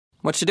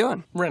What you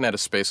doing? Ran out of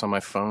space on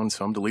my phone,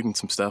 so I'm deleting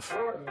some stuff.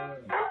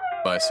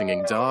 Bye,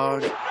 singing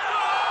dog.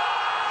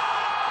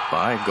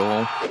 Bye,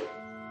 goal.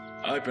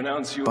 I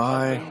pronounce you.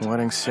 Bye,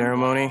 wedding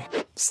ceremony.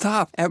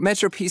 Stop. At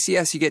Metro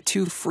PCS, you get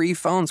 2 free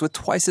phones with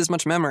twice as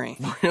much memory.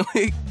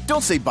 Really?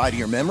 Don't say bye to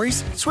your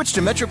memories. Switch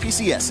to Metro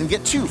PCS and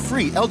get 2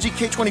 free LG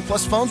K20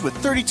 Plus phones with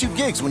 32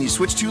 gigs when you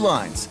switch 2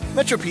 lines.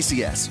 Metro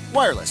PCS.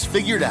 Wireless.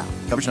 Figure it out.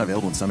 Coverage not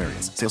available in some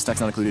areas. Sales tax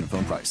not included in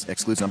phone price.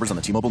 Excludes numbers on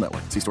the T-Mobile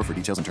network. See store for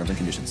details and terms and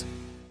conditions.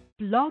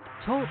 Blog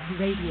Talk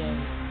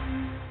Radio.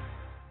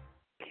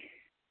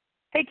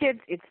 Hey kids,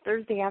 it's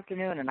Thursday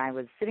afternoon and I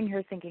was sitting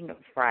here thinking it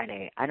was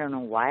Friday. I don't know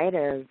why it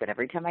is, but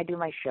every time I do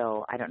my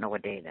show, I don't know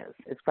what day it is.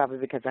 It's probably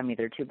because I'm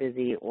either too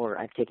busy or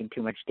I've taken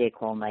too much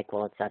Dayquil,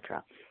 NyQuil,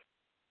 etc.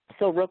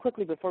 So real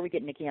quickly, before we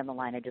get Nikki on the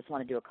line, I just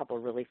want to do a couple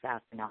of really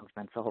fast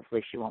announcements, so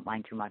hopefully she won't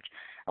mind too much.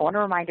 I want to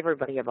remind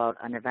everybody about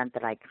an event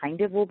that I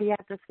kind of will be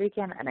at this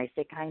weekend, and I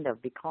say kind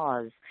of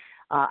because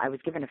I was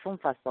given a film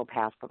festival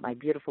pass, but my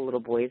beautiful little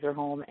boys are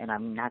home, and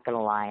I'm not going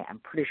to lie, I'm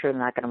pretty sure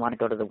they're not going to want to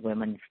go to the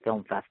Women's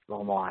Film Festival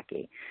in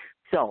Milwaukee.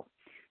 So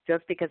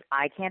just because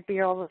I can't be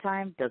here all the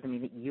time doesn't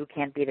mean that you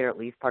can't be there at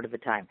least part of the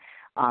time.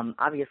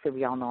 Obviously,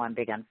 we all know I'm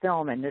big on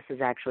film, and this is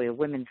actually a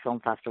women's film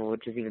festival,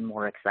 which is even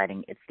more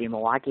exciting. It's the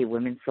Milwaukee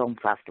Women's Film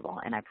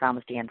Festival, and I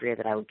promised Andrea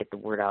that I would get the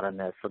word out on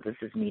this, so this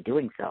is me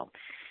doing so.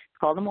 It's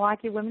called the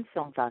Milwaukee Women's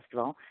Film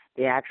Festival.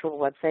 The actual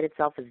website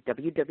itself is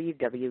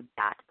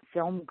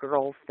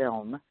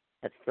www.filmgirlfilm.com.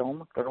 That's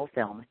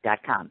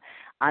filmgirlfilm.com.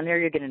 On there,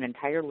 you get an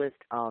entire list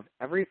of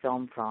every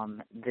film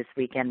from this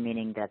weekend,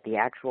 meaning that the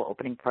actual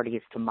opening party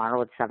is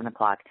tomorrow at 7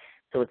 o'clock.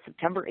 So it's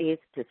September 8th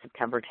to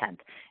September 10th.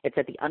 It's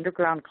at the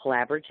Underground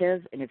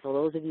Collaborative, and for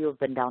those of you who have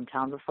been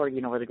downtown before,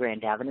 you know where the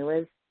Grand Avenue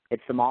is.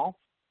 It's the mall.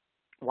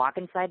 Walk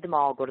inside the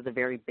mall, go to the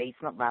very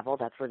basement level.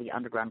 That's where the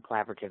Underground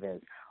Collaborative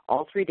is.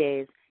 All 3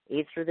 days,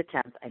 8th through the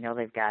 10th. I know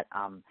they've got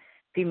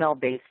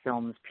female-based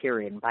films,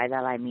 period. And by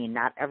that I mean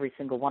not every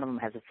single one of them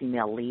has a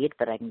female lead,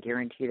 but I can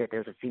guarantee you that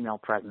there's a female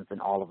presence in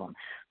all of them.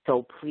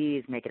 So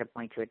please make it a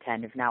point to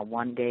attend. If not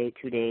 1 day,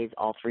 2 days,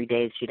 all 3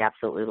 days, she'd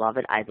absolutely love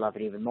it. I'd love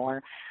it even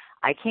more.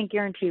 I can't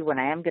guarantee when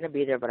I am going to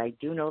be there, but I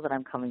do know that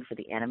I'm coming for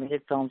the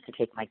animated films to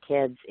take my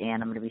kids,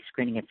 and I'm going to be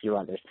screening a few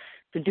others.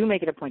 So do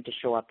make it a point to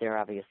show up there,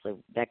 obviously.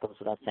 That goes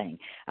without saying.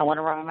 I want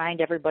to remind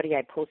everybody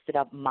I posted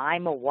up my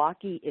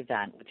Milwaukee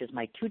event, which is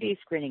my 2-day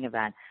screening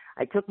event.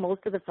 I took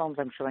most of the films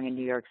I'm showing in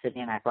New York City,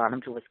 and I brought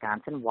them to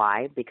Wisconsin.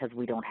 Why? Because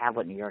we don't have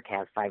what New York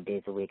has 5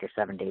 days a week or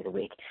 7 days a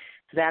week.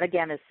 So that,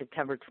 again, is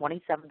September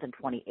 27th and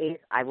 28th.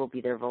 I will be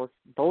there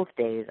both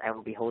days. I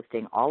will be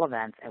hosting all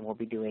events, and we'll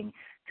be doing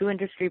 2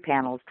 industry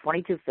panels,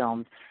 22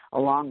 films,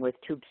 along with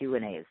 2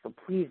 Q&As. So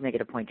please make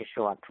it a point to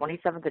show up.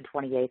 27th and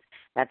 28th,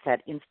 that's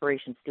at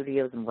Inspiration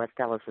Studios in West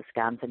Ellis,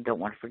 Wisconsin. Don't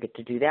want to forget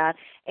to do that.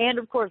 And,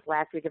 of course,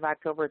 last week of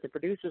October at the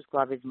Producers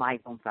Club is my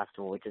film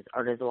festival, which is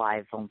Art is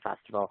Alive Film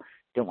Festival.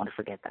 Don't want to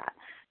forget that.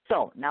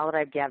 So now that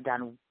I've gabbed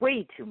on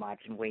way too much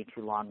and way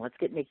too long, let's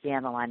get Nikki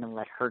on the line and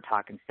let her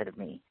talk instead of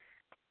me.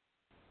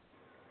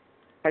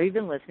 Have you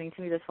been listening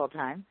to me this whole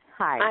time?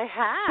 Hi. I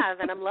have,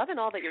 and I'm loving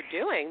all that you're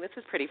doing. This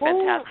is pretty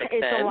fantastic.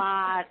 It's a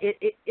lot.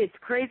 It's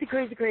crazy,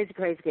 crazy, crazy,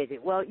 crazy, crazy.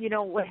 Well, you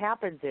know, what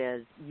happens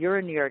is you're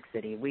in New York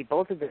City. We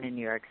both have been in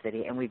New York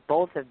City, and we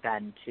both have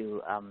been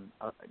to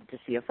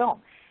see a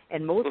film.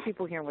 And most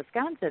people here in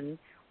Wisconsin,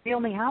 we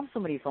only have so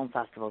many film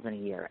festivals in a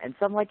year. And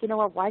so I'm like, you know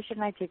what, why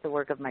shouldn't I take the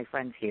work of my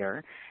friends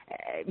here,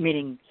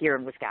 meaning here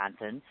in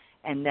Wisconsin,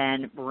 and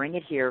then bring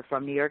it here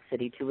from New York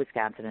City to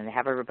Wisconsin and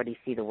have everybody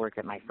see the work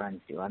that my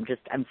friends do. I'm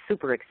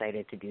super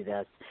excited to do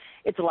this.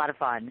 It's a lot of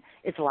fun.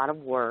 It's a lot of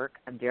work.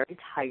 I'm very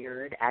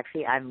tired.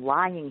 Actually, I'm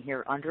lying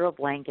here under a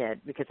blanket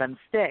because I'm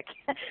sick.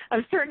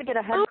 I'm starting to get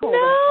a head cold.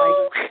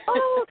 No.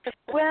 And it's like,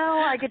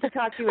 well, I get to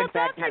talk to you in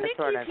bed, kind of,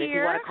 sort of, if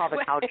you want to call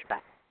the couch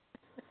back.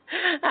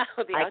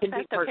 Oh, the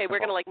outfest? Okay, we're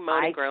going to, like,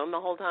 moan and groan the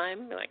whole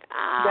time? You're like,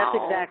 ow. That's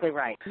exactly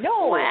right.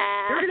 No,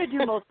 wow. You're going to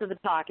do most of the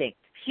talking.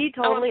 She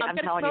totally, I'm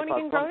telling you, folks.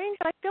 I'm groaning,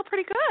 but I feel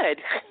pretty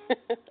good.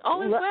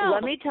 All is well.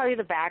 Let me tell you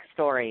the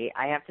backstory.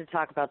 I have to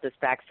talk about this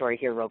backstory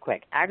here real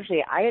quick.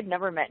 Actually, I had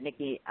never met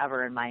Nikki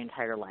ever in my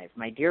entire life.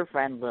 My dear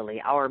friend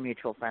Lily, our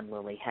mutual friend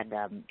Lily, had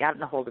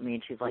gotten a hold of me,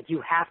 and she's like,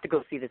 you have to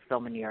go see this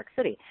film in New York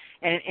City.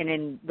 And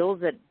in those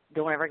that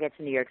don't ever get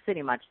to New York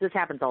City much, this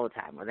happens all the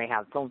time, where they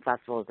have film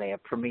festivals, they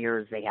have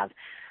premieres, they have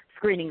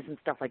screenings and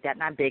stuff like that,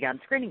 and I'm big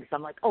on screenings. So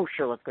I'm like, oh,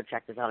 sure, let's go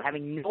check this out.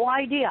 Having no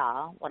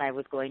idea when I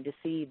was going to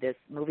see this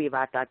movie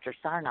about Dr.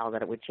 Sarnow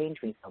that it would change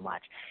me so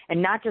much. And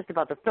not just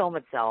about the film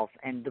itself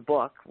and the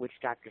book, which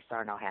Dr.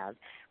 Sarnow has,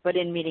 but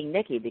in meeting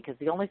Nikki, because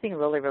the only thing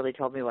Lily really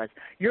told me was,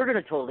 you're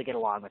going to totally get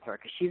along with her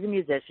because she's a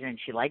musician and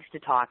she likes to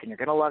talk and you're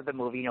going to love the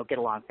movie and you'll get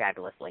along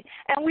fabulously.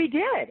 And we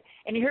did.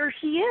 And here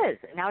she is.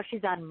 Now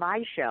she's on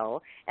my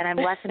show, and I'm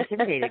less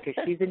intimidated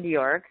because she's in New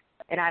York.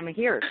 and I'm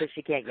here so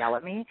she can't yell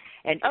at me.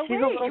 And she's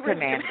a little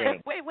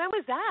commanding. Wait, when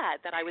was that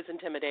I was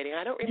intimidating?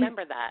 I don't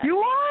remember that. You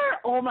are?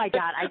 Oh, my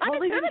God. I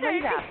totally didn't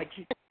say that.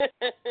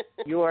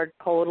 But you are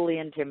totally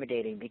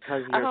intimidating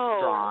because you're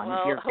strong.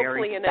 Well, you're very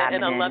hopefully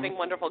feminine. in a loving,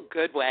 wonderful,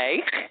 good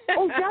way.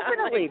 Oh,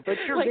 definitely. But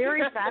you're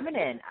very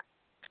feminine.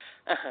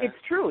 It's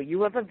true.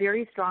 You have a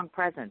very strong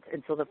presence.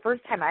 And so the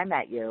first time I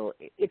met you,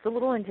 it's a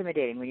little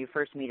intimidating when you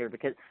first meet her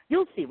because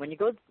you'll see when you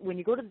go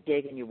to the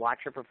gig and you watch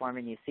her perform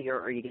and you see her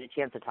or you get a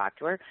chance to talk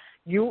to her,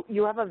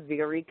 you have a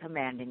very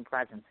commanding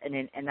presence.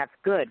 And that's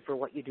good for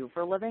what you do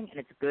for a living, and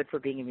it's good for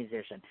being a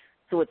musician.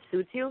 So it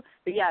suits you.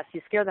 But, yes,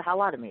 you scare the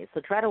hell out of me.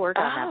 So try to work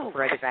on that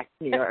before I get back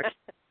to New York.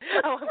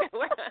 Okay.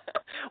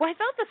 Well, I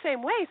felt the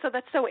same way, so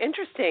that's so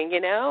interesting,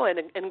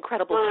 an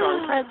incredible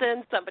strong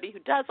presence, somebody who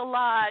does a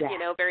lot,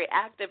 very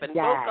active and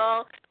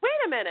vocal. Wait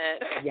a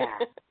minute. Yeah.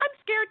 I'm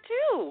scared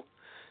too.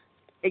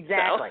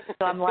 Exactly.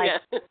 So I'm like,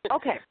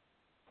 okay.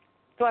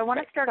 So I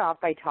want to start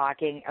off by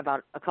talking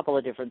about a couple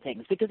of different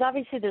things because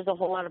obviously there's a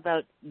whole lot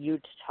about you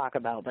to talk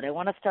about, but I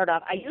want to start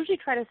off, I usually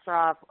try to start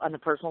off on the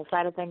personal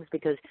side of things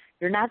because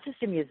you're not just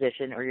a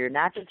musician or you're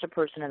not just a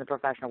person in the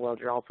professional world,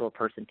 you're also a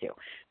person too.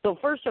 So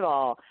first of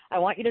all, I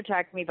want you to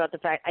talk to me about the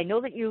fact, I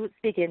know that you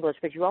speak English,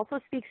 but you also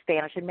speak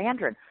Spanish and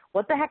Mandarin.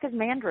 What the heck is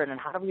Mandarin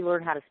and how do we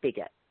learn how to speak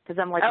it? Because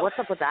I'm like, what's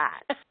up with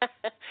that?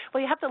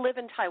 Well, you have to live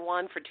in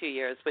Taiwan for 2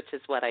 years, which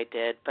is what I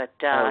did. But,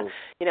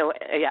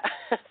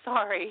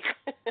 sorry.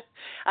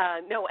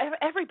 No,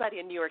 everybody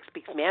in New York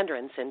speaks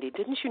Mandarin, Cindy.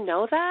 Didn't you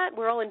know that?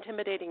 We're all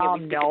intimidating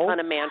and we speak a ton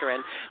of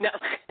Mandarin. No.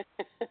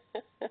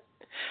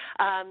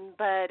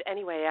 But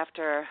anyway,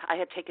 after I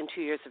had taken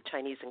 2 years of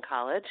Chinese in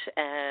college,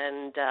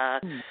 and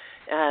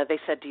they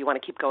said, do you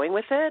want to keep going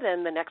with it?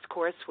 And the next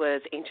course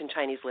was ancient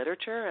Chinese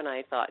literature, and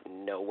I thought,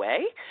 no way,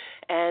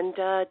 and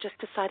just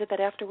decided that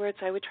afterwards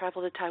I would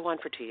travel to Taiwan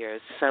for 2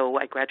 years. So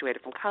I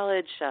graduated from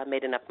college,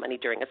 made enough money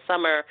during a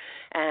summer,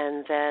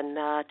 and then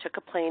took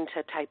a plane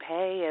to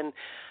Taipei and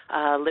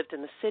lived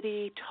in the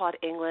city, taught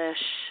English,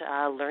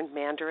 learned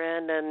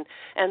Mandarin,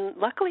 and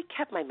luckily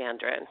kept my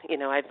Mandarin.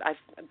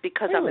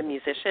 Because I'm a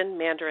musician,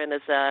 Mandarin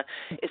is a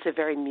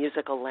very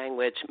musical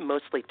language,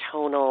 mostly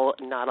tonal,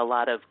 not a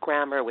lot of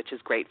grammar, which is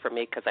great for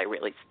me because I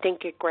really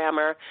stink at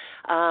grammar.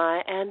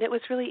 And it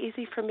was really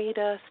easy for me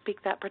to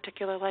speak that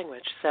particular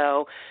language.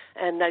 So,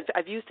 and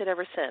I've used it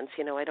ever since.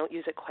 I don't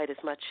use it quite as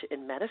much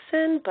in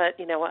medicine, but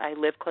I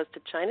live close to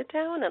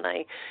Chinatown, and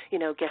I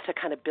get to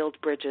kind of build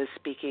bridges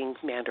speaking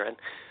Mandarin.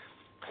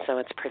 So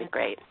it's pretty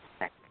great.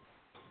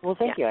 Well,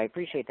 thank you. I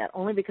appreciate that.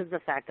 Only because of the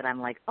fact that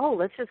I'm like,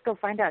 let's just go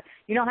find out.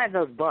 I have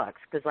those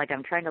books because,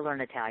 I'm trying to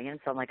learn Italian,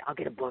 so I'm like, I'll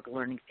get a book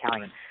learning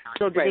Italian.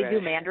 So do they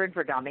do Mandarin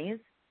for dummies?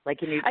 Like,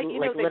 can you, they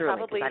literally,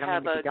 probably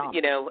have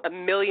a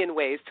million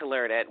ways to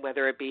learn it,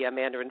 whether it be a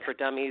Mandarin for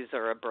Dummies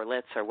or a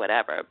Berlitz or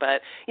whatever.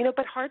 But,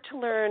 but hard to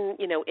learn,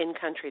 in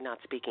country not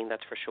speaking,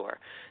 that's for sure.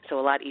 So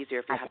a lot easier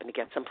if you happen to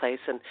get someplace.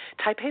 And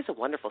Taipei's a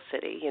wonderful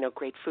city,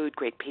 great food,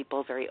 great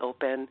people, very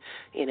open.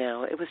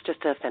 It was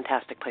just a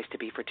fantastic place to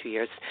be for 2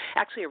 years.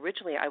 Actually,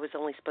 originally I was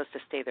only supposed to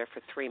stay there for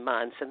 3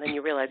 months, and then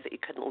you realize that you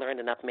couldn't learn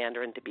enough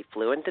Mandarin to be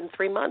fluent in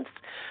 3 months.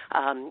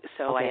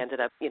 So I ended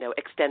up,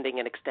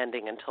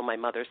 extending until my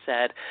mother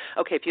said,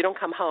 okay, if you don't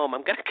come home,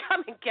 I'm going to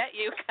come and get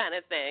you kind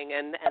of thing.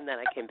 And then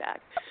I came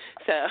back.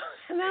 So,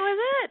 and that was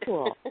it.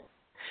 Cool.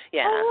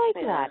 Yeah. I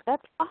like that.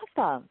 That's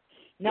awesome.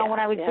 Now, when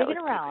I was digging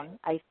around,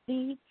 I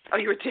see. Oh,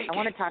 you were digging. I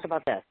want to talk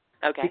about this.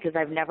 Okay. Because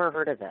I've never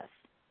heard of this.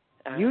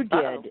 You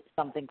did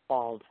something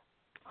called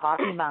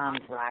Coffee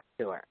Moms Rock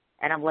Tour.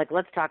 And I'm like,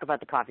 let's talk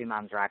about the Coffee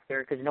Moms Rock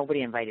Tour because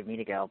nobody invited me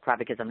to go,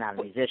 probably because I'm not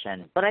a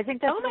musician. But I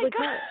think that's really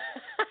cool.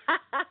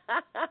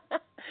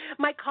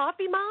 My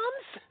Coffee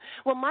Moms?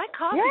 Well, my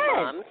Coffee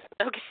Moms,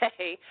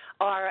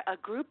 are a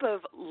group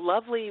of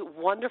lovely,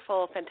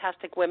 wonderful,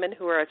 fantastic women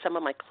who are some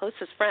of my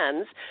closest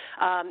friends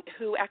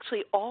who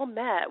actually all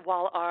met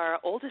while our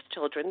oldest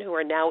children, who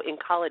are now in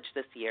college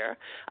this year,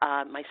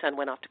 my son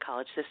went off to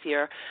college this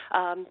year,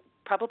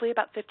 probably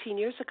about 15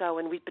 years ago,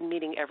 and we've been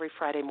meeting every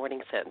Friday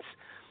morning since.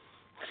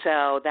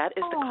 So that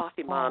is the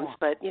Coffee Moms.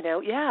 But,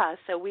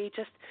 so we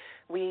just,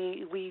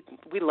 we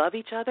love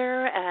each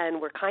other,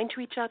 and we're kind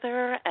to each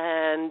other,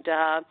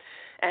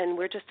 and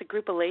we're just a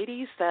group of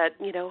ladies that,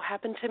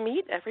 happen to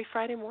meet every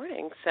Friday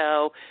morning.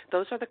 So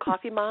those are the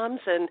Coffee Moms,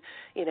 and,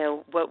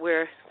 what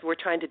we're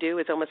trying to do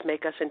is almost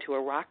make us into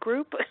a rock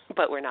group,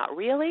 but we're not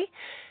really.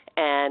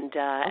 And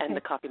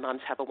the Coffee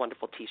Moms have a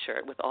wonderful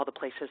T-shirt with all the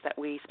places that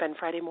we spend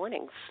Friday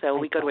mornings. So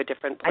we go to a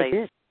different place. I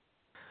did.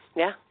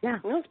 Yeah.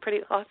 It's pretty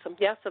awesome.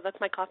 Yeah, so that's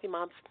my Coffee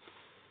Moms.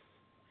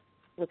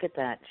 Look at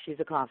that. She's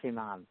a Coffee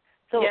Mom.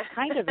 So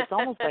it's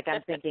almost like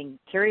I'm thinking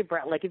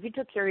like if you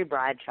took Carrie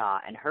Bradshaw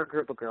and her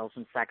group of girls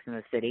from Sex and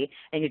the City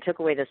and you took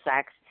away the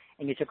sex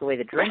and you took away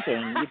the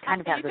drinking, you'd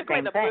kind of have the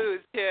same the thing. Booze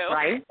too.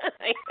 Right?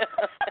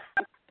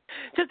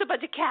 Just a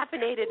bunch of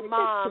caffeinated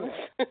moms.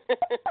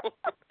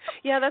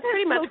 Yeah, that's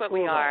pretty much so what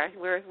cool, we are.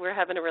 We're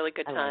having a really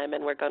good time,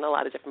 and we're going to a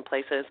lot of different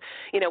places.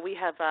 We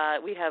have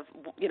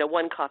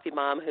one coffee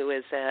mom who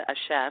is a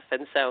chef,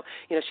 and so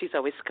she's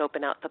always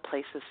scoping out the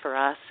places for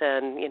us,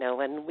 and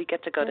and we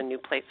get to go to new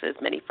places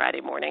many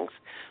Friday mornings.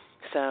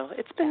 So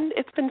it's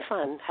been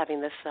fun having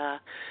this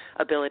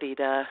ability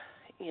to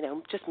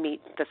just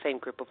meet the same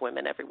group of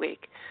women every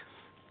week.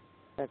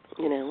 That's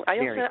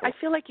I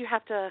feel like you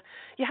have to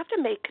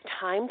make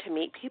time to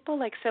meet people.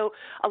 Like, so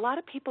a lot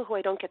of people who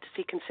I don't get to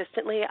see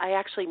consistently, I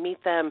actually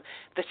meet them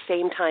the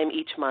same time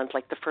each month,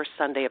 like the first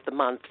Sunday of the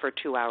month for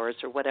 2 hours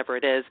or whatever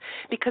it is.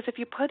 Because if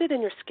you put it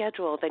in your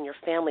schedule, then your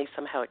family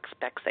somehow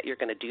expects that you're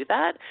going to do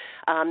that,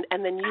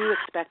 and then you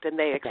expect and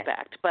they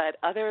expect. But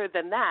other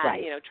than that,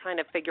 right. Trying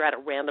to figure out a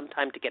random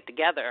time to get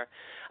together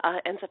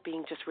ends up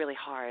being just really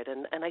hard.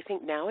 And I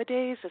think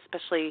nowadays,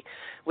 especially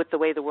with the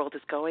way the world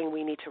is going,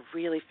 we need to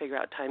really figure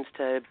out times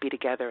to be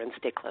together and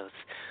stay close.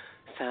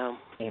 So,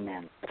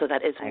 amen. So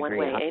that is one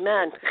way.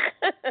 Amen.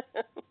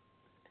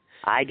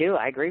 I do.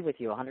 I agree with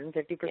you 150%.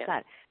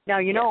 Yeah.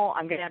 Now,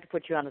 I'm going to have to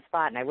put you on the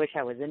spot, and I wish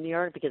I was in New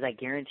York because I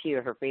guarantee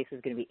you her face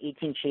is going to be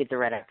 18 shades of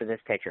red after this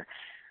picture.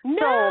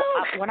 No!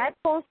 So when I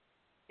post,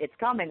 it's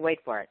coming. Wait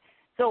for it.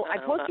 So I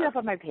post you up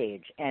on my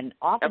page, and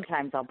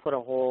oftentimes I'll put a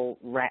whole,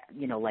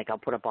 I'll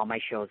put up all my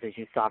shows. As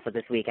you saw for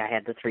this week, I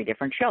had the 3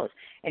 different shows,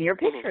 and your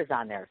picture is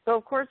on there. So,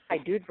 of course, my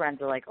dude friends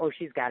are like, oh,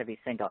 she's got to be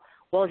single.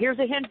 Well, here's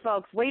a hint,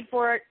 folks. Wait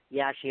for it.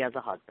 Yeah, she has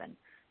a husband.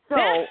 So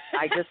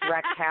I just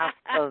wrecked half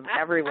of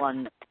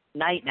everyone's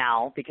night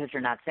now because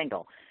you're not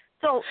single.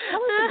 So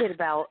tell us a bit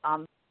about,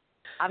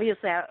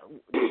 obviously,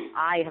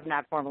 I have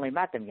not formally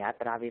met them yet,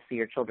 but obviously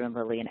your children,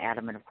 Lily and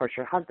Adam, and, of course,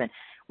 your husband.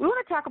 We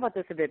want to talk about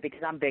this a bit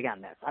because I'm big on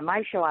this. On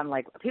my show, I'm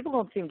like, people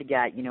don't seem to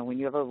get, when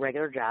you have a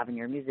regular job and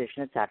you're a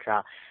musician, et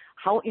cetera,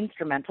 how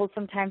instrumental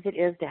sometimes it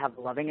is to have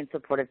a loving and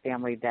supportive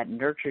family that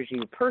nurtures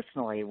you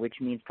personally, which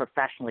means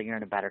professionally you're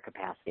in a better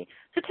capacity.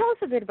 So tell us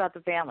a bit about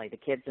the family, the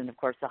kids, and, of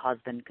course, the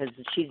husband, because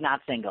she's not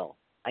single.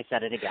 I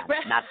said it again,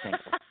 not single.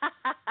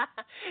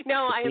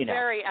 No, I am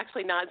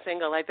actually not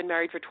single. I've been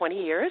married for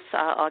 20 years,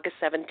 August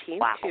 17th,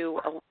 to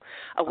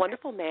a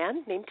wonderful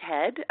man named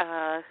Ted,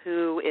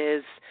 who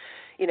is,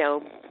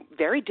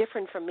 very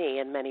different from me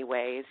in many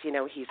ways. He's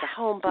a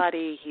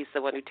homebody. He's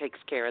the one who takes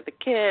care of the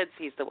kids.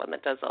 He's the one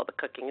that does all the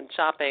cooking and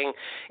shopping.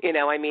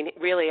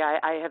 Really,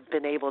 I have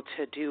been able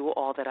to do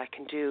all that I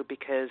can do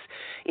because,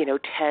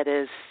 Ted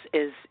is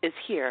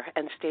here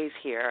and stays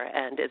here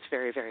and is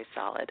very, very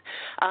solid.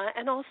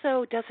 And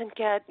also doesn't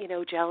get,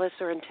 jealous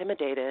or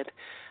intimidated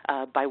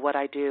by what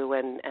I do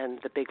and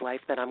the big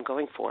life that I'm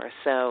going for.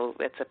 So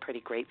it's a pretty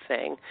great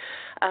thing.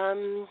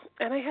 And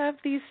I have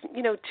these,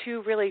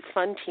 2 really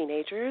fun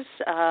teenagers.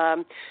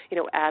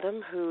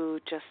 Adam, who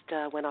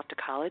just went off to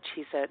college.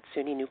 He's at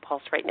SUNY New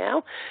Paltz right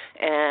now,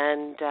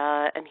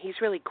 and he's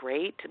really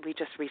great. We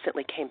just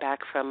recently came back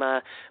from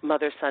a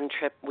mother-son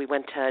trip. We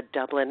went to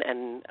Dublin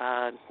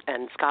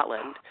and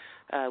Scotland.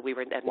 We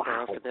were in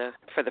Edinburgh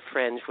for the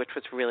Fringe, which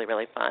was really,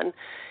 really fun.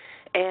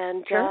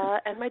 And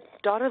and my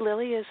daughter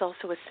Lily is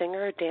also a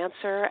singer,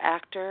 dancer,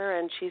 actor,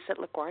 and she's at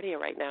LaGuardia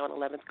right now in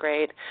 11th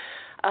grade.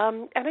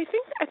 And I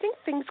think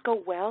things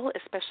go well,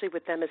 especially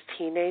with them as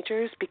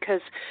teenagers,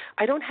 because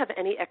I don't have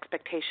any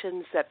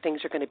expectations that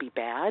things are going to be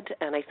bad.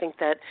 And I think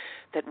that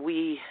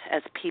we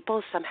as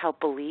people somehow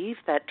believe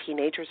that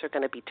teenagers are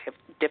going to be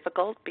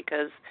difficult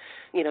because,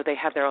 they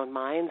have their own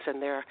minds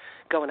and they're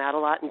going out a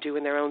lot and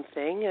doing their own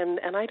thing. And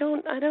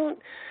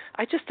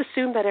I just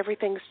assume that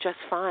everything's just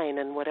fine,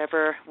 and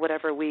whatever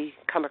we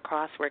come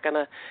across, we're going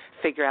to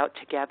figure out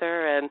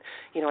together. And,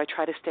 I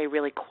try to stay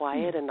really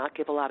quiet and not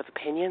give a lot of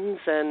opinions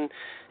and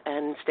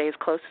stay as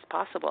close as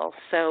possible.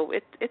 So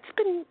it's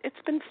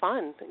been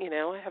fun.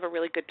 I have a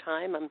really good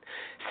time. I'm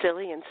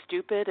silly and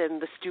stupid,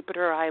 and the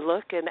stupider I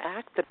look and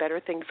act, the better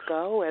things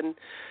go. And,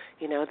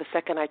 the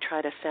second I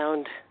try to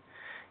sound,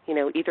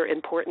 either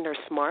important or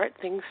smart,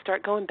 things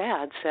start going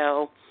bad.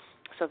 So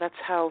that's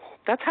how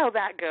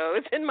that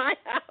goes in my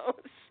house.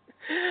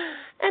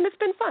 And it's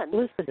been fun.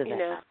 Listen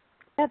to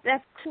that.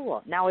 That's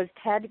cool. Now, is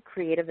Ted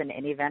creative in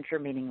any venture,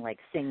 meaning like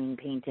singing,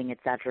 painting, et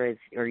cetera,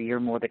 or you're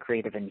more the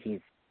creative and he's...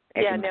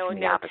 Yeah, no.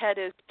 Ted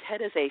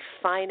is a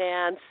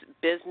finance,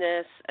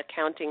 business,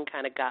 accounting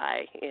kind of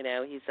guy.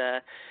 He's a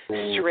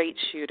straight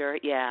shooter.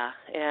 Yeah.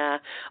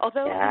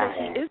 Although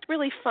he is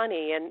really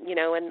funny, and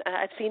and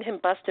I've seen him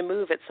bust a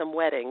move at some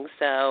weddings.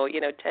 So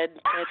Ted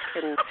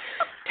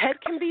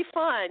can be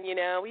fun.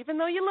 Even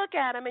though you look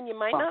at him and you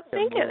might not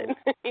think it.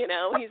 He's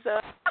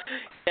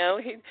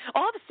he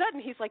all of a sudden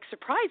he's like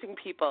surprising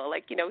people.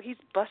 Like he's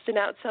busting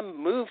out some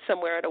move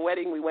somewhere at a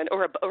wedding we went,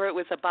 or it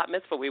was a bat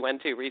mitzvah we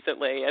went to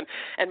recently, and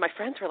my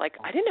friends were like,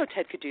 I didn't know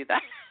Ted could do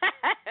that.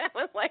 I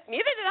was like,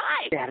 neither did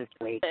I. That is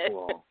way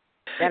cool.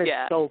 That is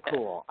so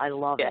cool. I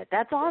love it.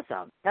 That's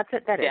awesome. That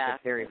is.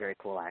 It's very, very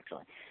cool,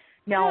 actually.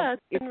 Now,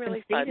 it's been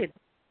really fun.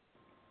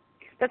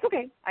 That's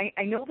okay.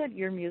 I know that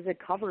your music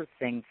covers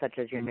things such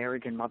as your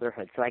marriage and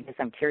motherhood, so I guess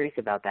I'm curious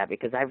about that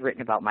because I've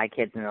written about my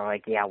kids and they're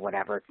like, yeah,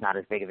 whatever, it's not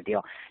as big of a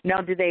deal.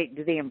 Now, do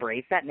they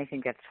embrace that and they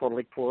think that's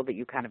totally cool that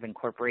you kind of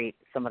incorporate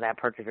some of that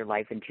parts of your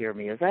life into your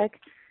music?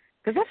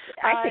 Because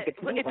I think it's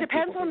neat it when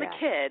depends people on do the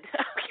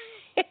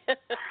that. kid.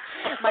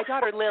 My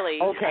daughter Lily,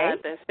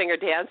 the singer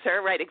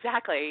dancer, right?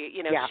 Exactly.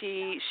 You know, Yeah.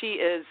 she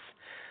is.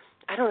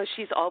 I don't know,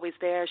 she's always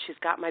there. She's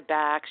got my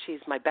back. She's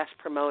my best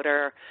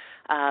promoter.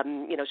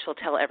 You know, she'll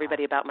tell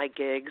everybody about my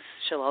gigs.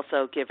 She'll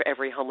also give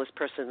every homeless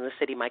person in the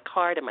city my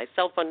card and my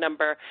cell phone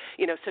number.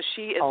 You know, so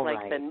she is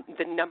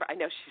the number. I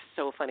know, she's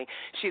so funny.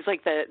 She's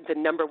like the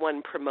number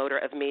one promoter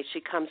of me.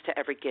 She comes to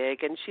every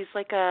gig and she's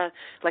like a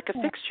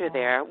fixture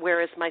there.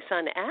 Whereas my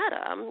son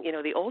Adam, you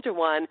know, the older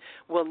one,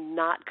 will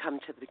not come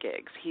to the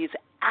gigs. He's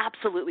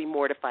absolutely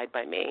mortified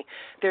by me.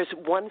 There's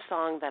one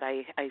song that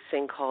I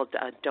sing called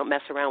Don't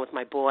Mess Around With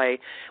My Boy,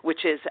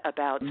 which is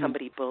about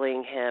somebody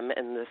bullying him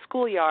in the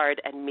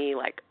schoolyard and me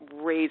like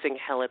raising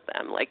hell at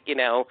them, like, you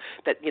know,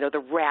 that, you know, the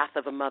wrath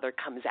of a mother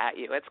comes at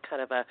you. It's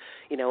kind of a,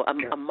 you know,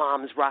 a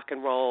mom's rock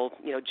and roll,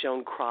 you know,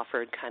 Joan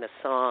Crawford kind of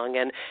song.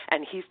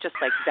 And he's just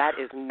like, that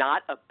is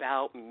not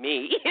about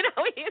me. You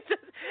know,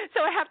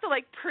 so I have to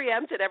like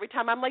preempt it every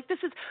time. I'm like, this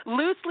is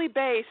loosely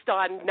based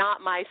on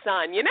Not My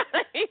Son. You know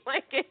what I mean?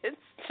 Like, it's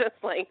just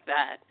like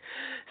that.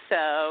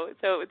 So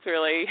it's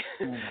really,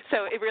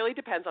 so it really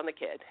depends on the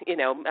kid. You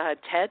know,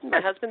 Ted, my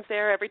husband's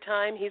there every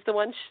time. He's the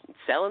one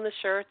selling the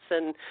shirts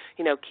and,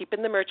 you know,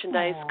 keeping the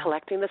merchandise,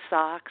 collecting the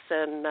socks,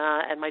 and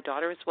my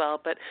daughter as well.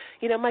 But,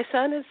 you know, my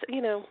son is,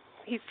 you know,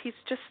 he's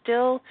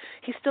still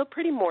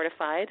pretty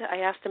mortified. I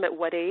asked him at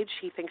what age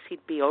he thinks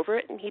he'd be over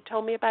it, and he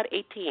told me about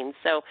 18.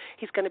 So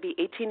he's going to be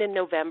 18 in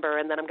November,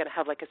 and then I'm going to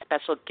have like a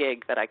special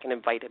gig that I can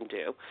invite him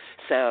to.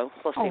 So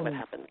we'll see what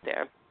happens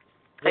there.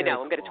 I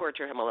know, I'm going to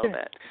torture him a little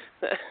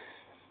bit.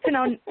 You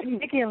know,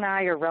 Nikki and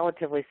I are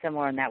relatively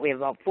similar in that we have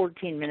about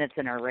 14 minutes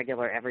in our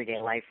regular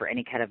everyday life for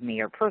any kind of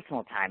me or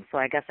personal time. So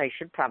I guess I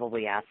should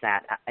probably ask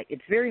that.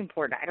 It's very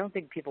important. I don't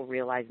think people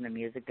realize in the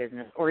music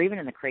business or even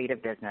in the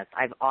creative business,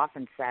 I've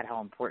often said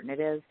how important it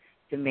is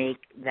to make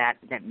that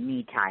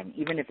me time,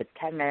 even if it's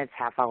 10 minutes,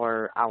 half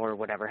hour,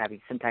 whatever have you.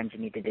 Sometimes you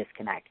need to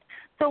disconnect.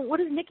 So what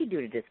does Nikki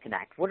do to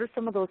disconnect? What are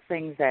some of those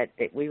things that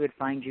we would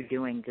find you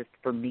doing just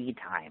for me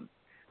time?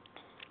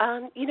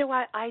 You know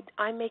what?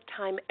 I make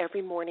time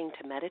every morning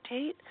to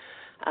meditate.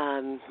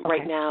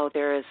 Right now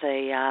there is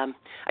I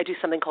do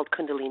something called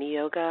Kundalini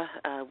Yoga,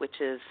 which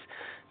is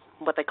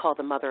what they call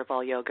the mother of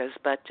all yogas.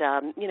 But,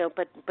 you know,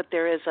 but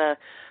there is a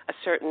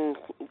certain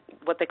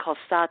what they call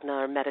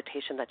sadhana or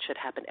meditation that should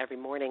happen every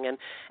morning.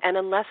 And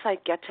unless I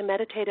get to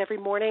meditate every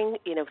morning,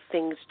 you know,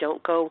 things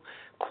don't go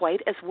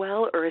quite as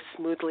well or as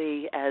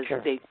smoothly as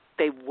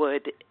they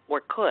would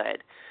or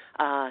could.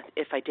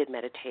 If I did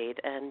meditate,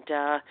 and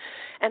I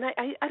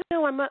don't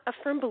know, I'm a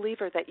firm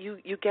believer that you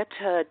get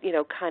to, you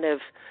know, kind of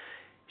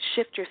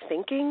shift your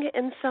thinking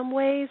in some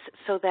ways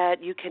so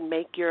that you can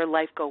make your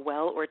life go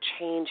well or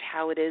change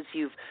how it is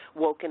you've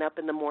woken up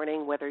in the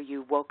morning, whether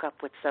you woke up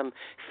with some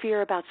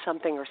fear about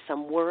something or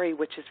some worry,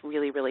 which is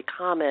really, really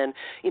common,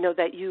 you know,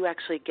 that you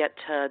actually get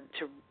to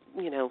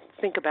you know,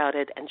 think about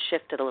it and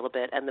shift it a little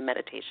bit, and the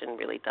meditation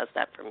really does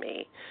that for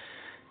me.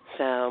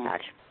 So.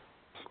 Gotcha.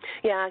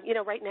 Yeah, you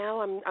know, right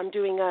now I'm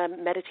doing a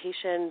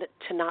meditation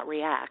to not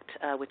react,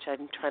 which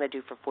I'm trying to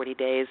do for 40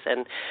 days.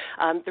 And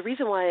the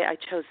reason why I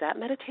chose that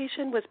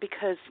meditation was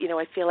because, you know,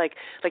 I feel like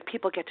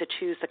people get to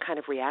choose the kind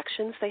of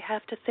reactions they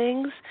have to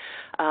things,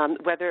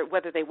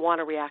 whether they want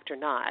to react or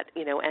not,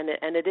 you know, and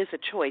it is a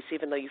choice,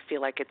 even though you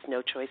feel like it's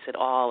no choice at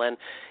all. And,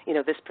 you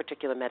know, this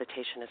particular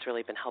meditation has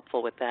really been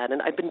helpful with that.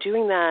 And I've been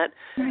doing that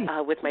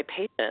with my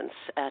patients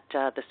at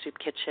the Soup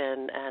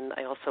Kitchen, and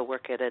I also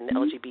work at an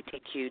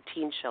LGBTQ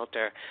teen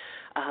shelter.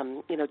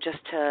 You know, just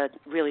to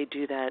really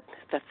do that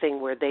thing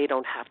where they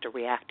don't have to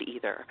react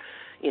either.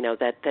 You know,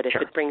 that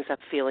if it brings up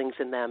feelings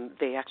in them,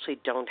 they actually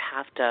don't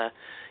have to,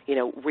 you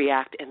know,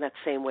 react in that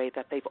same way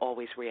that they've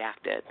always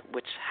reacted,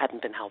 which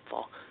hadn't been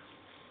helpful.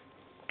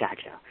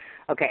 Gotcha.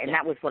 Okay, and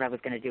that was what I was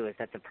going to do. Is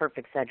that's a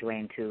perfect segue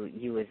into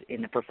you as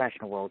in the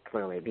professional world,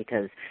 clearly,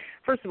 because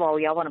first of all,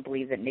 we all want to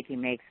believe that Nikki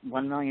makes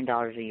 $1 million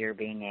a year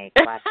being a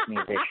classical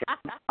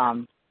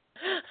musician.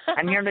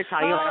 I'm here to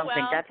tell you I don't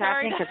think that's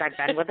happening because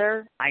I've been with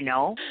her. I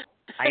know.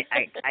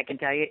 I can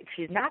tell you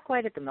she's not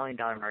quite at the $1 million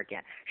mark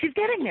yet. She's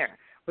getting there,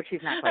 but she's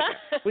not quite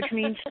there, which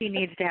means she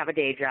needs to have a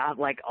day job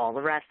like all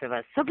the rest of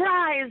us.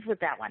 Surprise with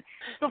that one.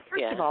 So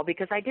first of all,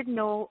 because I didn't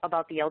know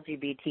about the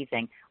LGBT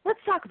thing, let's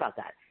talk about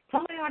that.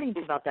 Tell my audience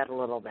about that a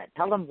little bit.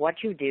 Tell them what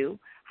you do,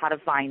 how to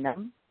find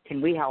them.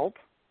 Can we help?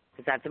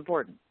 Because that's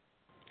important.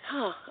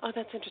 Oh,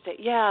 that's interesting.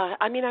 Yeah,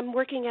 I mean, I'm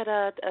working at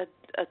a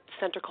a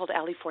center called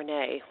Ali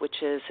Fournay, which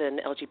is an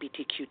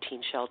LGBTQ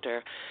teen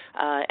shelter,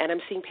 and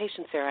I'm seeing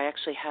patients there. I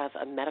actually have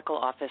a medical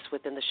office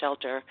within the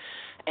shelter,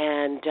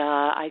 and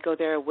I go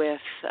there with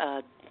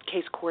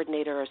case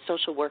coordinator, a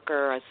social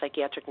worker, a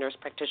psychiatric nurse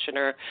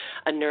practitioner,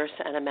 a nurse,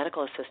 and a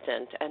medical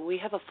assistant. And we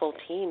have a full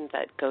team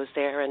that goes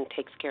there and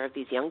takes care of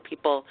these young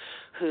people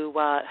who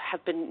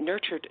have been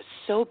nurtured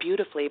so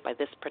beautifully by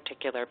this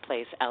particular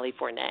place, Ali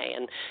Fournay.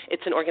 And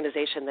it's an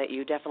organization that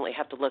you definitely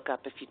have to look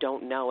up if you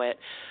don't know it.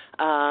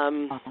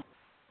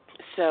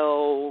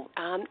 So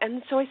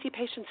I see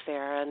patients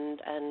there,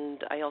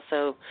 and I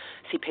also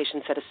see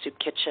patients at a soup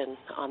kitchen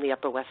on the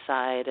Upper West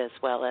Side, as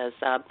well as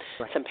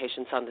some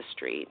patients on the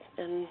street.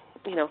 And,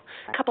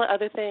 a couple of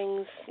other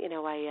things.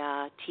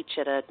 I teach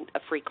at a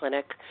free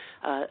clinic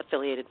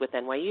affiliated with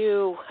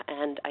NYU,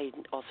 and I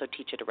also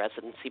teach at a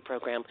residency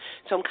program.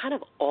 So I'm kind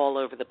of all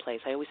over the place.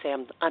 I always say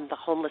I'm the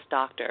homeless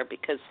doctor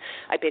because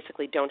I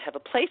basically don't have a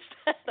place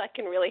that I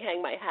can really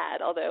hang my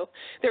hat, although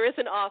there is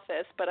an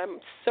office, but I'm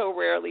so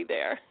rarely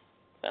there.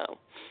 So.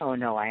 Oh,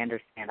 no, I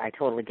understand. I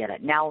totally get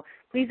it. Now,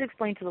 please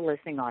explain to the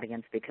listening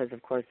audience, because,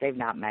 of course, they've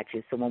not met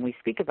you. So when we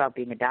speak about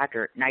being a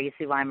doctor, now you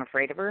see why I'm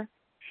afraid of her?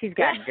 She's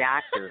got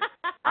doctor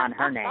on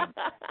her name.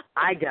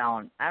 I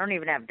don't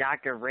even have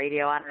doctor of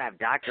radio. I don't have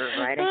doctor of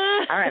writing.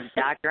 I don't have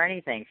doctor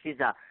anything. She's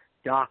a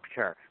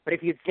doctor. But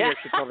if you'd see her,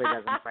 she totally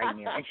doesn't frighten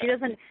you. And she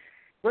doesn't.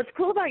 What's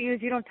cool about you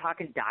is you don't talk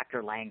in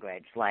doctor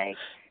language. Like,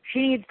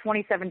 she needs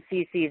 27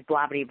 cc's,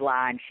 blah, blah,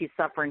 blah, and she's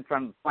suffering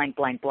from blank,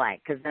 blank,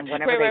 blank. Because then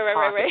whenever they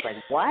talk, it's like,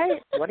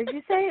 what? What did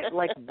you say?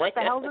 Like, what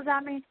the hell does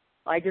that mean?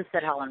 Oh, I just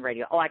said hell on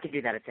radio. Oh, I can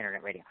do that. It's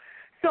internet radio.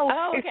 So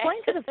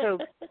explain to the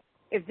folks,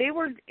 if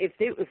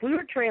we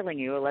were trailing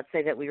you, or let's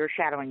say that we were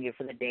shadowing you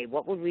for the day,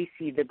 what would we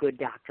see the good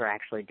doctor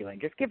actually doing?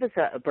 Just give us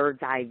a bird's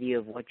eye view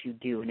of what you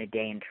do in a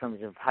day in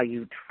terms of how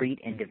you treat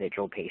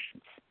individual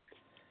patients.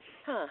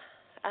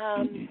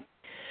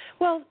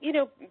 Well,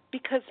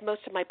 because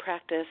most of my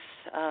practice,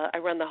 I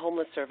run the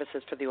homeless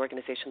services for the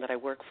organization that I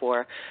work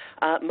for.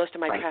 Most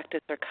of my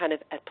practice are kind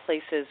of at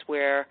places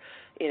where,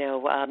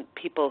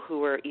 people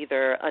who are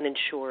either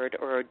uninsured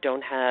or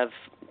don't have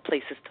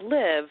places to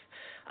live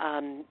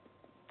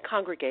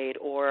congregate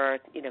or,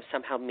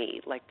 somehow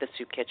meet, like the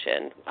soup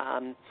kitchen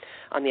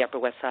on the Upper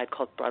West Side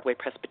called Broadway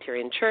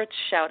Presbyterian Church.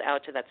 Shout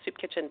out to that soup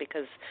kitchen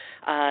because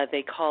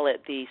they call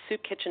it the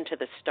soup kitchen to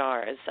the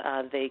stars.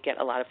 They get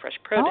a lot of fresh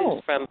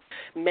produce from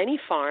many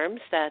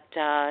farms that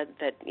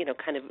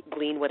kind of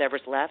glean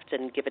whatever's left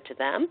and give it to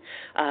them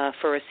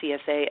for a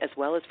CSA as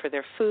well as for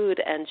their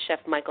food. And Chef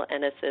Michael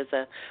Ennis is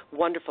a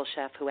wonderful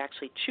chef who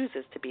actually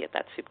chooses to be at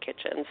that soup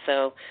kitchen.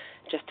 So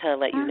just to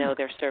let you know,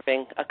 they're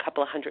serving a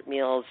couple of hundred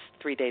meals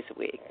 3 days a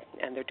week,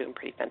 and they're doing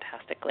pretty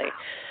fantastically.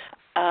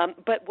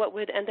 But what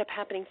would end up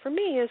happening for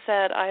me is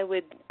that I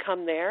would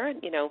come there,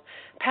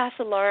 pass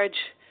a large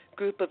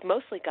group of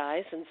mostly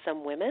guys and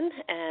some women,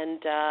 and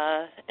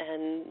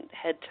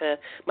head to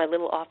my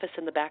little office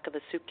in the back of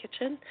the soup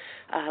kitchen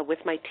with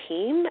my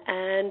team,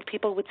 and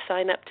people would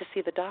sign up to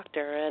see the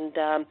doctor.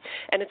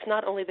 And it's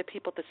not only the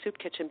people at the soup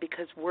kitchen,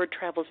 because word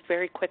travels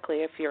very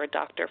quickly if you're a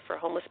doctor for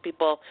homeless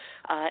people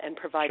and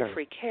provide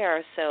free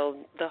care. So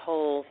the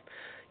whole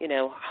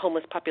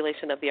homeless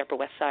population of the Upper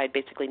West Side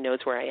basically knows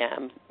where I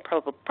am,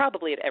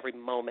 probably at every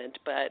moment.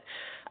 But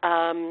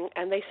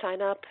and they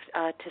sign up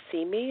to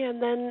see me,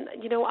 and then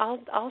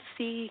I'll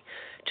see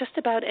just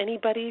about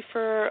anybody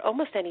for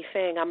almost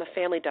anything. I'm a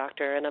family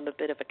doctor, and I'm a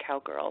bit of a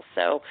cowgirl,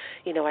 so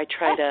I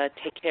try to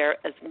take care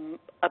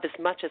of as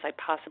much as I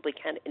possibly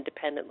can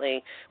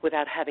independently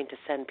without having to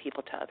send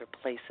people to other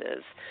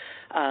places.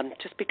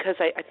 Just because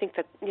I think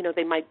that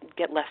they might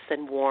get less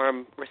than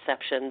warm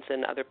receptions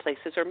in other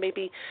places, or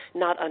maybe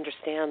not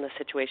understand the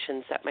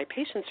situations that my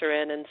patients are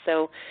in. And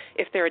so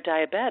if they're a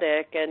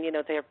diabetic and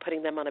they're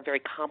putting them on a very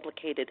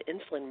complicated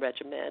insulin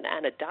regimen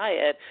and a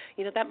diet,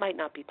 that might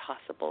not be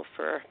possible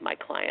for my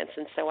clients.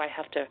 And so I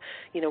have to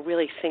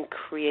really think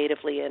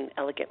creatively and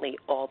elegantly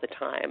all the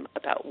time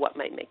about what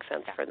might make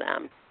sense for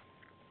them.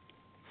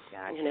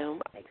 Gotcha.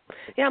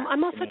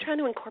 I'm also trying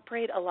to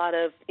incorporate a lot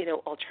of,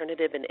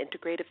 alternative and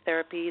integrative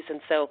therapies.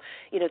 And so,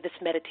 this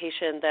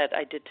meditation that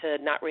I did to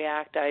not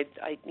react, I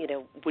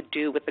would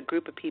do with a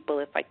group of people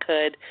if I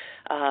could,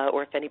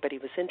 or if anybody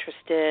was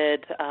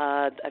interested.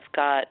 I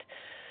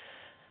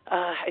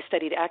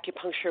studied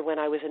acupuncture when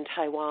I was in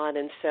Taiwan.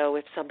 And so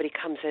if somebody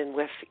comes in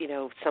with,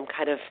 some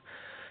kind of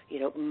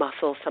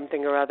muscle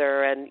something or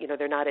other, and,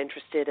 they're not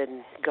interested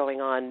in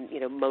going on,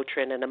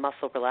 Motrin and a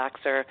muscle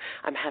relaxer,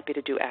 I'm happy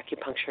to do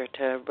acupuncture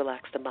to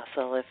relax the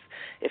muscle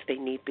if they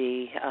need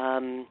be.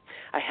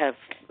 I have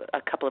a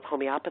couple of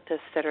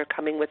homeopathists that are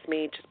coming with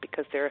me just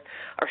because there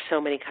are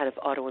so many kind of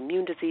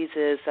autoimmune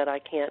diseases that I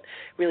can't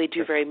really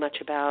do very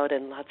much about,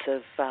 and lots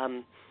of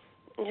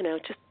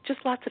just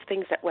lots of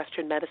things that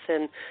Western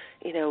medicine,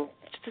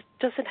 just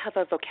doesn't have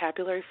a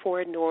vocabulary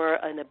for, nor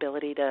an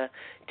ability to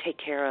take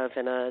care of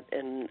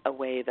in a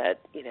way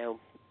that,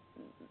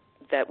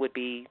 that would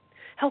be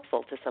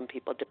helpful to some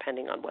people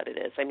depending on what it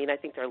is. I mean, I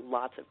think there are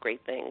lots of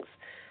great things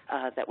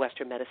that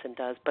Western medicine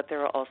does, but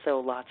there are also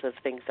lots of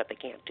things that they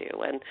can't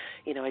do. And,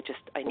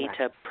 I need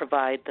to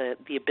provide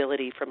the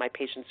ability for my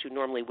patients who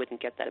normally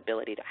wouldn't get that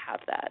ability to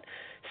have that.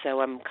 So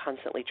I'm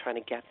constantly trying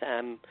to get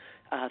them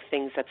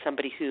things that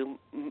somebody who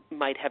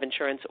might have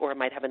insurance or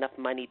might have enough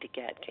money to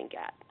get can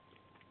get.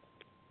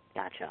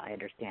 Gotcha. I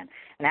understand.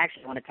 And I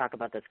actually want to talk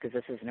about this because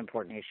this is an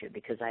important issue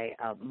because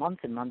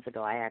months and months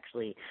ago, I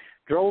actually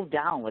drove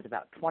down with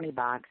about 20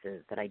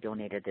 boxes that I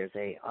donated. There's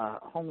a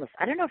homeless,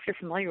 I don't know if you're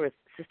familiar with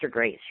Sister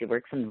Grace. She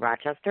works in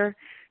Rochester.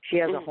 She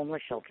has a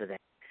homeless shelter there.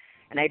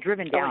 And I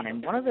driven down,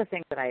 and one of the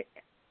things that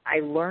I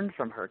learned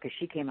from her, because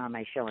she came on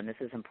my show, and this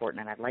is important,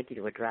 and I'd like you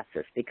to address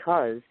this,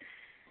 because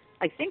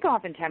I think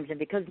oftentimes, and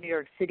because New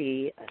York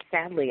City,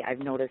 sadly, I've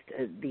noticed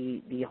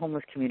the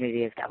homeless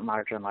community has gotten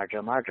larger and larger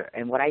and larger.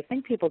 And what I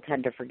think people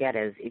tend to forget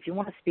is, if you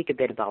want to speak a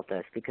bit about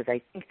this, because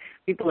I think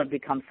people have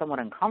become somewhat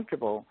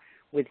uncomfortable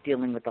with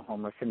dealing with the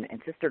homeless. And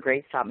Sister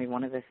Grace taught me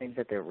one of the things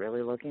that they're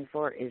really looking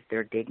for is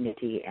their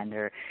dignity, and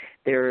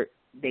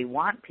they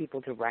want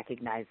people to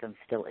recognize them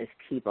still as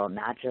people,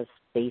 not just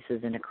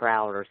faces in a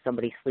crowd or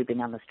somebody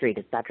sleeping on the street,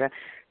 etc.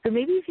 So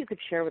maybe if you could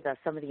share with us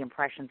some of the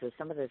impressions or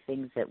some of the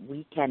things that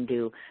we can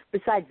do,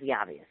 besides the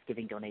obvious,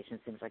 giving donations,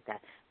 things like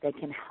that, that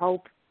can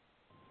help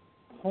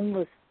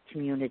homeless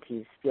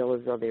communities feel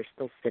as though they're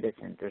still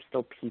citizens, they're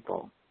still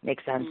people. Make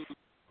sense?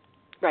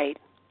 Right.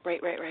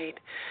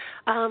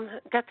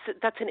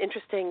 That's an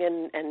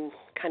interesting and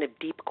kind of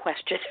deep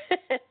question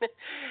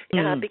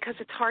because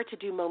it's hard to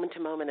do moment to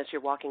moment as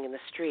you're walking in the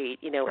street,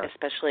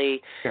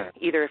 especially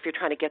either if you're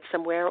trying to get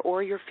somewhere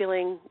or you're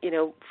feeling,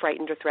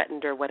 frightened or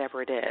threatened or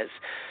whatever it is.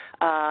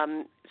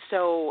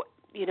 So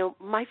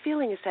my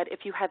feeling is that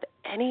if you have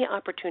any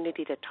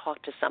opportunity to talk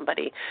to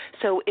somebody,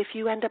 so if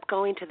you end up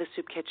going to the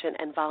soup kitchen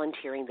and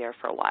volunteering there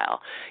for a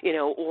while,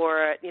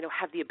 or,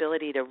 have the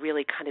ability to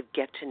really kind of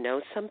get to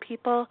know some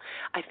people,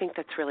 I think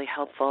that's really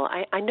helpful.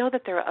 I know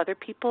that there are other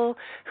people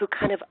who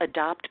kind of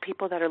adopt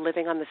people that are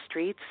living on the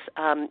streets,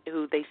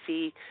 who they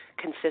see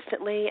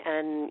consistently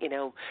and,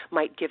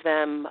 might give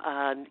them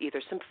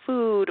either some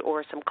food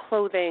or some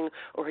clothing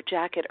or a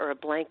jacket or a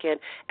blanket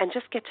and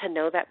just get to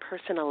know that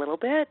person a little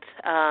bit.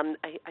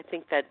 I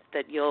think that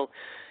you'll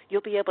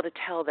be able to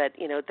tell that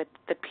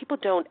that people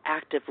don't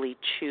actively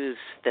choose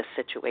this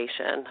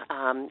situation.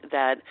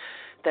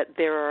 That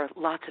there are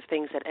lots of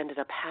things that ended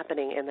up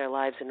happening in their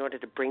lives in order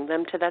to bring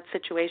them to that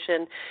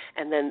situation,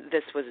 and then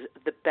this was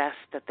the best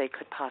that they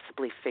could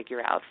possibly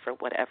figure out for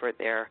whatever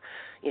their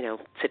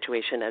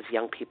situation as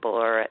young people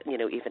or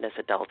even as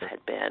adults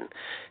had been.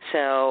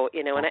 So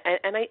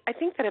and I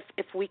think that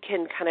if we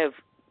can kind of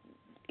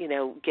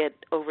get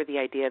over the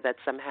idea that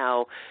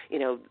somehow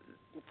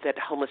that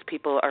homeless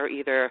people are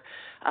either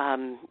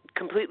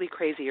completely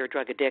crazy or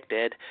drug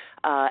addicted,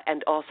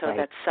 and also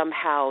that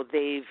somehow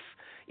they've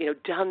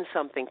done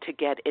something to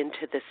get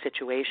into this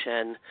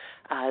situation,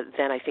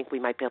 then I think we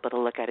might be able to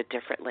look at it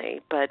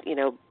differently. But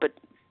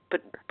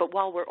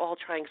while we're all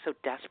trying so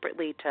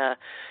desperately to,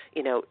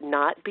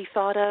 not be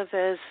thought of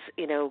as,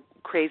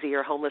 crazy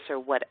or homeless or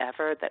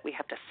whatever, that we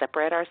have to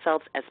separate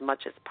ourselves as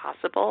much as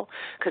possible,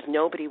 because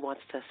nobody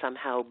wants to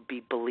somehow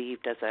be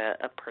believed as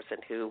a person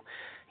who,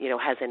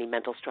 has any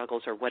mental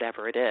struggles or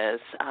whatever it is.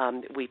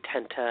 We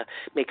tend to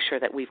make sure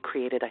that we've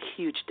created a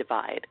huge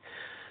divide,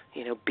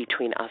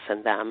 between us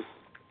and them.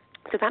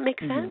 Does that make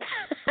sense?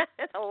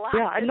 It's a lot.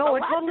 Yeah, no,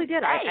 it totally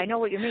did. Say. I know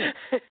what you mean.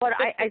 But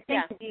I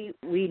think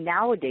we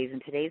nowadays in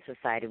today's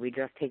society, we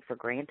just take for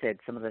granted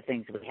some of the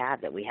things we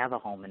have, that we have a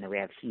home and that we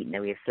have heat and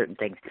that we have certain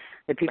things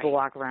that people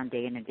walk around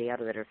day in and day out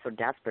that are so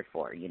desperate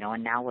for,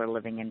 and now we're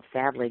living in,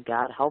 sadly,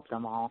 God help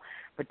them all,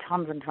 but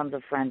tons and tons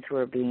of friends who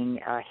are being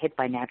hit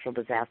by natural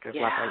disasters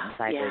left, right, and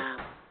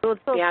sideways. So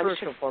it's so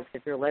crucial, folks,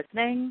 if you're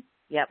listening,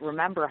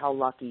 remember how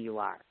lucky you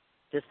are.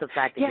 Just the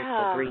fact that you're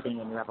still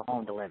breathing and you have a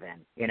home to live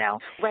in,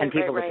 and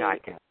people to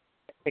talk to.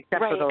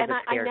 Except for those and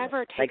that scared I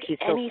never you. take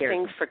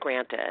anything for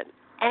granted.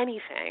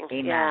 Anything.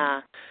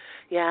 Amen.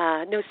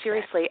 Yeah, no,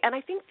 seriously. And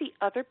I think the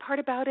other part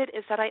about it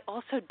is that I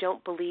also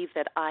don't believe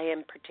that I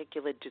in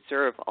particular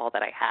deserve all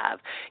that I have,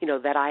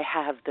 that I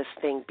have this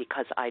thing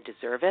because I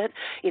deserve it.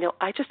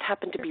 I just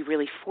happen to be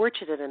really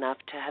fortunate enough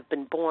to have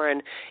been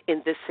born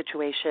in this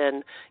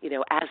situation,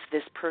 as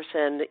this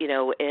person,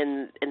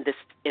 in this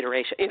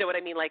iteration. You know what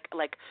I mean? Like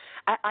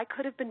I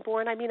could have been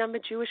born, I'm a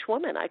Jewish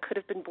woman. I could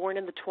have been born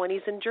in the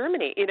 20s in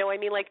Germany. It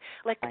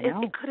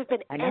could have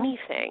been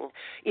anything,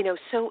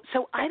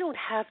 so I don't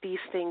have these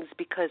things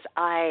because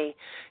I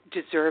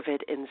deserve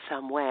it in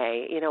some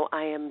way.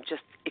 I am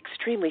just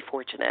extremely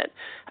fortunate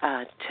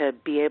to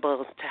be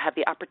able to have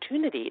the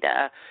opportunity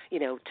to,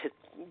 to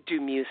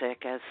do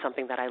music as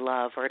something that I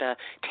love, or to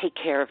take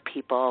care of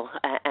people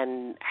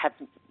and have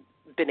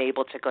been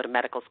able to go to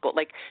medical school.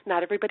 Like,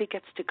 not everybody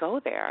gets to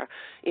go there,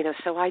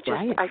 so I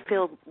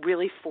feel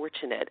really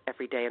fortunate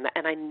every day,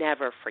 and I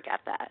never forget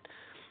that.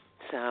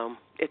 So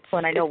it's Well,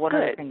 and I know it's one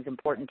good. of the things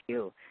important to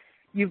you.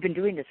 You've been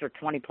doing this for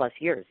 20-plus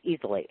years,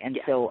 easily. And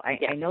so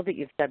I know that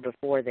you've said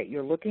before that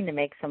you're looking to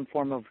make some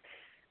form of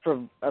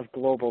of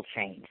global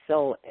change.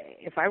 So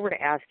if I were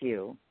to ask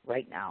you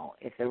right now,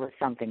 if there was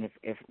something,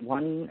 if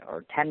 1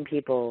 or 10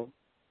 people,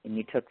 and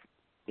you took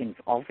in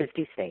all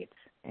 50 states,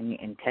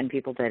 and 10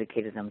 people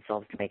dedicated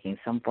themselves to making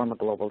some form of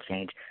global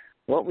change,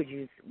 what would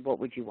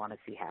you want to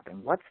see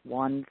happen? What's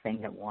one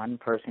thing that one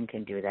person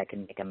can do that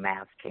can make a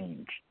mass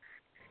change?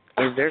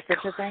 Is there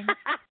such a thing?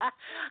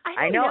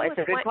 I know it's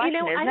a good question,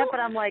 isn't it? But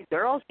I'm like,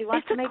 girl, she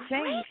wants to make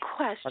change. It's a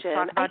great question. Let's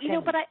talk about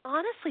change. But I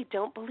honestly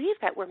don't believe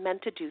that we're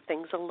meant to do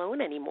things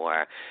alone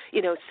anymore.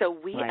 So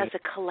we as a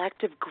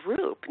collective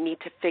group need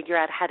to figure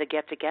out how to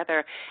get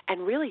together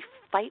and really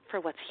fight for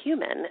what's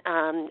human.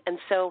 And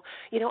so,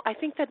 I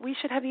think that we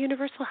should have a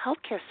universal health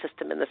care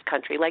system in this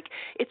country. Like,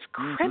 it's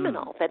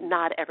criminal that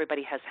not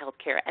everybody has health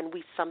care, and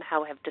we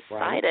somehow have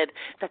decided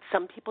that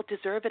some people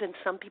deserve it and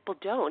some people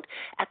don't,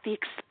 at the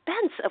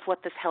expense of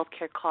what this health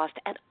care costs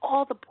and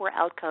all the poor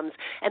outcomes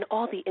and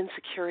all the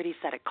insecurities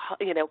that it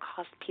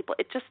costs people.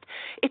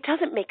 It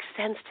doesn't make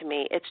sense to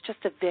me. It's just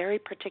a very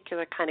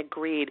particular kind of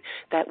greed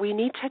that we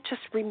need to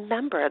just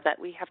remember that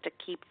we have to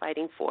keep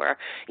fighting for.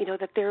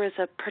 That there is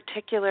a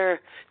particular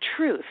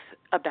truth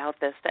about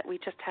this that we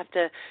just have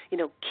to,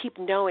 keep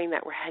knowing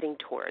that we're heading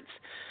towards.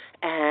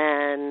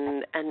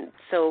 And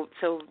so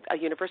a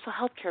universal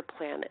health care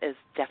plan is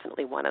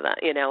definitely one of them.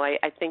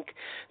 I think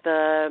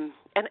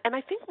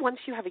I think once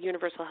you have a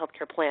universal health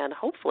care plan,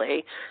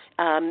 hopefully,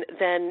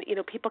 then,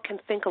 people can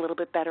think a little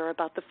bit better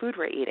about the food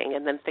we're eating,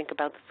 and then think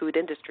about the food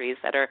industries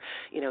that are,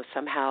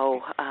 somehow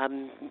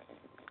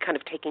kind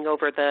of taking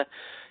over the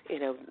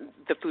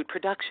food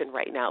production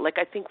right now. Like,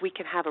 I think we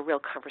can have a real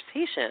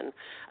conversation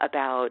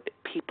about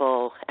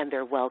people and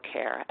their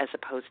well-care as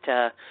opposed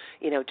to,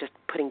 just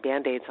putting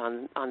Band-Aids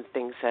on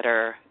things that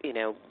are,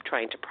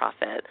 trying to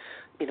profit,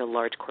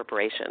 large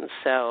corporations.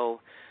 So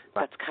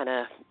that's kind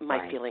of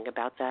my feeling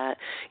about that.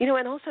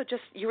 And also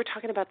just, you were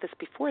talking about this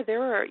before,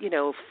 there are,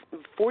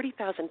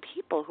 40,000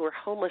 people who are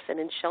homeless and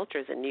in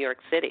shelters in New York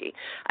City.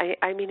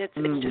 I mean, it's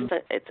just,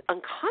 it's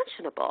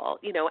unconscionable,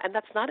 and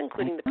that's not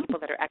including the people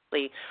that are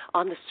actually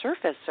on the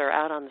surface or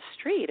out on the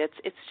street.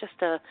 It's just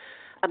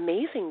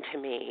amazing to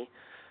me,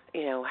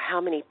 how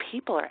many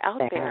people are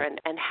out there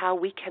and how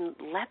we can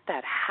let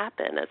that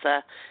happen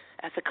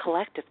as a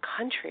collective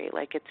country.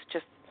 Like, it's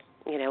just,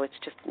 it's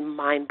just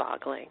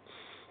mind-boggling.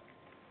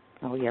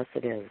 Oh, yes,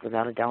 it is,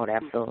 without a doubt,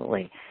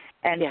 absolutely.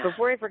 And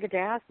before I forget to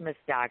ask Miss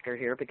Doctor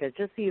here, because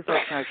just so you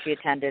folks know, she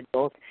attended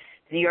both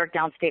the New York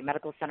Downstate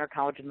Medical Center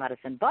College of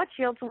Medicine, but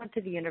she also went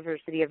to the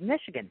University of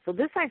Michigan. So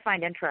this I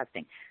find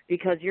interesting,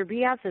 because your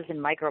BS is in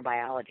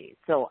microbiology.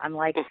 So I'm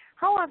like,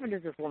 how often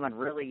does this woman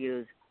really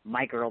use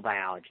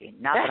microbiology?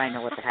 Not that I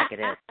know what the heck it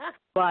is,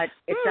 but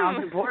it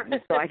sounds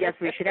important, so I guess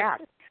we should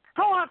ask.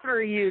 How often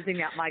are you using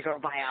that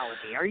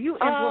microbiology? Are you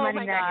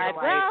implementing that in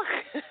your life?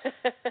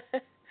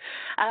 Well,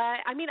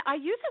 I mean, I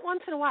use it once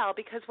in a while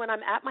because when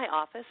I'm at my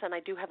office and I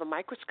do have a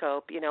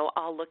microscope,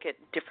 I'll look at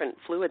different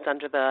fluids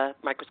under the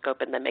microscope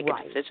and then make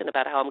a decision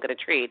about how I'm going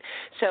to treat.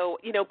 So,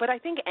 but I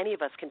think any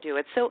of us can do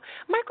it. So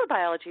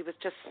microbiology was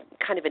just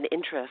kind of an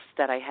interest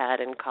that I had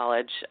in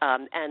college,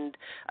 and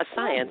a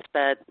science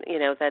that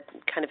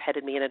kind of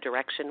headed me in a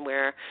direction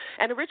where,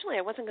 and originally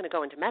I wasn't going to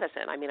go into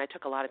medicine. I mean, I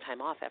took a lot of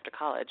time off after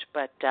college,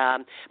 but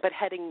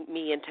heading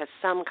me into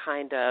some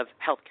kind of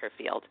healthcare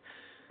field.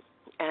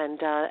 And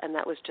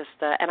that was just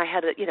and I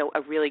had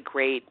a really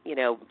great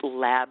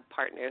lab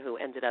partner who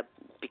ended up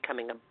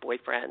becoming a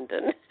boyfriend,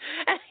 and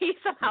he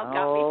somehow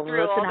got me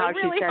through all the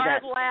really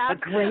hard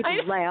labs. A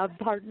great lab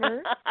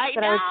partner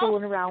that I was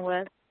fooling around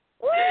with.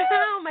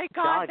 Oh, my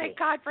God, thank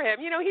God for him.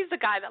 He's the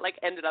guy that,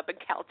 ended up in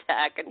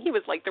Caltech, and he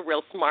was, the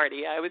real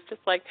smarty. I was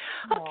just like,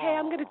 okay,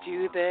 I'm going to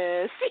do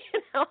this.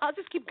 I'll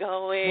just keep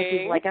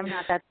going. He's like, I'm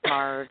not that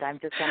smart. I'm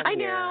just kind of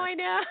here. I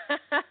know.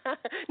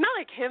 Not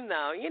like him,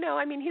 though.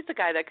 I mean, he's the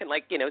guy that can,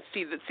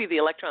 see the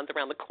electrons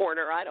around the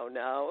corner. I don't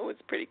know. It was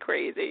pretty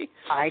crazy.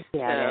 I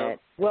get it.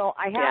 Well,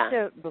 I have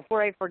to,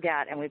 before I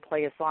forget, and we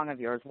play a song of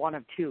yours, one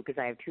of two, because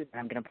I have two that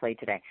I'm going to play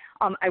today.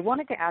 I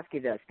wanted to ask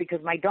you this, because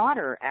my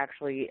daughter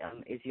actually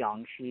is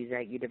young. She's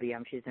at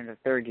UWM. She's in her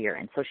third year,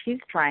 and so she's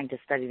trying to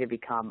study to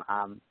become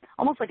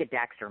almost like a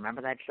Dexter.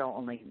 Remember that show?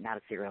 Only not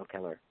a serial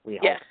killer,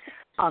 we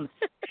hope.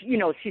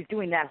 She's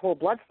doing that whole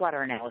blood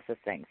splatter analysis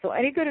thing. So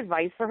any good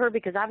advice for her?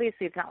 Because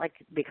obviously it's not like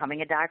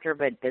becoming a doctor,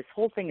 but this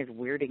whole thing is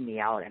weirding me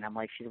out. And I'm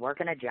like, she's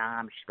working a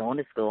job, she's going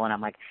to school, and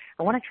I'm like,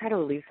 I want to try to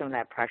relieve some of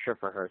that pressure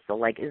for her.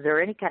 So, is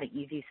there any kind of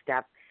easy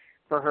step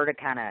for her to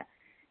kind of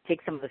take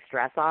some of the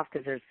stress off?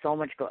 Because there's so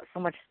much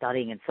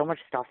studying and so much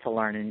stuff to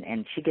learn,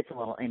 and she gets a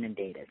little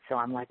inundated. So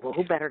I'm like, well,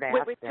 who better to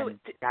ask than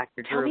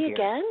Dr. Drew? Tell me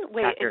again.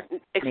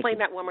 Explain Nikki.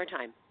 That one more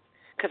time.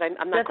 Because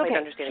I'm not quite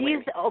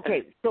understanding.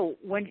 So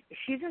when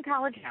she's in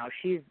college now,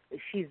 she's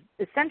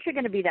essentially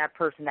going to be that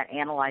person that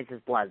analyzes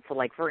blood. So,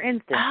 for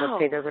instance,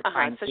 let's say there's a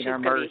crime scene or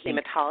murder scene.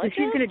 So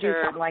she's going to do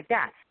something like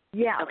that.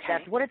 Yeah,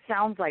 that's what it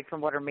sounds like from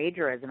what her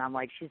major is. And I'm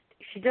like,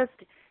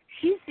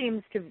 she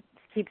seems to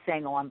keep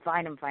saying, oh, I'm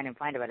fine,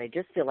 but I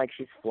just feel like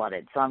she's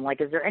flooded. So I'm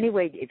like, is there any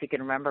way, if you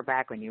can remember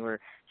back when you were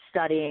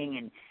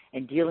studying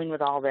and dealing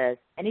with all this.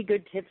 Any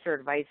good tips or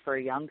advice for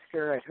a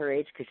youngster at her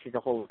age? Because she's a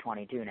whole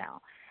 22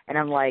 now. And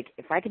I'm like,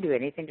 if I can do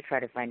anything to try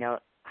to find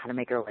out how to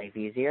make her life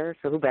easier,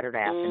 so who better to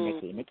ask than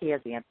Nikki? Nikki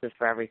has the answers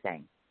for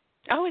everything.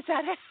 Oh, is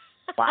that it?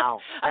 Wow.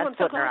 That's I'm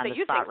so putting her on glad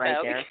the spot right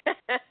there.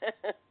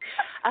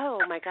 Oh,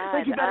 my God.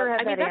 So you better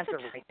have that answer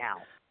right now.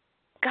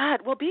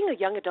 God, well, being a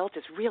young adult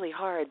is really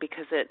hard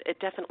because it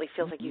definitely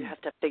feels like you have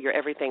to figure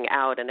everything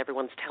out, and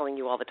everyone's telling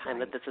you all the time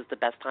that this is the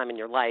best time in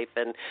your life,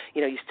 and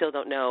you still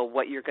don't know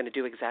what you're going to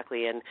do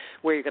exactly and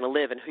where you're going to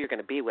live and who you're going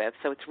to be with.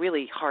 So it's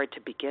really hard to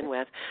begin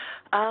with.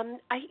 I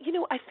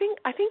think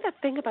that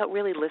thing about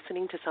really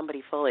listening to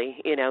somebody fully,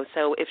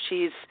 so if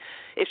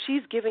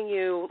she's giving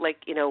you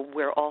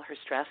where all her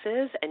stress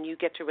is, and you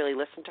get to really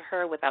listen to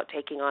her without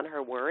taking on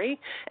her worry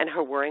and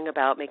her worrying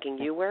about making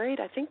you worried,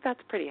 I think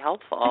that's pretty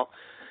helpful.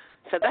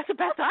 So that's the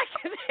best I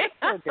can think.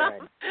 So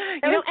good.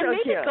 And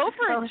maybe go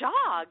for a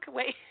jog.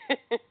 Wait.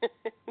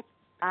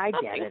 I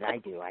get it. I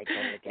do. I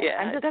totally get it. Yeah,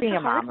 I'm just being a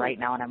mom right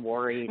now, and I'm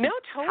worried. No,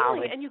 totally.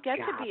 College, and you get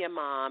to be a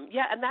mom.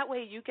 Yeah, and that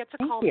way you get to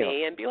call you.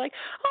 me and be like,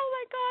 oh,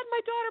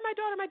 my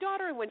God, my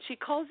daughter. And when she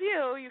calls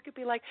you, you could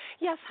be like,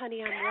 yes,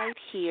 honey, I'm right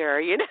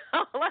here.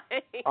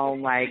 Oh,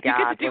 my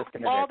God. You get to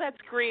do all that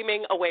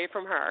screaming away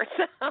from her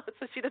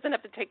so she doesn't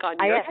have to take on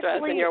your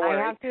stress and your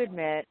worry. I have to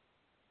admit,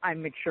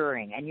 I'm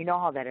maturing, and you know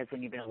how that is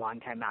when you've been a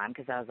long-time mom,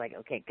 because I was like,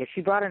 okay, because she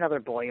brought another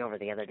boy over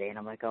the other day, and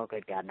I'm like, oh,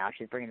 good God, now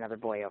she's bringing another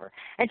boy over.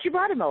 And she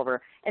brought him over,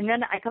 and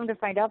then I come to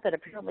find out that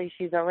apparently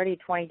she's already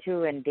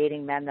 22 and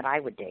dating men that I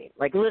would date.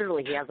 Like,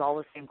 literally, he has all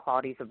the same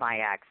qualities of my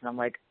ex, and I'm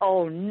like,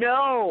 oh,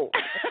 no.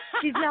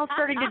 She's now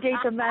starting to date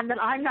the men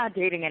that I'm not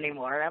dating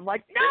anymore, and I'm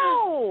like,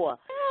 no.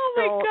 Oh,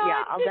 my God.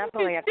 Yeah, I'll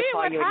definitely have to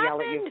call you and yell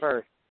at you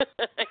first.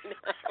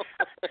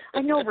 I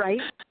know, right?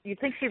 You'd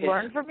think she'd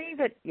learn from me,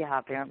 but yeah,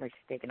 apparently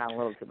she's taking on a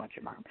little too much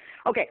of mom.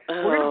 Okay,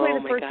 we're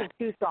going to play the first of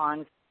two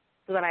songs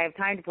so that I have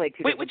time to play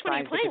two different songs. Which one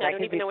are you playing? I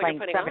don't even know what you're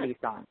putting 70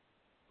 songs.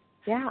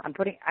 Yeah,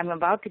 I'm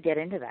about to get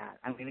into that.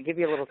 I'm going to give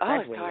you a little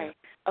segue here.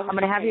 I'm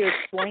going to have you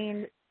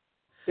explain.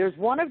 There's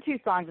one of two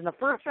songs, and the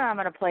first one I'm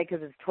going to play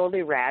because it's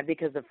totally rad,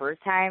 because the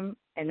first time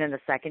and then the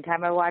second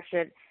time I watched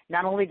it,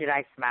 not only did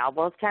I smile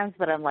both times,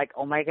 but I'm like,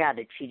 oh, my God,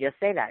 did she just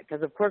say that?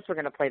 Because, of course, we're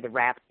going to play the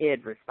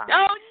rap-id response.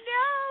 Oh,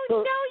 no,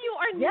 no, you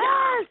are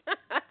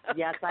not.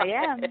 Yes, I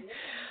am.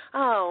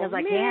 Oh, because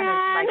I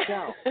can. It's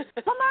my show.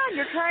 Come on,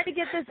 you're trying to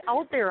get this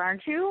out there,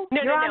 aren't you?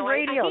 You're on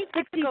radio,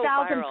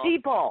 60,000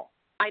 people.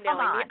 I know.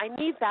 I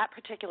need that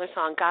particular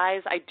song,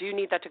 guys. I do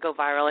need that to go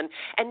viral,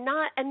 and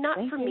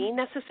not for me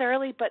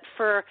necessarily, but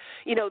for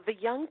the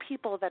young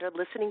people that are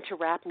listening to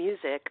rap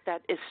music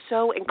that is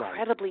so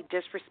incredibly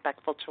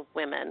disrespectful to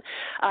women.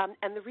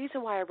 And the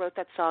reason why I wrote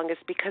that song is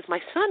because my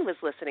son was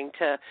listening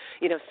to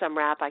some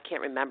rap. I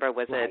can't remember.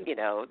 Was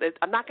it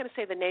I'm not going to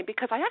say the name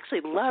because I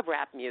actually love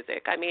rap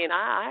music. I mean,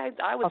 I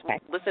was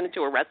listening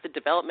to Arrested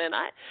Development.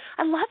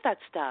 I love that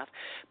stuff,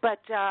 but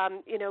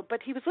but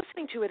he was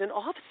listening to it, and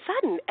all of a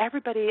sudden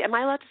everybody. Am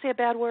I allowed to say a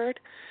bad word?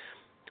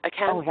 I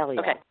can? Oh, hell yeah.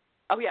 Okay.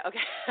 Oh, yeah,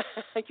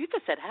 okay. You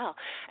just said hell.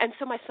 And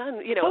so my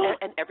son,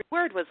 and every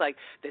word was like,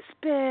 this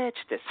bitch,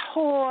 this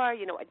whore, I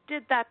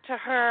did that to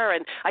her,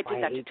 and I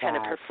did that to 10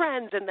 of her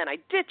friends, and then I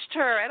ditched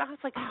her. And I was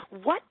like,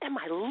 what am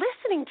I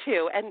listening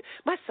to? And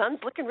my son's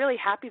looking really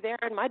happy there,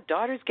 and my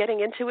daughter's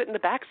getting into it in the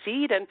back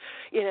seat. And,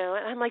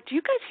 and I'm like, do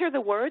you guys hear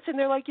the words? And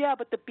they're like, yeah,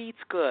 but the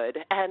beat's good.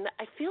 And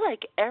I feel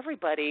like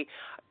everybody,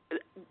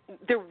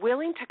 they're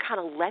willing to kind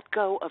of let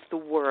go of the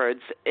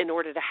words in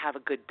order to have a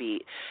good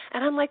beat.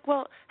 And I'm like,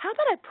 well, how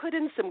about I put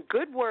in some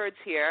good words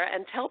here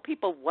and tell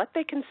people what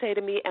they can say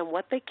to me and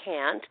what they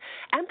can't,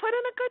 and put in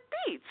a good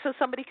beat so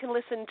somebody can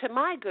listen to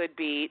my good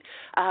beat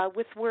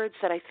with words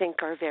that I think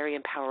are very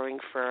empowering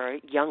for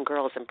young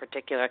girls in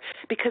particular.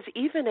 Because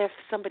even if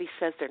somebody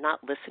says they're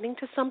not listening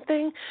to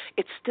something,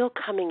 it's still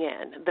coming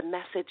in. The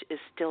message is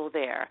still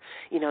there,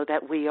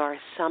 that we are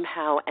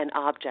somehow an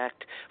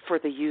object for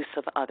the use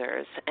of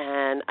others.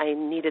 And I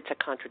needed to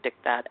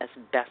contradict that as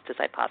best as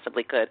I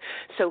possibly could.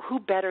 So who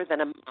better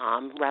than a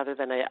mom rather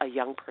than a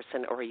young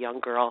person or a young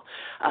girl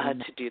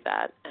to do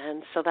that?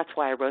 And so that's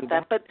why I wrote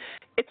that. But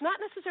it's not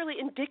necessarily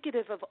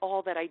indicative of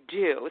all that I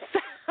do.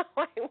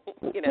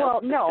 So, Well,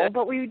 no,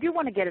 but we do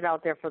want to get it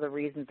out there for the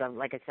reasons of,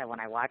 like I said, when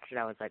I watched it,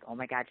 I was like, oh,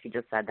 my God, she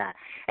just said that.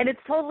 And it's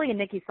totally a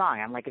Nikki song.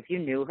 I'm like, if you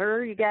knew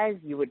her, you guys,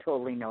 you would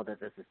totally know that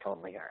this is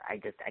totally her. I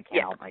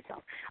can't help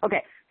myself.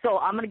 Okay, so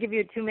I'm going to give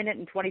you a 2-minute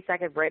and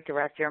 20-second break to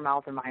rest your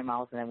mouth and my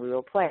mouth, and then we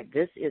will play.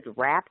 This is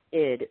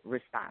Rap-Id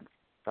Response.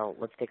 So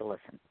let's take a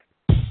listen.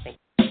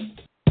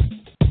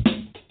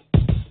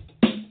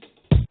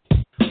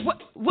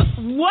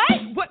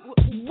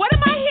 What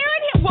am I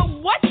hearing here?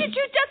 What did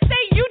you just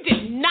say? You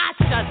did not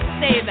just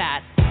say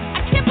that.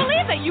 I can't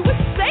believe that you would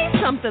say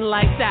something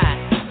like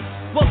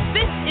that. Well,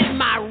 this is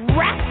my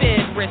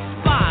rapid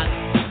response.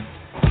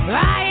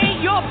 I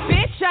ain't your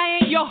bitch, I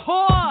ain't your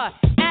whore.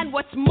 And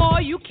what's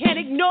more, you can't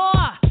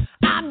ignore.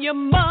 I'm your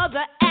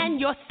mother and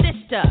your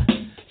sister.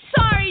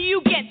 Sorry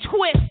you get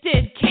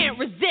twisted, can't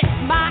resist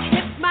my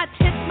hips, my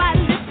tits, my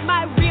lips,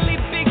 my really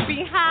big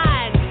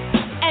behind.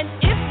 And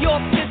if your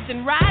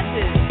piston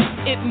rises,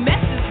 It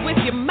messes with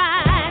your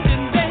mind,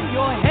 and then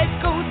your head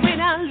goes way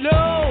down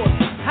low.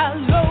 How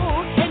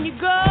low can you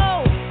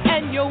go?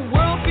 And your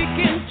world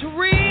begins to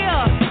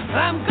reel.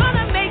 I'm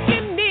gonna make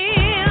you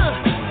kneel,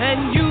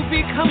 and you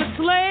become a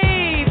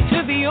slave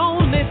to the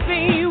only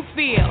thing you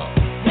feel.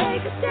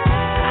 Take a stand.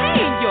 I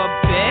ain't your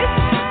bitch.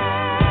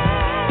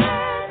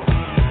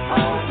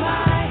 Hold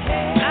my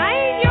hand. I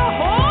ain't your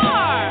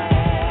whore.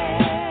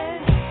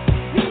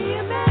 Be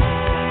a man.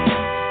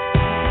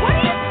 What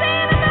are you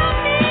saying about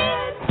me?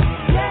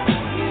 Yes,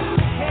 you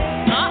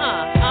can.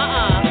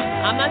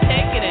 I'm not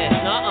taking it.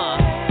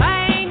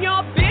 I ain't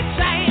your bitch.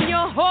 I ain't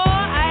your whore.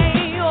 I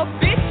ain't your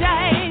bitch.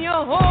 I ain't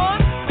your whore.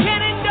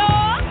 Can't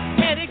ignore.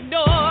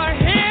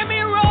 Hear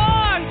me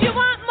roar. You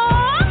want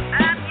more?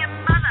 I'm your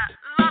mother,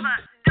 lover,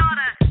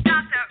 daughter,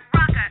 doctor,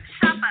 rocker,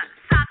 shopper,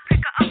 sock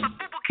picker, upper,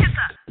 boo-boo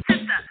kisser,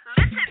 sister.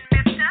 Listen,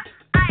 mister,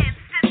 I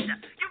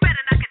insist. You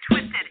better not get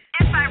twisted.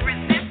 If I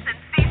resist and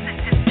cease and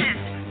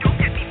desist, don't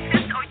get me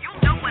pissed or you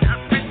know what a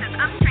wrist is.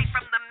 I'm straight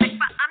from the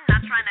mikvah, I'm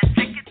not trying to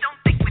trick you. Don't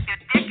think with your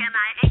dick and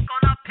I ain't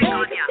gonna pick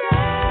on ya.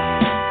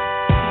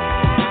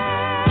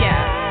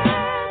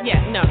 Yeah,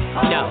 no.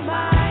 Nah,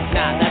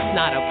 that's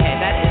not okay.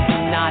 That is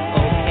not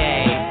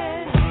okay.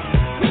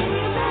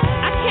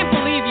 I can't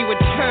believe you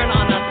would turn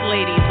on us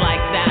ladies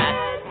like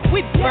that.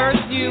 We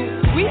birthed you,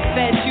 we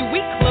fed you, we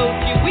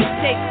clothed you, we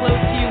stayed close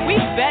to you, we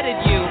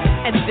vetted you,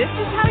 and this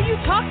is how you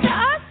talk to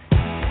us?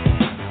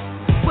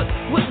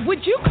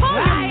 Would you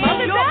call your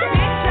mother that?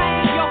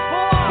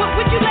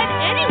 Would you let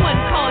anyone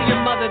call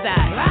your mother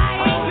that?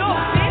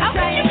 How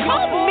could you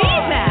call me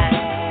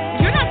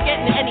that? You're not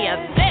getting any of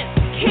this.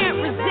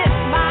 Can't resist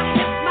my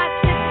hips, my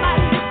tits, my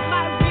lips,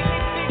 my really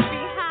big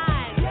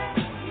behind.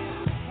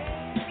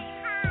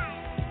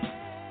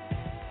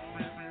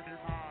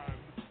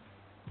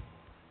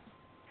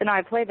 So now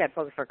I played that,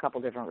 folks, for a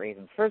couple different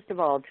reasons. First of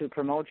all, to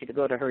promote you to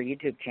go to her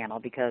YouTube channel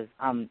because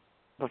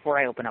before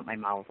I open up my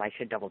mouth, I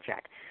should double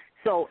check.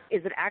 So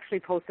is it actually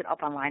posted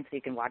up online so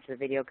you can watch the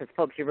video? Because,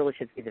 folks, you really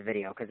should see the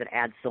video because it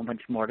adds so much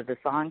more to the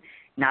song.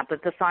 Not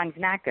that the song's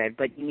not good,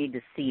 but you need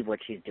to see what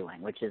she's doing,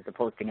 which is the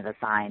posting of the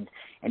signs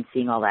and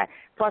seeing all that.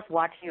 Plus,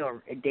 watching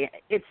your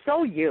it's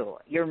so you.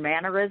 Your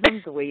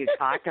mannerisms, the way you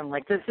talk, I'm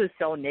like, this is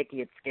so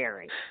Nikki, it's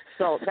scary.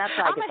 So that's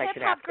why I guess I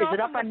should ask. Is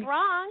it up on the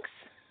Bronx?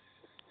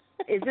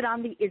 Is it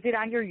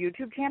on your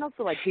YouTube channel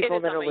so like people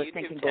that are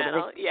listening can go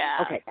to the Yeah.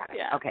 Okay, got it.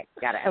 Yeah. Okay,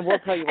 got it. And we'll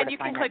tell you where and to you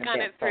find can that click on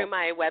it through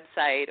my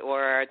website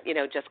or,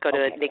 just go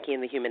to Nikki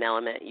and the Human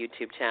Element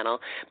YouTube channel.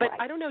 But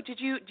I don't know, did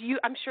you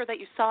I'm sure that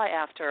you saw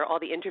after all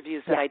the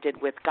interviews that I did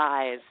with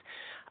guys.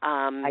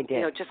 I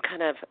did. Just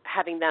kind of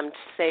having them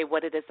say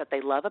what it is that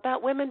they love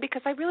about women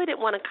because I really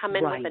didn't want to come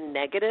in with a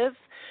negative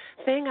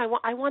thing.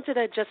 I wanted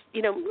to just,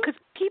 because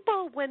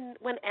people, when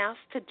asked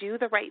to do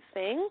the right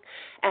thing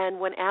and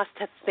when asked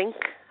to think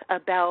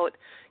about,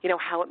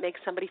 how it makes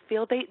somebody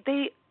feel,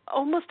 they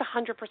almost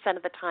 100%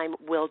 of the time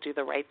will do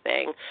the right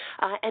thing.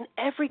 And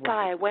every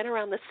guy, I went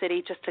around the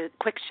city, just a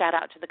quick shout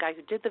out to the guy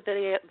who did the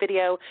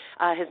video.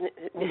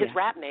 His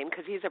rap name,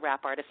 because he's a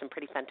rap artist and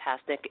pretty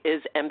fantastic,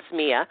 is M.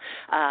 Smia.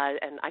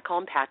 And I call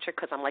him Patrick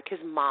because I'm like his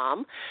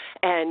mom.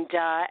 And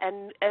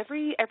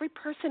every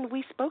person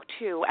we spoke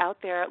to out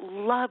there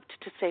loved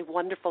to say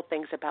wonderful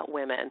things about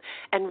women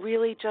and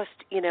really just,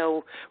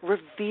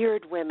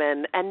 revered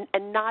women and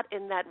not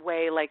in that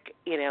way like,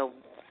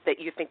 that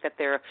you think that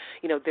they're,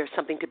 there's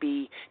something to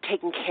be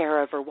taken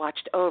care of or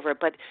watched over,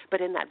 but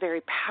in that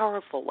very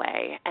powerful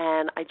way.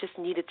 And I just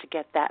needed to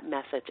get that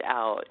message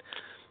out.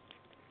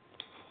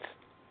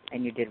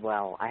 And you did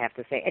well, I have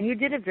to say. And you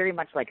did it very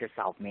much like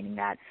yourself, meaning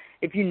that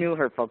if you knew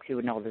her, folks, you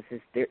would know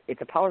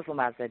it's a powerful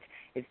message.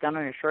 It's done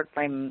in a short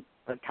frame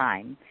of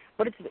time,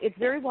 but it's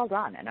very well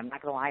done, and I'm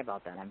not going to lie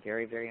about that. I'm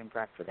very, very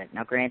impressed with it.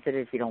 Now, granted,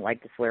 if you don't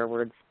like the swear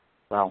words,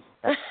 well,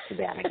 that's too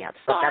bad, I guess.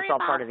 But that's all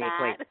part of the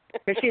equation.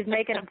 Because she's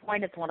making a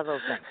point, it's one of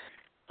those things.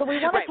 So we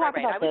want to talk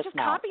about this now. I was just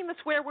copying the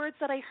swear words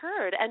that I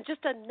heard. And just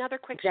another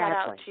quick shout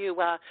out to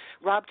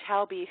Rob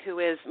Talby, who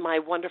is my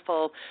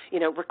wonderful,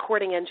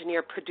 recording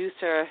engineer,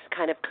 producer,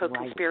 kind of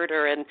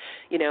co-conspirator, and,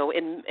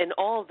 in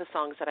all of the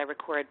songs that I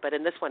record, but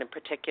in this one in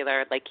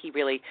particular, like he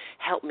really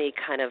helped me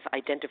kind of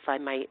identify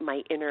my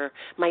inner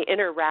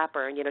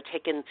rapper, and,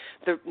 taking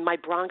my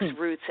Bronx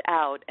roots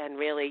out and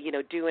really,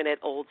 doing it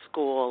old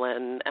school,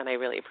 and I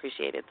really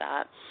appreciated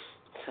that.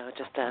 So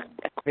just a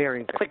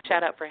quick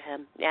shout out for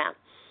him. Yeah.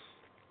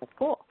 That's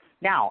cool.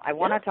 Now, I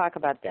want to talk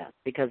about this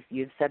because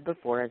you've said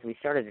before, as we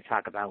started to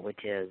talk about,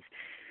 which is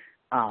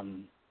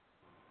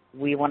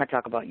we want to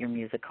talk about your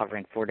music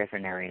covering 4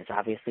 different areas.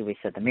 Obviously, we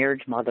said the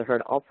marriage,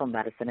 motherhood, also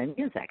medicine, and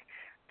music.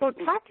 So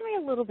talk to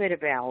me a little bit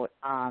about,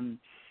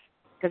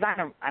 because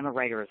I'm a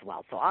writer as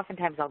well, so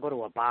oftentimes I'll go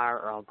to a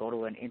bar or I'll go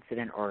to an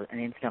incident or an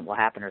incident will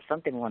happen or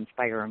something will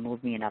inspire or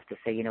move me enough to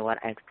say, you know what,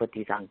 I have to put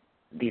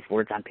these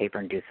words on paper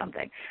and do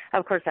something.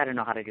 Of course, I don't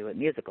know how to do it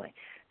musically.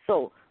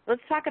 So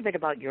let's talk a bit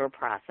about your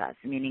process,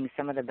 meaning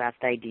some of the best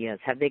ideas.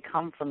 Have they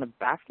come from the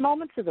best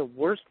moments or the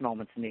worst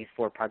moments in these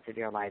 4 parts of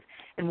your life?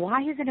 And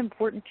why is it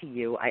important to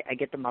you? I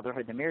get the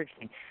motherhood, the marriage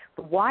thing,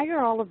 but why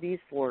are all of these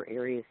 4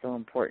 areas so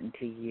important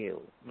to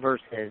you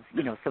versus,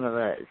 some of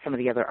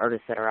the other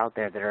artists that are out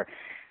there that are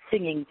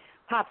singing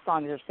pop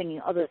songs or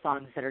singing other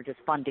songs that are just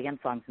fun dance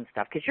songs and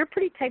stuff? Because you're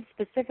pretty type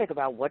specific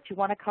about what you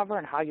want to cover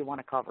and how you want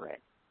to cover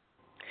it.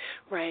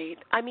 Right.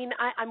 I mean,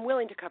 I'm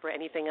willing to cover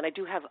anything, and I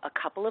do have a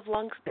couple of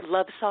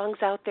love songs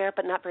out there,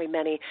 but not very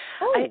many.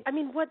 Oh. I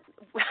mean,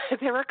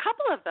 there are a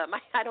couple of them.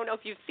 I don't know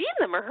if you've seen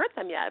them or heard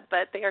them yet,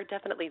 but they are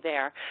definitely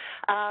there.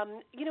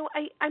 I'm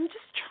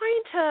just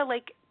trying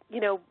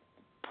to,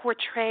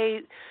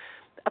 portray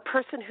a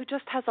person who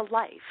just has a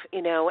life,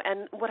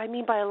 and what I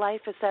mean by a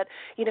life is that,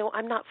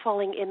 I'm not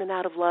falling in and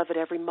out of love at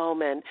every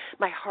moment.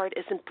 My heart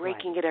isn't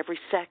breaking at every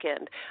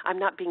second. I'm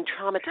not being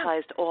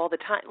traumatized all the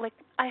time. Like,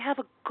 I have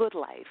a good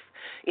life.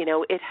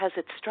 It has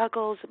its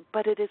struggles,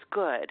 but it is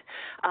good.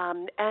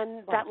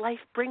 And that life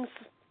brings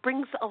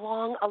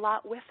along a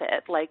lot with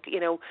it, like,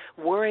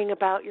 worrying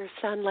about your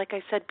son, like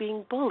I said,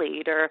 being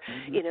bullied or,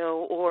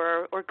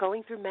 or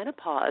going through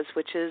menopause,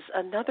 which is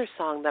another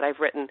song that I've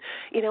written,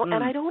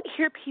 and I don't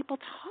hear people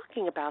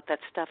talking about that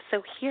stuff.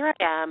 So here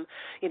I am,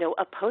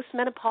 a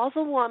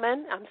postmenopausal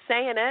woman, I'm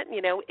saying it,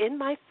 in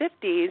my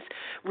 50s,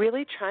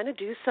 really trying to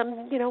do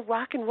some,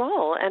 rock and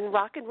roll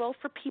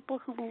for people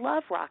who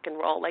love rock and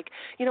roll. Like,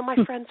 my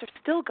friends are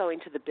still going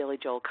to the Billy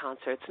Joel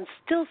concerts and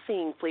still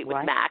seeing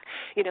Fleetwood Mac,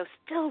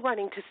 still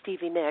running to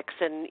Stevie Nicks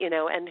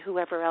and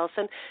whoever else.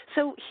 And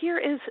so here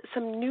is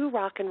some new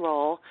rock and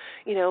roll,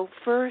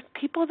 for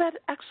people that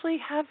actually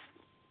have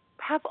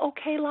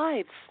okay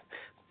lives.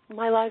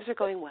 My lives are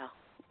going well,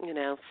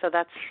 so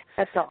that's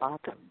so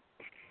awesome.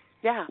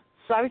 Yeah.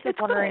 So I was just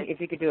wondering if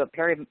you could do a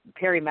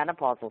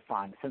perimenopausal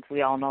song, since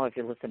we all know, if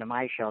you listen to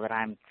my show, that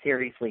I'm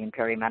seriously in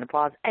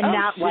perimenopause and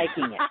not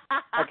liking it.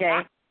 Okay?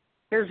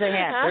 Here's a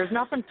hint. There's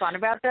nothing fun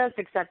about this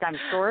except I'm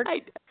short,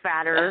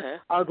 fatter,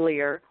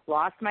 uglier,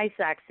 lost my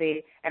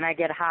sexy, and I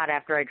get hot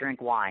after I drink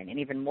wine, and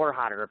even more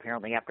hotter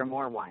apparently after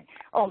more wine.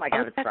 Oh my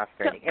God, it's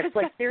frustrating. It's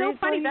like, seriously. So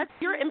funny. That's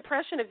your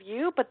impression of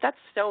you, but that's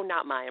so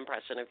not my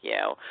impression of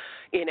you.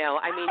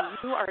 I mean,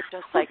 you are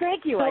just like. Well,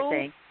 thank you. So, I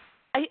think.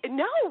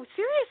 No,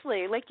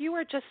 seriously, like, you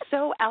are just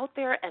so out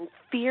there and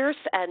fierce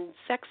and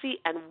sexy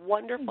and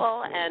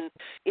wonderful, and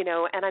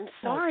and I'm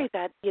sorry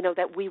that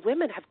that we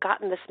women have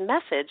gotten this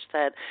message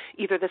that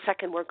either the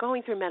second we're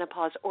going through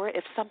menopause or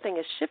if something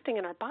is shifting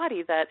in our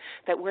body that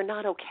we're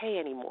not okay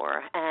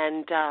anymore,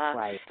 and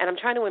and I'm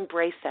trying to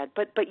embrace that.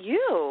 But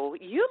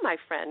you, my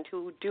friend,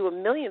 who do a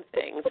million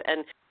things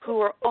and who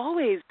are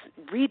always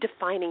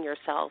redefining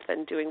yourself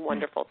and doing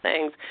wonderful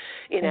things,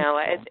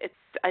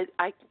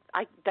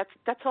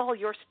 that's all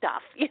your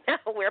stuff,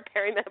 where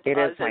perimenopause It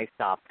is my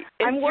stuff.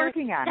 I'm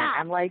working on it.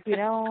 I'm like, I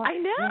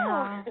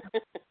know.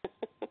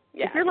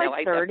 Yeah, if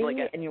you're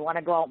 30 and you want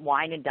to go out and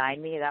wine and dine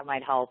me, that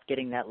might help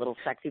getting that little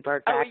sexy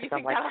part back. Because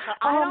I'm like,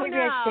 maybe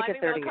I should take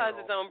a 30-year-old. That'll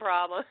cause its own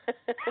problem.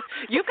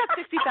 You've got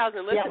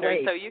 60,000 listeners,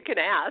 so you can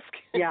ask.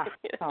 Yeah.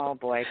 Oh,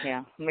 boy,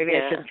 yeah. Maybe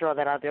I shouldn't throw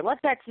that out there. Let's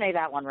X-nay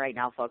that one right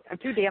now, folks. I'm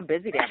too damn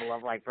busy to have a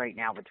love life right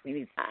now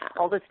between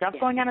all this stuff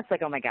going on. It's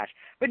like, oh, my gosh.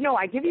 But, no,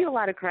 I give you a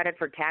lot of credit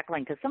for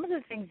tackling, because some of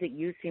the things that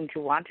you seem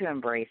to want to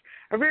embrace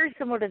are very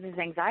similar to the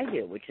things I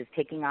do, which is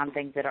taking on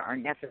things that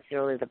aren't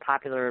necessarily the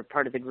popular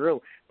part of the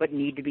group, but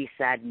need to be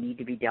said, need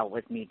to be dealt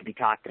with, need to be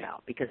talked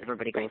about, because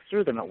everybody goes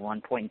through them at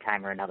one point in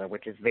time or another,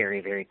 which is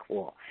very, very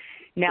cool.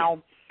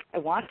 Now, I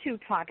want to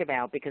talk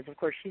about, because, of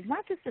course, she's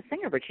not just a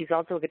singer, but she's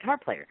also a guitar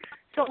player.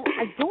 So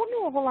I don't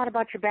know a whole lot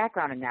about your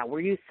background in that.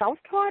 Were you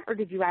self-taught, or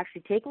did you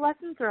actually take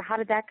lessons, or how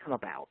did that come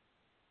about?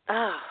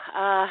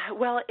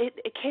 Well,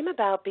 it came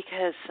about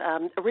because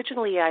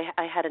originally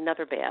I had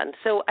another band.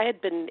 So I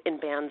had been in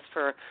bands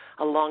for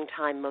a long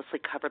time, mostly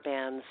cover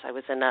bands. I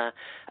was in a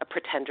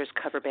Pretenders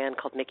cover band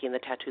called Mickey and the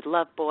Tattooed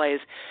Love Boys.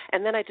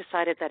 And then I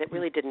decided that it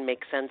really didn't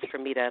make sense for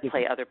me to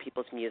play other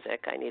people's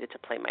music. I needed to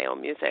play my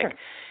own music. Sure.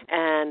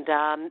 And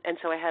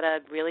so I had a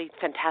really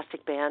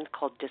fantastic band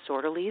called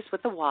Disorderlies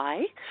with a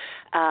Y,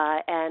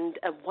 and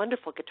a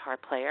wonderful guitar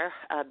player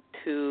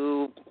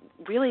who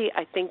really,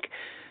 I think,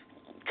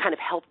 kind of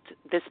helped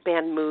this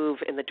band move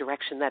in the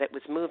direction that it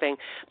was moving,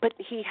 but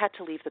he had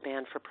to leave the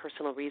band for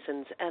personal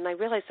reasons, and I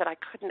realized that I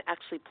couldn't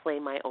actually play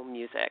my own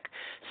music.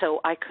 So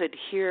I could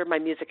hear my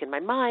music in my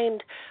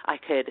mind, I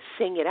could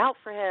sing it out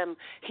for him,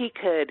 he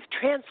could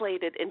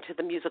translate it into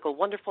the musical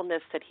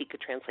wonderfulness that he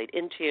could translate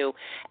into,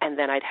 and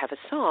then I'd have a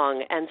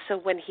song. And so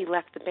when he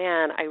left the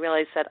band, I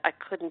realized that I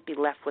couldn't be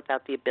left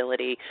without the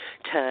ability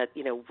to,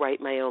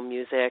 write my own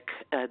music,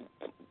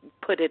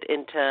 put it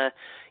into,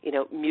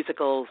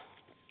 musical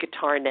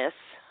guitarness,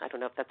 I don't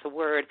know if that's a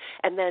word,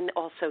 and then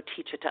also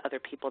teach it to other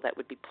people that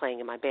would be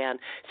playing in my band.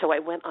 So I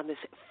went on this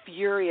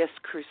furious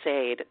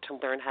crusade to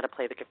learn how to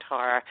play the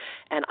guitar,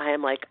 and I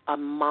am like a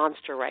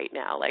monster right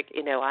now. Like,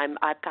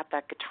 I've got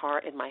that guitar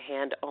in my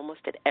hand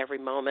almost at every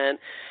moment,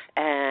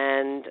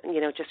 and,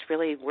 just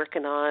really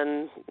working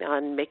on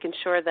making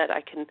sure that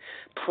I can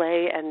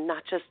play and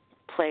not just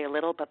play a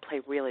little but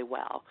play really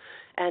well.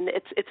 And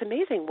it's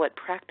amazing what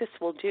practice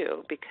will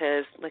do,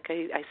 because like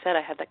I said,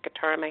 I have that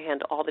guitar in my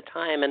hand all the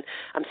time, and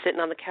I'm sitting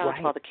on the couch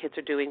while the kids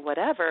are doing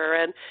whatever,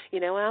 and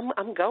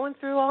I'm going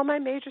through all my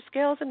major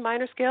scales and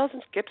minor scales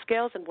and skip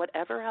scales and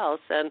whatever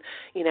else, and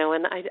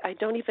and I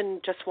don't even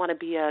just want to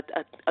be a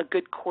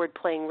good chord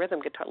playing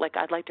rhythm guitar. Like,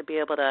 I'd like to be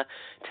able to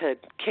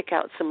kick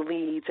out some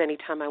leads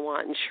anytime I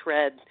want and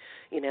shred,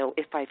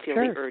 if I feel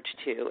the urge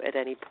to at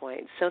any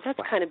point. So that's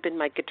kind of been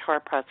my guitar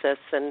process,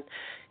 and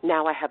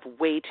now I have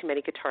way too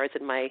many guitars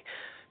in my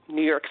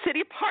New York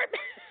City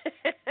apartment.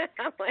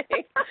 I'm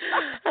like,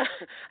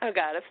 I've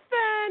got a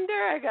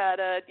Fender, I got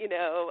a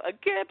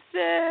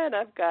Gibson,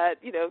 I've got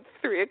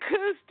 3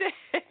 acoustics.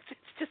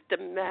 It's just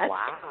a mess.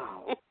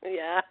 Wow.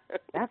 Yeah.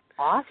 That's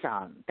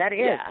awesome. That is.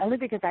 Yeah. Only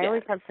because I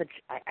always have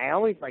I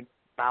always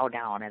bow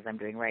down, as I'm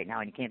doing right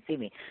now, and you can't see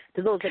me,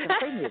 to those that can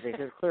play music,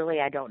 because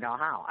clearly I don't know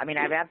how. I mean,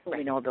 I have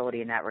absolutely no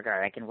ability in that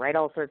regard. I can write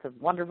all sorts of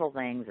wonderful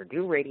things or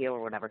do radio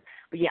or whatever,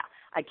 but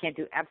I can't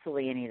do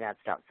absolutely any of that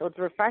stuff. So it's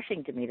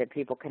refreshing to me that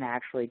people can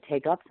actually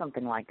take up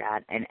something like that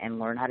and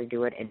learn how to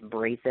do it,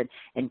 embrace it,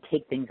 and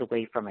take things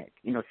away from it,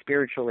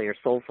 spiritually or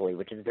soulfully,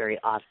 which is very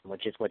awesome,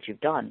 which is what you've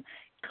done,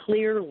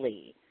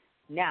 clearly.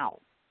 Now,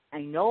 I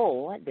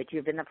know that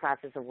you're in the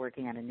process of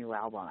working on a new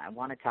album. I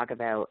want to talk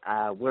about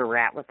where we're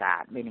at with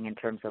that, meaning in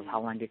terms of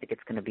how long do you think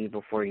it's going to be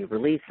before you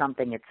release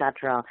something, et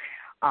cetera.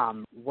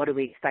 What do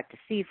we expect to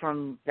see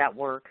from that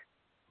work?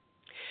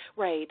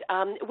 Right.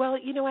 Well,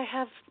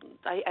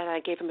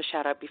 I gave him a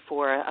shout-out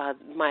before,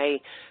 my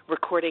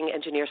recording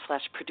engineer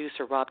 /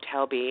 producer, Rob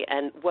Taubey,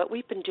 and what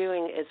we've been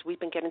doing is we've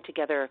been getting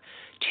together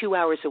 2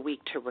 hours a week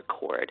to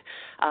record.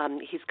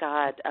 He's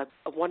got a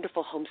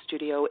wonderful home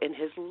studio in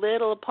his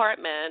little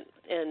apartment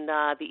in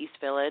the East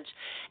Village,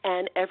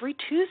 and every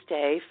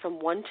Tuesday from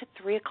 1 to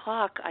 3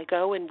 o'clock, I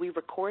go and we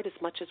record as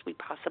much as we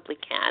possibly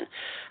can,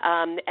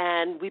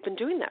 and we've been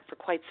doing that for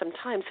quite some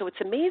time, so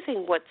it's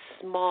amazing what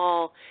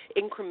small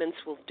increments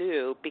will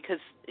do, because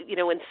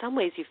in some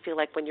ways you feel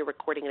like when you're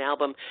recording an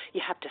album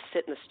you have to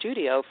sit in the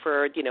studio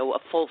for a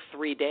full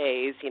 3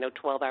 days,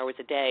 12 hours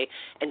a day,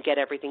 and get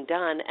everything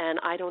done, and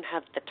I don't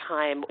have the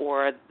time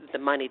or the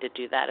money to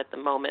do that at the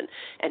moment,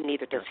 and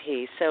neither does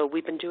he. So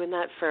we've been doing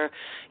that for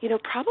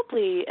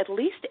probably at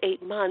least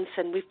 8 months,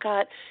 and we've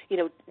got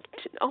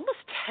almost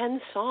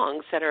 10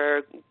 songs that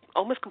are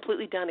almost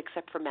completely done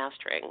except for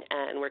mastering,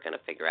 and we're going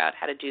to figure out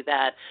how to do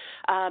that.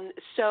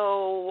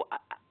 So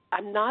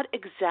I'm not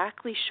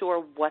exactly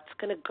sure what's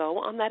going to go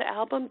on that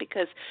album,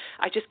 because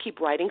I just keep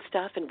writing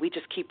stuff and we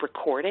just keep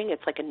recording.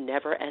 It's like a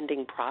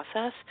never-ending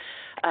process.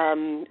 I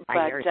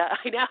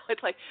know,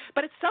 it's like,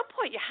 but at some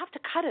point you have to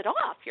cut it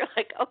off. You're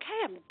like, okay,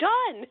 I'm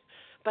done.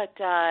 But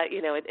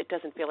it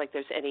doesn't feel like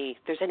there's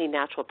any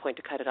natural point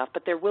to cut it off.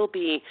 But there will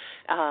be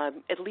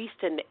at least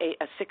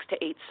a 6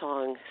 to 8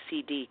 song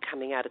CD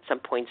coming out at some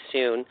point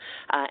soon,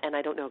 and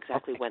I don't know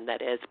exactly when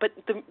that is. But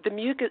the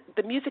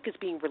music is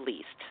being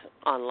released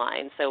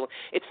online, so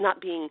it's not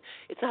being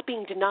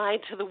denied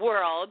to the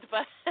world.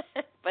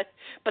 But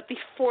the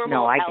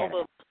formal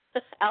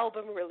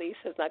album release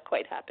has not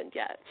quite happened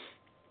yet.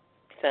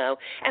 So,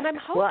 and I'm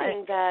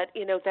hoping that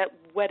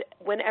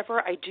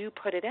whenever I do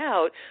put it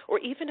out, or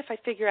even if I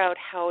figure out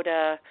how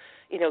to,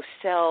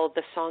 sell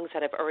the songs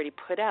that I've already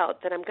put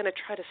out, that I'm going to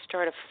try to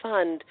start a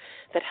fund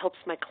that helps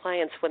my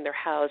clients when they're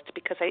housed,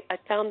 because I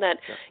found that,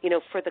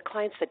 for the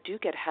clients that do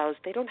get housed,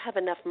 they don't have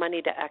enough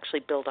money to actually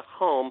build a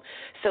home,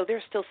 so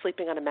they're still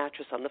sleeping on a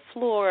mattress on the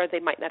floor. They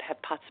might not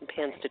have pots and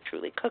pans to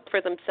truly cook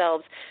for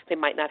themselves. They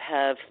might not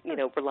have,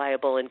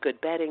 reliable and good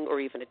bedding,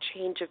 or even a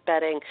change of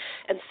bedding.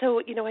 And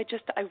so,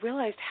 I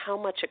realized how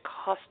much it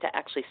costs to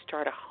actually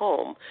start a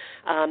home,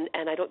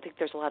 and I don't think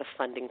there's a lot of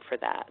funding for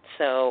that.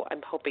 So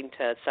I'm hoping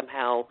to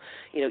somehow,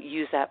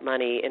 use that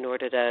money in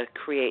order to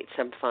create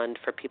some fund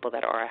for people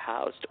that are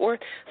housed, or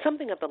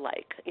something of the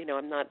like.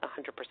 I'm not 100%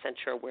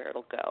 sure where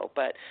it'll go,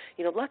 but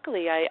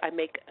luckily I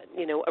make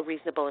a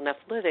reasonable enough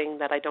living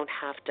that I don't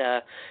have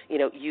to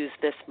use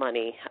this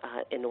money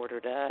in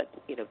order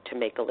to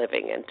make a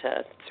living and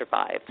to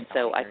survive.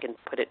 So I can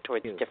put it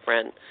towards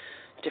different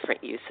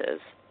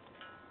uses.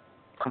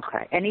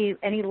 Okay.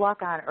 Any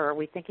luck on, or are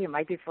we thinking it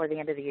might be before the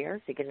end of the year,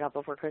 so you get it out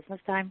before Christmas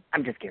time?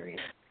 I'm just curious.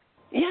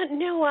 Yeah,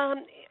 no,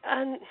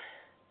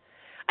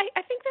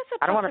 I think that's a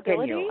possibility. I don't want to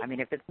pin you. I mean,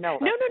 if it's no.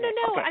 No.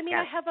 Okay, I mean,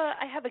 I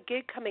have a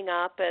gig coming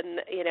up, and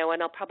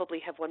and I'll probably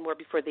have one more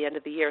before the end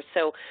of the year.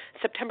 So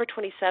September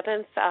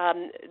 27th,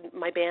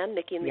 my band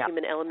Nikki and the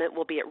Human Element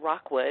will be at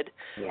Rockwood,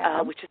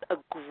 which is a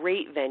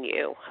great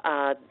venue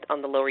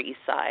on the Lower East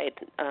Side,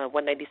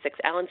 196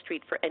 Allen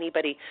Street, for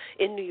anybody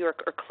in New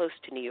York or close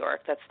to New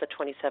York. That's the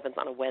 27th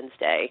on a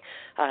Wednesday,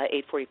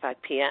 8:45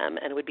 p.m.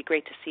 And it would be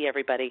great to see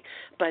everybody.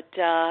 But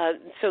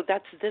so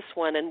that's this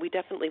one, and we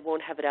definitely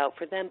won't have it out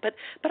for them.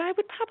 But I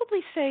would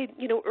probably say,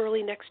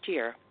 early next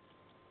year.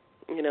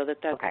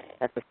 That's okay.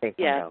 That's a safe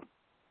window.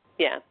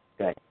 Yeah.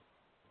 Good.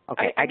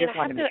 Okay. I just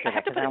wanted to make sure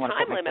because I don't want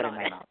to put a time limit on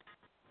it.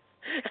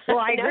 Well,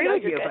 I agree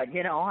with you, good. but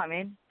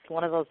it's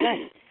one of those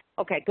things.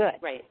 Okay, good.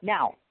 Right.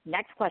 Now,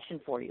 next question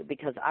for you,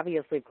 because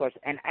obviously, of course,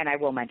 and I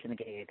will mention the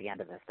gig at the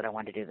end of this, but I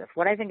wanted to do this.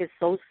 What I think is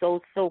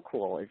so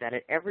cool is that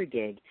at every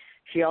gig,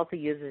 she also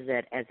uses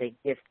it as a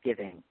gift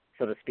giving,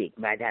 so to speak.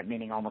 By that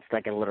meaning almost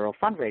like a literal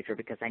fundraiser,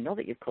 because I know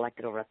that you've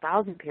collected over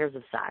 1,000 pairs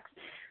of socks.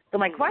 So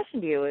my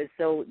question to you is,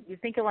 so you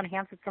think you'll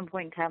enhance at some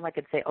point in time, like,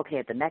 and say, okay,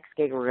 at the next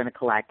gig we're going to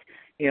collect,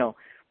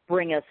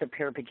 bring us a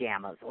pair of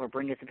pajamas or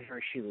bring us a pair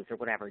of shoes or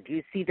whatever. Do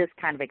you see this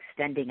kind of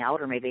extending out,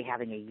 or maybe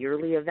having a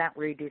yearly event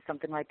where you do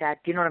something like that?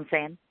 Do you know what I'm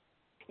saying?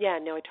 Yeah,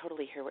 no, I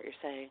totally hear what you're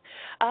saying.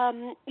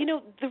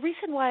 The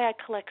reason why I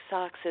collect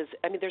socks is,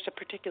 there's a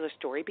particular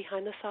story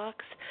behind the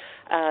socks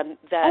I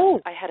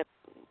had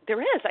there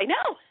is, I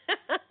know.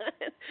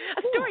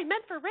 A story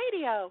meant for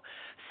radio.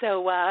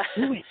 So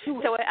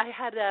I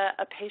had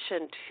a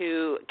patient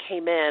who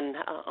came in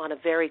on a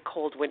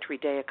cold, cold, wintry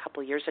day a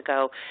couple of years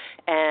ago,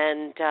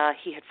 and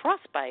he had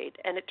frostbite.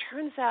 And it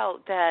turns out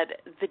that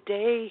the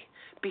day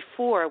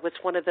before was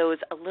one of those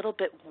a little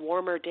bit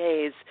warmer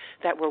days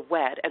that were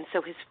wet. And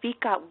so his feet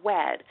got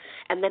wet,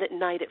 and then at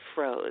night it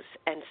froze.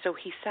 And so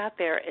he sat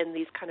there in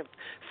these kind of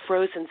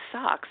frozen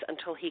socks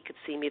until he could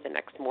see me the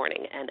next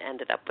morning, and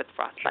ended up with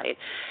frostbite.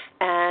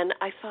 And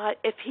I thought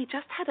if he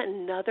just had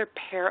another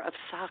pair of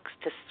socks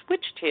to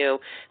switch to,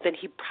 then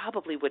he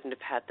probably wouldn't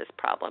have had this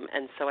problem.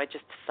 And so I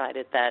just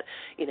decided that,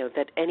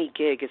 that any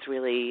gig is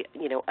really,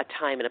 a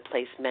time and a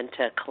place meant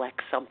to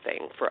collect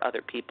something for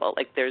other people.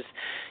 Like there's,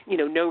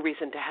 no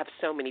reason to have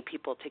so many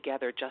people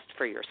together just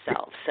for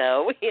yourself.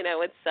 So,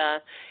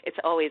 it's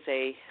always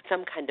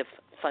some kind of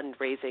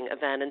fundraising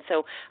event. And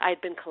so I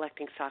had been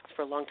collecting socks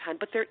for a long time,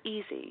 but they're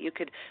easy. You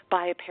could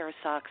buy a pair of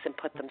socks and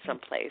put them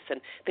someplace,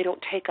 and they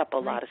don't take up a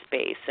lot of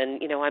space. And,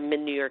 I'm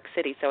in New York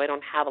City, so I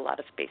don't have a lot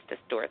of space to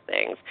store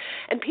things.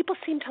 And people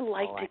seem to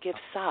like to give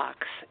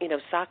socks.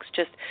 Socks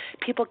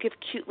people give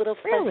cute little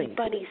fuzzy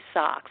bunny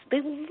socks. They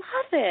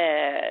love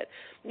it.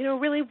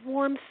 Really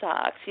warm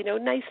socks,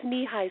 nice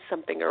knee-high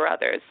something or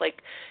other. It's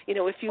like,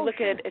 if you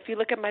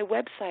look at my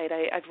website,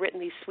 I've written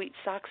these sweet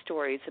sock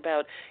stories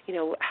about,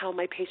 how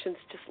my patients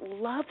just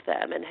love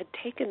them and had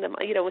taken them,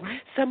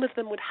 some of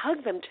them would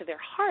hug them to their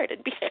heart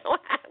and be,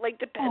 like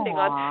depending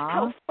on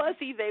how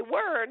fuzzy they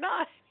were or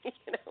not.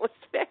 It's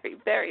very,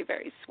 very,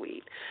 very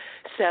sweet.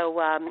 So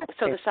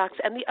the socks.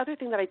 And the other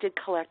thing that I did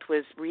collect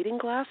was reading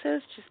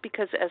glasses, just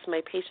because as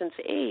my patients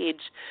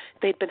age,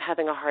 they'd been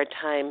having a hard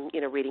time,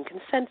 reading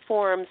consent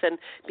forms and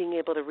being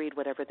able to read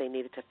whatever they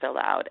needed to fill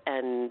out.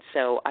 And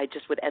so I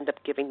just would end up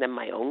giving them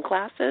my own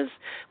glasses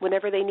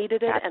whenever they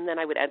needed it, and then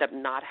I would end up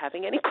not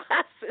having any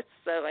glasses.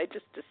 So I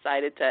just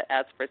decided to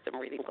ask for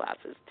some reading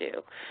glasses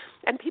too.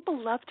 And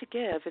people love to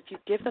give. If you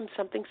give them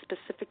something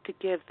specific to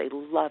give, they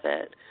love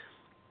it.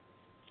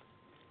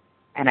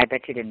 And I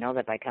bet you didn't know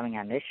that by coming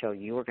on this show,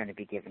 you were going to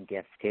be giving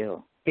gifts,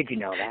 too. Did you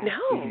know that?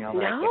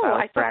 No,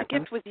 I thought the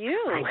gift was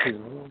you. I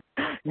do.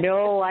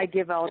 No, I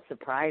give out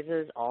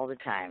surprises all the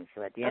time.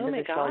 So at the end of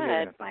the show, you're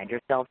going to find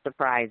yourself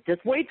surprised.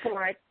 Just wait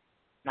for it.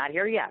 Not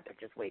here yet, but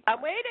just wait for it.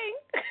 I'm waiting.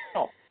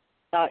 Oh.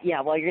 Well,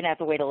 you're going to have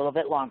to wait a little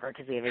bit longer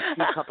because we have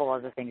a couple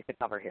other things to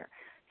cover here.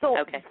 So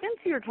since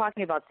you're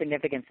talking about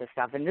significance of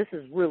stuff, and this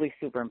is really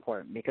super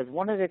important, because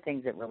one of the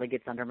things that really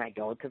gets under my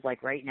goat, because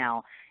like right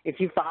now, if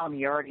you follow me,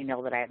 you already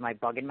know that I have my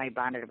bug in my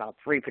bonnet about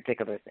three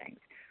particular things.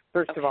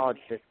 First of all, it's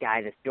this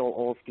guy, this Joel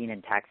Olstein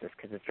in Texas,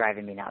 because it's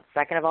driving me nuts.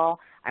 Second of all,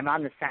 I'm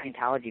on the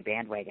Scientology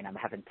bandwagon. I'm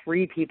having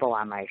 3 people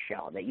on my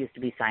show that used to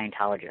be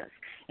Scientologists,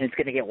 and it's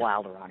going to get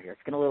wild around here.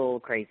 It's going to get a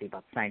little crazy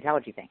about the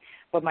Scientology thing.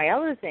 But my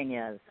other thing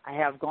is I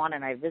have gone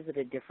and I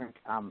visited different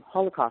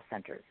Holocaust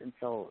centers, and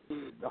so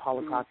the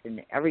Holocaust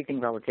and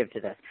everything relative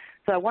to this.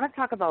 So I want to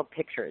talk about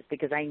pictures,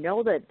 because I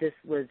know that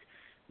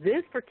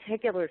this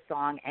particular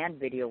song and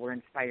video were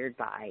inspired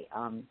by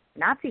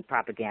Nazi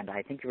propaganda.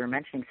 I think you were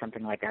mentioning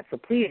something like that. So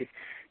please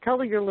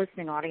tell your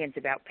listening audience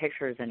about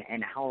pictures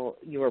and how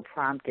you were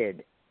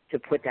prompted to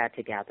put that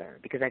together,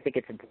 because I think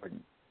it's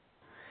important.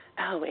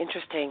 Oh,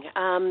 interesting.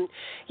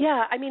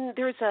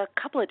 There's a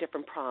couple of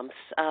different prompts.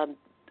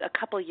 A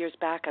couple of years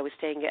back, I was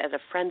staying at a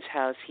friend's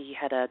house. He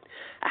had a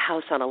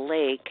house on a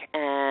lake,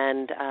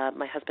 and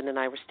my husband and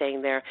I were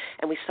staying there,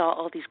 and we saw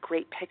all these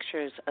great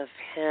pictures of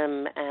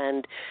him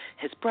and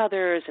his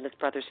brothers and his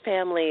brother's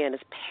family and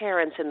his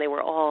parents, and they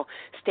were all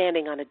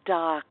standing on a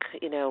dock,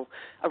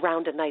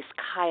 around a nice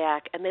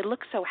kayak, and they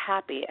looked so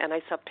happy, and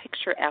I saw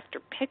picture after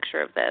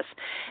picture of this.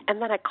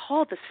 And then I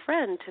called this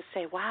friend to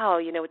say, wow,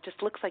 it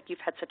just looks like you've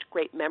had such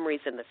great memories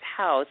in this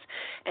house.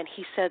 And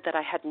he said that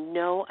I had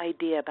no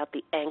idea about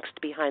the angst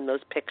behind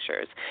those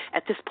pictures.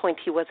 At this point,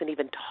 he wasn't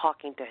even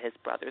talking to his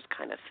brothers,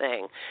 kind of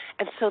thing.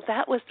 And so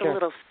that was the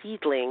little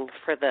seedling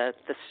for the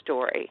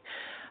story.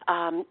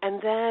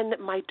 And then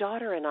my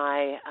daughter and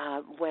I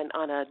went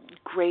on a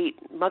great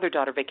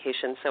mother-daughter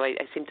vacation, so I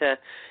seem to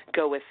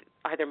go with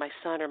either my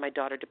son or my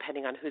daughter,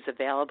 depending on who's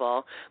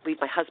available, leave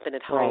my husband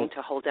at home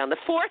to hold down the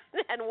fort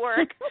and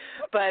work.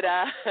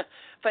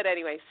 But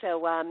anyway,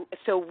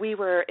 so we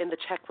were in the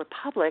Czech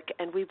Republic,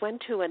 and we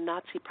went to a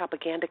Nazi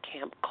propaganda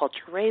camp called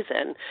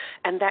Terezin,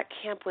 and that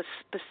camp was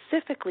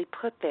specifically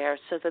put there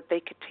so that they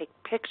could take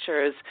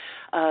pictures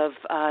of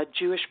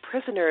Jewish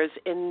prisoners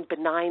in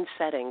benign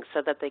settings,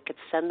 so that they could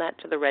send that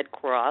to the Red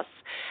Cross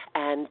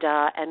and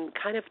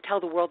kind of tell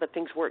the world that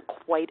things weren't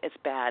quite as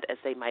bad as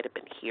they might have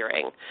been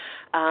hearing.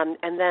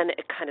 And then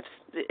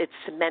it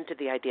cemented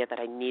the idea that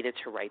I needed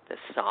to write this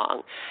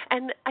song.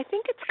 And I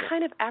think it's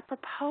kind of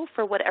apropos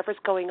for whatever's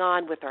going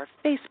on with our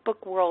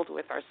Facebook world,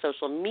 with our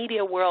social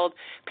media world.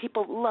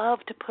 People love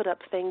to put up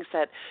things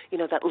that,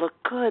 that look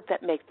good,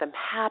 that make them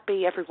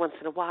happy. Every once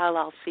in a while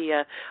I'll see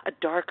a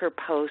darker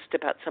post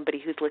about somebody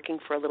who's looking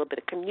for a little bit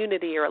of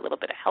community or a little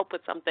bit of help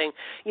with something,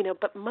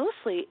 but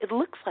mostly it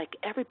looks like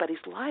everybody's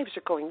lives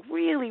are going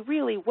really,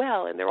 really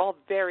well, and they're all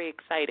very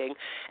exciting.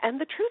 And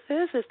the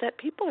truth is that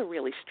people are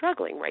really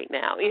struggling right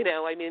now,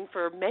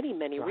 for many,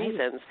 many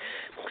reasons.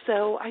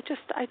 So I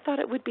thought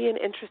it would be an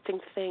interesting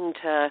thing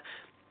to,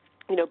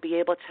 be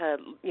able to,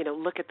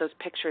 look at those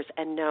pictures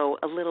and know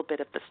a little bit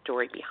of the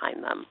story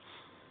behind them.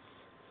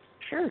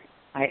 Sure.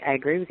 I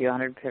agree with you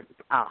 150%,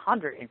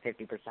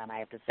 I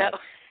have to say. Oh.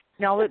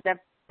 No, that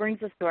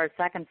brings us to our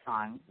second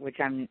song, which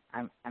I'm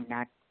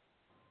not.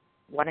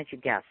 Why don't you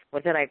guess?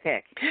 What did I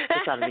pick?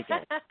 It's ought to be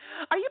good.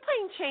 Are you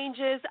playing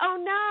Changes? Oh,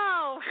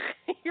 no.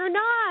 You're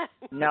not.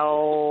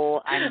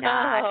 No, I'm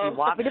not. Oh. You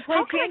want me to play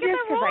Changes?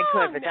 Because I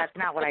could, but that's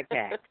not what I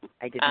picked.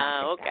 I did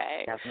not pick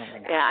okay. that. Definitely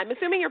not. Yeah, I'm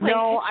assuming you're playing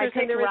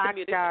Pictures. No, I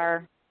picked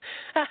Rockstar.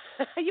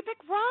 You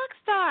picked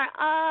Rockstar.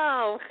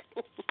 Oh.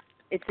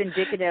 It's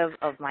indicative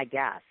of my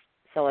guess.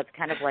 So it's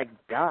kind of like,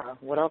 duh,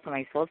 what else am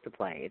I supposed to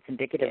play? It's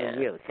indicative of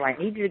you. So I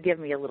need you to give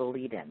me a little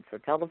lead-in. So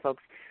tell the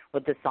folks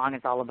what this song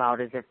is all about,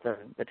 as if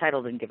the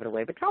title didn't give it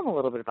away. But tell them a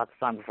little bit about the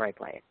song before I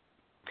play it.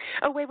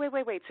 Oh, wait.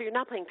 So you're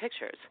not playing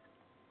Pictures?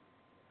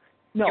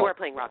 No. You are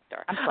playing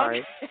Rockstar. I'm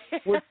sorry.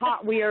 Okay.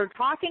 We are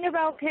talking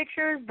about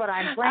Pictures, but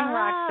I'm playing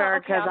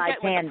Rockstar because I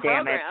can,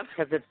 damn it,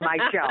 because it's my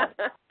show.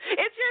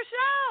 It's your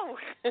show.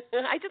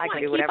 I just want to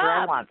can do whatever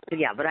I want. So,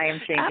 yeah, but I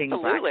am changing.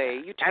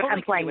 Absolutely. You totally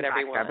I'm playing can do whatever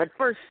Rockstar. you want. But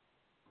first,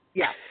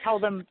 tell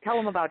them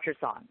about your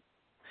song.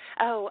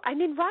 Oh,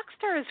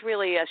 Rockstar is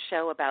really a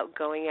show about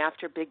going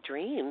after big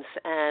dreams,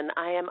 and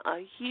I am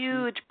a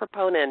huge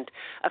proponent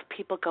of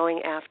people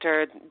going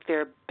after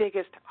their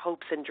biggest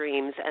hopes and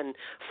dreams and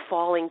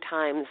falling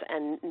times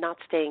and not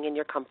staying in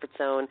your comfort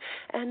zone.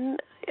 And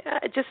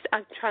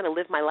I'm trying to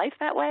live my life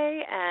that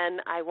way,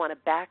 and I want to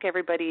back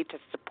everybody to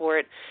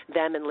support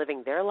them in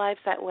living their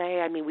lives that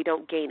way. We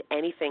don't gain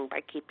anything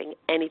by keeping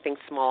anything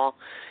small,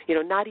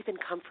 not even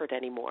comfort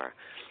anymore.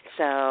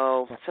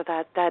 So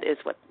that is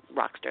what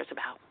Rockstar is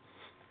about.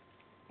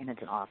 And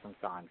it's an awesome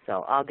song.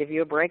 So I'll give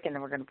you a break, and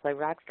then we're going to play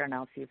Rockstar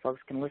now so you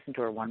folks can listen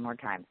to her one more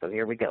time. So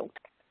here we go.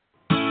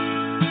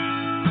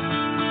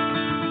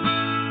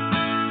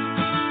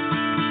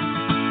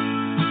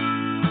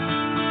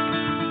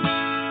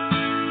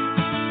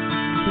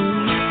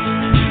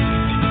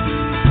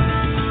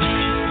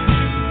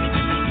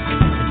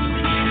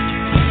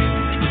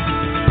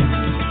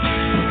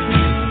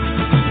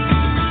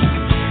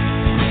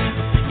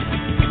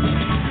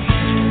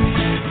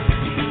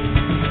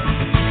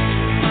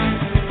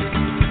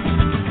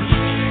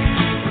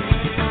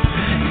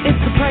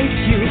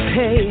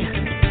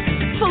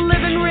 For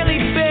living really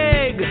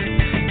big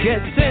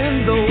gets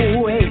in the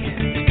way.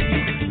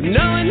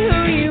 Knowing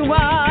who you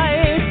are,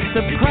 it's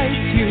the price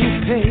you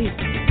pay.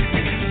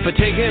 For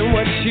taking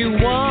what you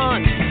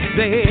want,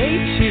 they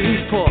hate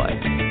you for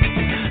it.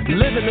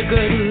 Living a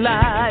good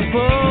life,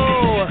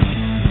 oh.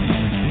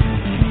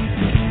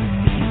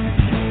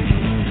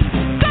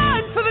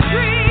 Going for the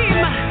dream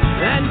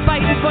and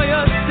fighting for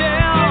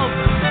yourself.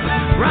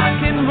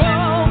 Rock and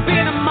roll,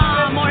 being a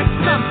mom or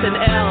something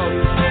else.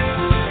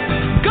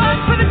 Going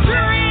for the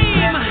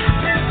dream,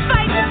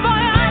 fighting for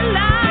your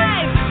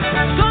life.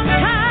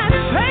 Sometimes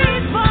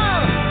painful,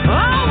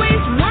 always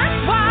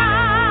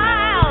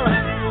worthwhile.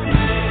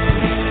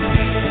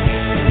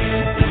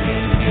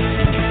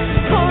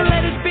 Oh,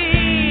 let it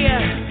be.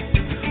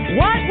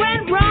 What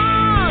went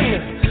wrong?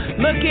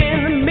 Look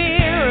in the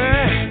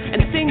mirror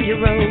and sing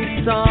your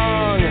own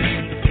song.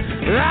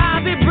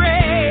 I'll be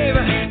brave,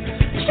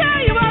 show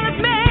you all of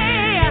me.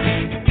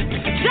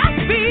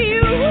 Just be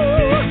you.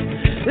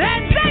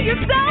 Let's set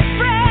yourself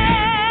free.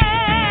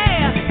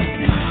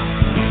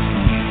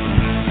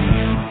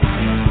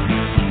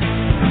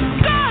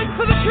 Going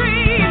for the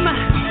dream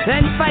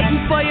and fighting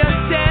for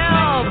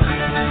yourself.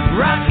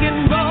 Rock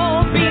and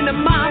roll, being a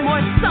mom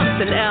or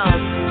something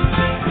else.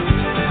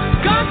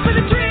 Going for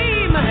the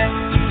dream,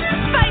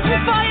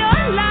 fighting for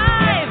your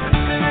life.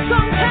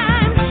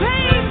 Sometimes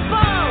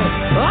painful,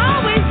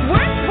 always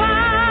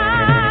worthwhile.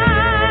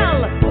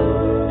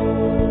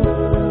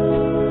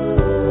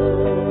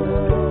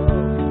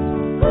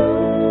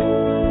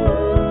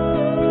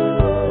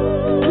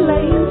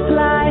 Planes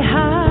fly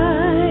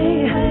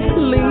high,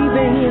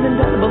 leaving in a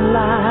double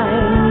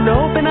line.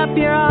 Open up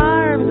your arms.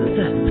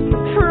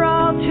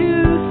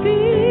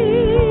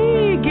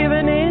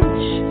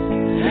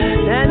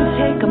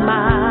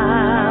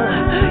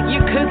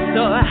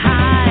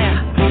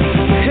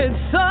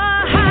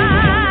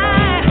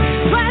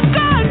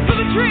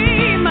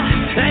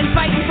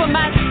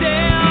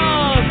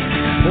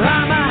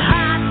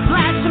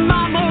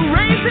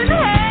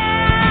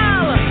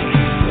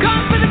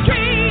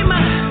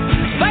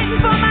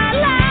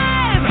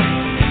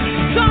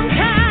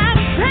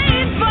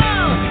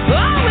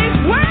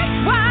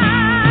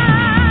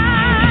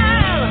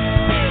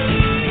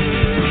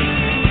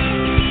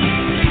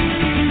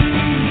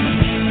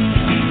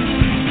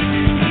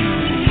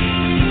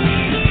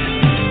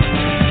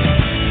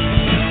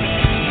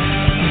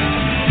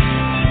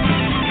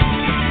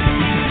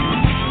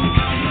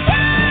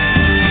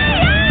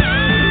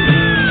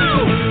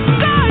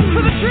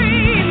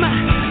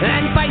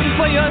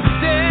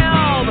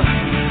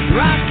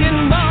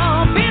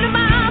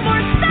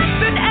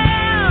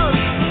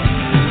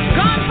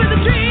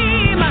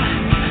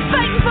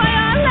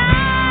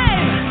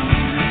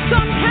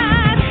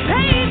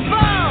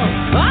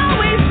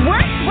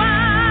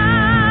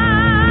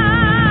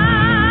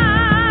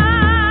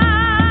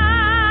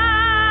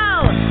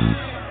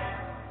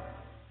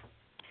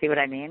 what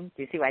I mean?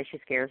 Do you see why she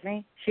scares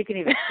me? She can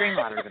even scream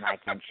louder than I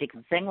can. She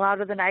can sing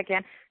louder than I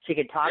can. She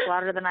can talk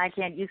louder than I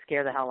can. You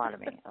scare the hell out of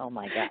me. Oh,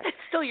 my God. It's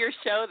still your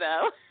show,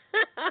 though.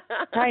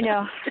 I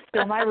know.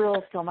 Still my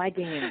rules, still my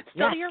game.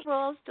 Still your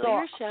rules, still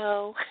your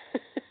show.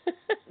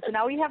 So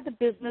now we have the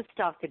business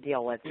stuff to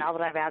deal with. Now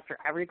that I've asked her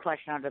every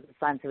question under the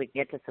sun so we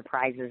can get to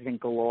surprises and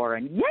galore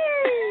and yay!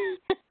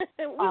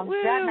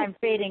 That I'm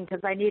fading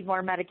because I need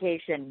more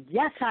medication.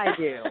 Yes, I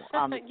do.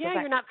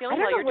 You're not feeling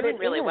well. You're doing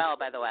really well,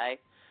 by the way.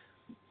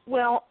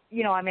 Well,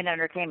 I'm in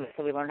entertainment,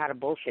 so we learn how to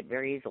bullshit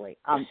very easily.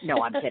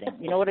 No, I'm kidding.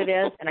 You know what it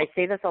is? And I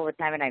say this all the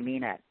time, and I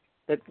mean it.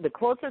 The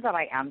closer that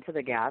I am to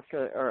the guest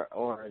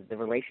or the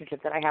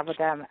relationship that I have with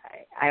them,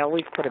 I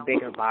always put a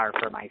bigger bar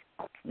for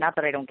myself. Not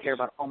that I don't care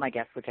about all my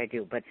guests, which I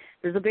do, but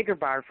there's a bigger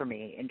bar for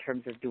me in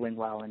terms of doing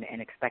well and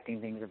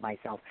expecting things of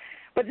myself.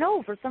 But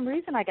no, for some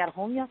reason I got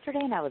home yesterday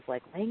and I was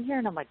like laying here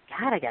and I'm like,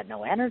 God, I got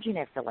no energy and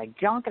I feel like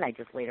junk and I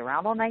just laid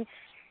around all night.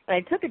 And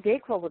I took a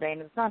Dayquil today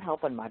and it's not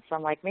helping much. So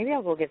I'm like, maybe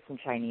I'll go get some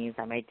Chinese.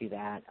 I might do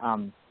that.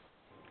 In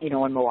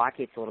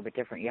Milwaukee it's a little bit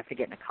different. You have to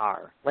get in a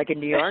car. Like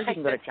in New York, you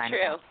can go to China.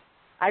 True.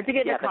 I have to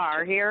get in a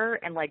car here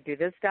and, do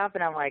this stuff,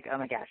 and I'm like, oh,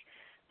 my gosh.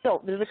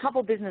 So there's a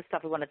couple business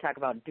stuff we want to talk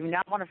about. Do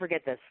not want to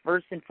forget this.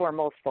 First and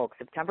foremost, folks,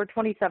 September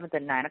 27th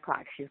at 9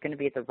 o'clock, she's going to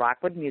be at the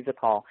Rockwood Music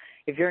Hall.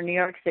 If you're in New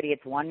York City,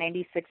 it's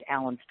 196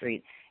 Allen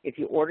Street. If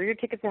you order your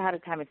tickets ahead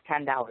of time, it's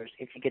 $10.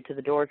 If you get to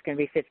the door, it's going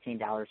to be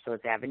 $15, so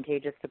it's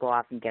advantageous to go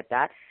off and get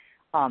that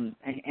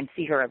and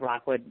see her at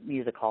Rockwood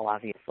Music Hall,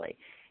 obviously.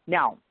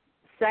 Now,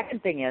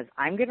 second thing is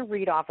I'm going to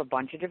read off a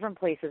bunch of different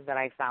places that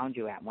I found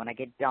you at. When I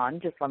get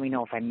done, just let me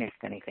know if I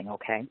missed anything,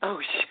 okay? Oh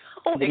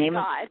my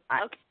God.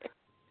 Okay.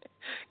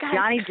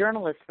 Johnny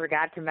Journalist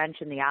forgot to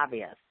mention the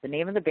obvious. The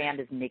name of the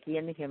band is Nikki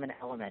and the Human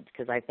Element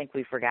because I think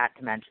we forgot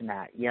to mention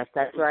that. Yes,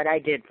 that's right. I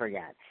did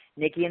forget.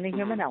 Nikki and the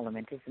Human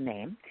Element is the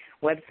name.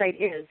 Website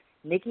is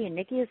Nikki, and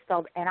Nikki is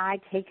spelled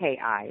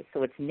Nikki,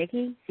 so it's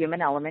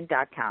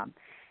NikkiHumanElement.com.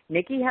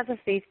 Nikki has a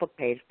Facebook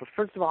page, but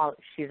first of all,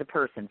 she's a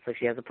person, so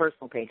she has a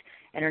personal page,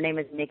 and her name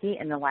is Nikki,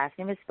 and the last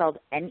name is spelled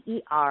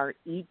Neretin.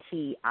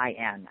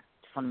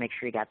 Just want to make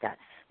sure you got that.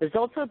 There's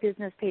also a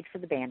business page for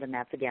the band, and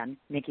that's, again,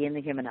 Nikki and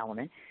the Human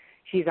Element.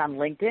 She's on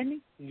LinkedIn,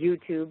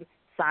 YouTube,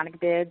 Sonic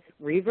Bids,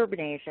 Reverb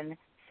Nation,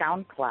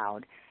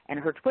 SoundCloud, and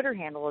her Twitter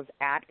handle is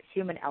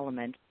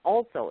 @HumanElement.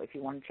 Also, if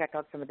you want to check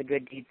out some of the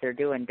good deeds they're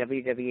doing,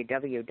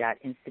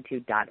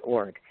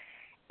 www.institute.org.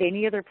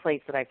 Any other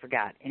place that I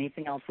forgot?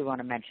 Anything else we want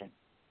to mention?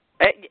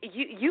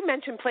 You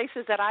mentioned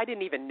places that I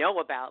didn't even know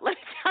about. Let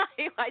me tell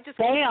you, I just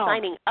keep Damn.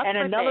 signing up and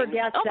for another things.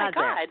 guest Oh my does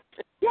God!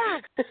 It.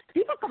 Yeah,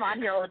 people come on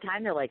here all the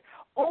time. They're like,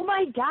 "Oh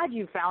my God,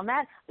 you found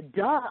that?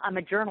 Duh, I'm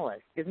a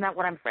journalist. Isn't that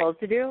what I'm supposed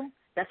to do?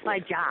 That's my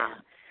job."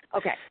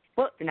 Okay.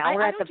 Well, so now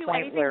we're at the do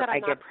point anything where that I'm I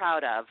not get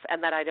proud of,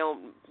 and that I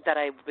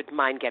would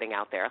mind getting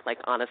out there. Like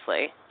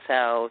honestly,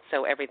 so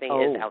everything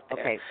is out there.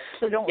 Okay.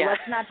 So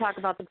let's not talk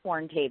about the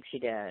porn tape she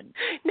did.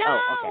 No.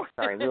 Oh, okay.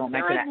 Sorry, we won't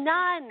mention that. There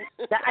was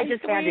none. I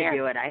just had to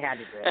do it. I had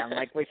to do it. I'm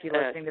like, was she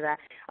listening to that?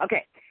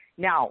 Okay.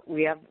 Now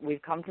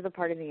we've come to the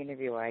part of the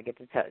interview where I get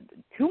to tell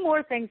two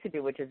more things to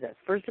do, which is this.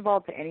 First of all,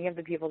 to any of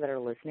the people that are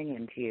listening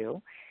in to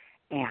you,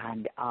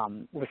 and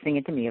listening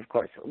in to me, of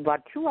course.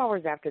 About 2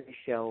 hours after the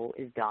show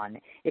is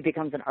done, it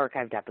becomes an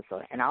archived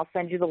episode, and I'll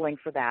send you the link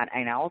for that,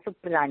 and I'll also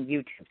put it on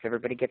YouTube, so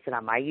everybody gets it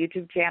on my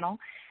YouTube channel,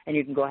 and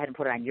you can go ahead and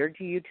put it on your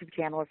YouTube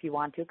channel if you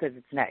want to, because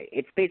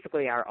it's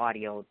basically our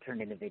audio turned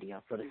into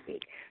video, so to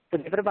speak. So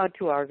give it about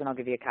 2 hours, and I'll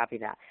give you a copy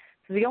of that.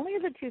 So the only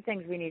other two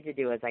things we need to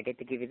do is I get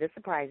to give you the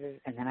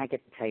surprises, and then I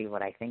get to tell you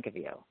what I think of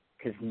you,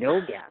 because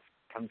no guest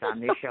comes on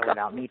this show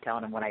without me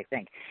telling them what I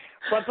think.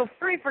 But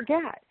before I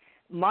forget,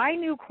 my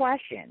new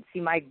question,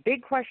 my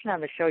big question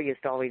on the show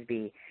used to always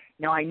be,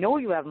 now I know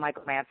you have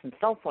Michael Madsen's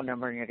cell phone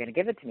number and you're going to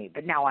give it to me,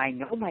 but now I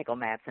know Michael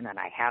Madsen and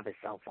I have his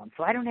cell phone,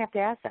 so I don't have to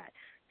ask that.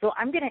 So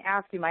I'm going to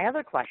ask you my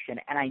other question,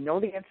 and I know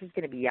the answer is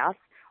going to be yes,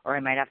 or I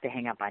might have to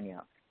hang up on you.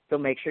 So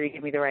make sure you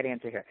give me the right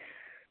answer here.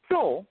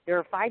 So there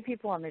are 5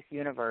 people on this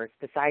universe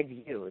besides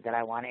you that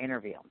I want to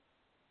interview,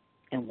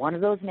 and one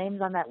of those names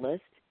on that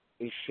list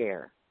is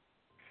Cher.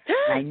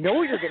 And I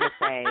know you're going to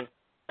say,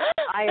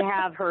 I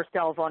have her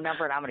cell phone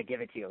number, and I'm going to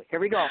give it to you.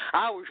 Here we go.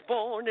 I was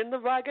born in the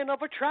wagon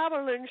of a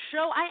traveling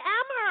show. I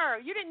am her.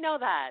 You didn't know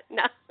that.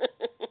 No.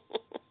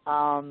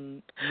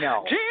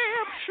 No.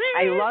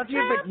 I love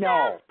you, but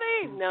no.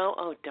 No?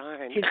 Oh,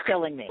 darn. She's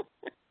killing me.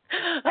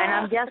 And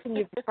I'm guessing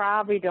you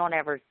probably don't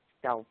have her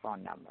cell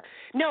phone number.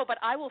 No, but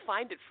I will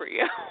find it for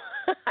you.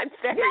 I'm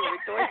very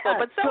resourceful,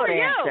 but so Good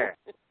are answer.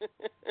 you.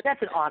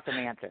 That's an awesome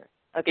answer.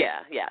 Okay.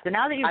 Yeah. So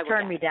now that you've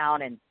turned me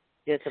down and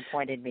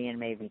disappointed me and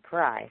made me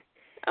cry.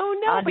 Oh,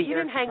 no, but you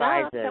didn't hang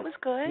up. That was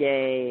good.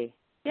 Yay.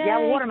 Yeah,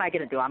 well, what am I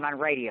going to do? I'm on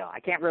radio. I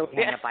can't really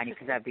hang up on you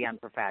because that'd be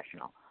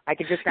unprofessional. I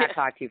could just not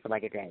talk to you for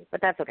like a day,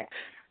 but that's okay.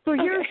 So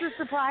here's the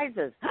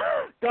surprises.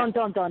 Dun,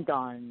 dun, dun,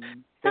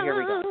 dun. So here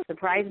we go.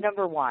 Surprise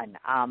number 1.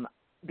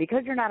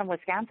 Because you're not in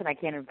Wisconsin, I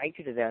can't invite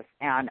you to this,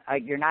 and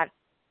you're not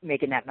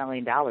making that $1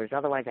 million.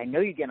 Otherwise, I know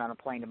you'd get on a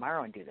plane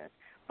tomorrow and do this.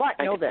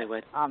 But know this,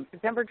 would.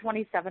 September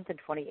 27th and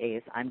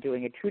 28th, I'm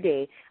doing a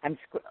 2-day.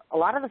 A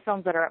lot of the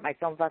films that are at my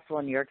film festival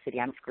in New York City,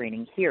 I'm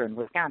screening here in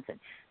Wisconsin.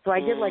 So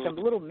I did like a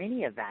little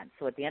mini event.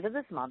 So at the end of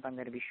this month, I'm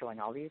going to be showing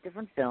all these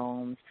different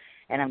films,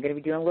 and I'm going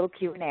to be doing a little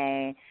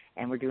Q&A,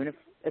 and we're doing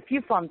a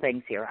few fun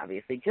things here,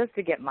 obviously, just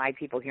to get my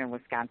people here in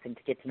Wisconsin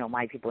to get to know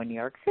my people in New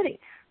York City.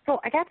 So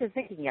I got to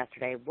thinking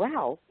yesterday,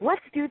 well,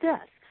 let's do this.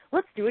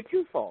 Let's do a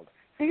twofold.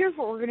 So here's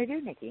what we're going to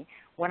do, Nikki.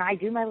 When I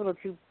do my little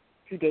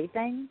two-day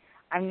thing,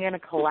 I'm going to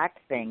collect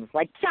things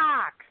like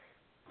socks,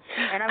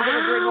 and I'm going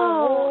to bring a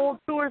whole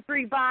 2 or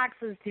 3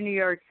 boxes to New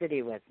York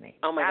City with me.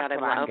 Oh, my That's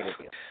God, what I I'm love going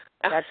to do.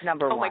 That's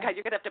number one. Oh, my God,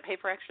 you're going to have to pay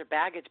for extra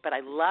baggage, but I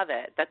love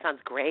it. That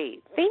sounds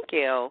great. Thank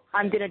you.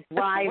 I'm going to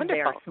drive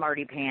there,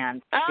 smarty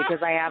pants,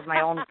 because I have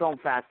my own film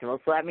festival,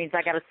 so that means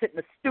I got to sit in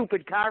the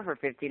stupid car for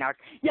 15 hours.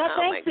 Yeah,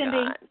 thanks, Cindy.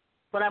 God.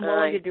 But I'm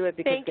willing to do it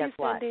because guess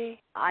what? Cindy.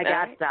 I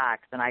got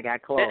socks and I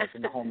got clothes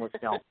and the homeless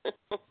don't.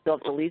 So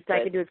if the least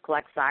I can do is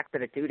collect socks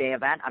at a 2-day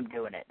event, I'm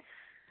doing it.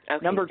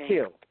 Okay, Number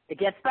 2, it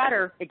gets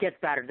better. It gets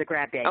better. The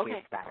grab bag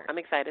gets better. I'm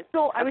excited.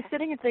 So I was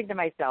sitting and thinking to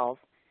myself,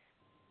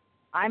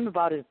 I'm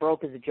about as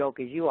broke as a joke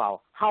as you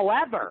all.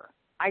 However,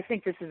 I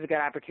think this is a good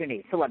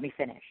opportunity, so let me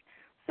finish.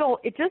 So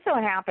it just so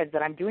happens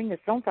that I'm doing this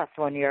film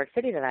festival in New York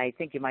City that I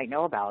think you might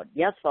know about.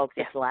 Yes, folks,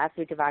 it's the last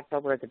week of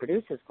October at the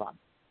Producers Club.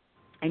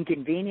 And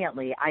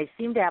conveniently, I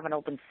seem to have an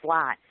open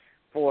slot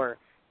for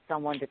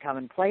someone to come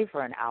and play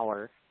for an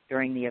hour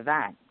during the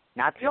event.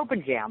 Not the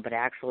open jam, but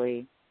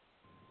actually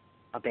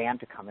a band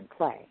to come and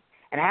play.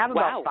 And I have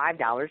about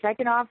 $5 I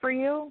can offer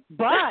you,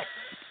 but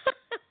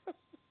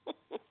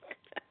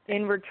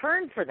in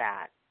return for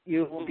that,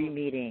 you will be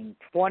meeting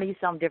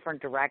 20-some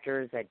different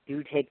directors that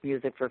do take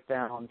music for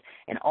films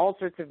and all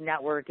sorts of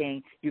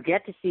networking. You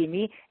get to see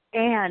me,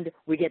 and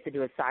we get to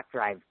do a sock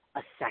drive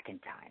a second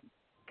time.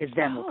 Because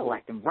then we'll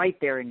collect them right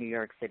there in New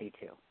York City,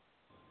 too.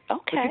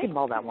 Okay. But you can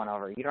mull that one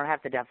over. You don't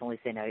have to definitely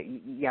say no,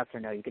 yes or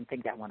no. You can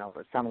think that one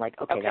over. So I'm like,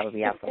 okay. That would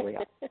be absolutely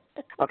awesome.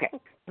 Okay, so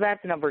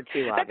that's number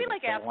 2. That'd be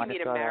like asking me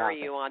to marry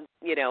you on, on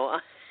it's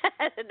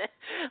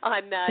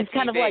TV.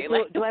 kind of like,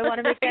 do I want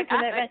to make that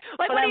commitment?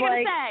 Like, but what are I'm you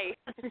like, going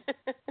to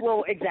say?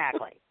 Well,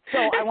 exactly.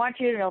 So I want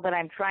you to know that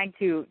I'm trying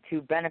to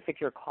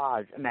benefit your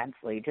cause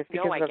immensely, just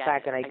because of the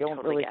fact that I don't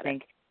totally really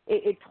think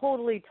it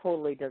totally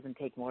doesn't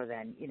take more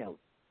than,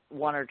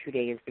 1 or 2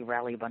 days to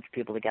rally a bunch of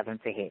people together and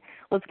say, hey,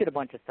 let's get a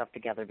bunch of stuff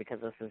together because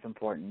this is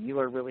important. You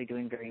are really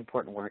doing very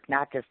important work,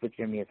 not just with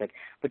your music,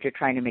 but you're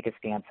trying to make a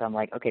stand. So I'm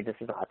like, okay, this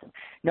is awesome.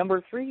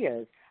 Number 3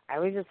 is, I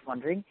was just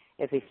wondering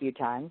if a few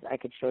times I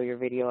could show your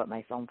video at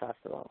my film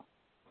festival.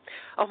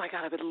 Oh, my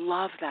God, I would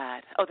love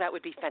that. Oh, that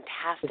would be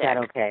fantastic. Is that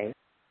okay?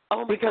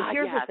 Oh, my because God,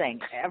 here's yes. the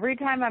thing. Every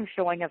time I'm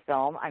showing a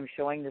film, I'm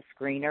showing the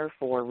screener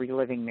for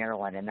Reliving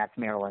Maryland, and that's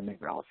Marilyn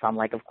Monroe. So I'm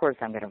like, of course,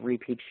 I'm going to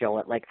repeat show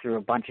it like through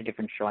a bunch of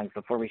different showings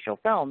before we show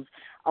films.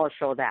 I'll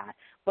show that.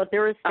 But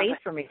there is space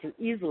for me to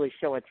easily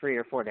show it 3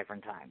 or 4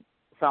 different times.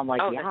 So I'm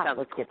like,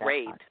 let's get that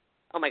great. done.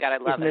 Oh, my God, I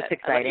love Isn't this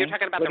exciting? You're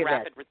talking about Look the at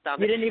rapid that.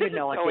 response. You didn't even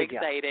know it, so did you?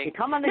 exciting. You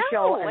come on the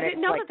show, and I it's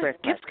didn't know like that the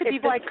Christmas. gifts could be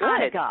It's this like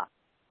good.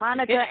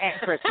 Hanukkah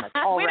and Christmas,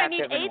 all Wait, wrapped I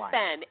need up in 8 one.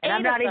 then. And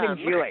I'm 8 not of even them.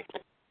 Jewish.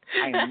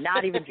 I am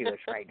not even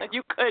Jewish right now.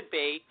 You could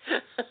be.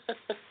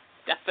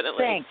 Definitely.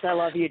 Thanks. I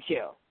love you,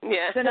 too.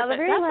 Yeah. So now the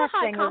very That's last a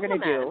high thing we're going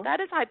to do. That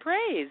is high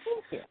praise.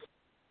 Thank you.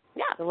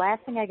 Yeah. The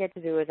last thing I get to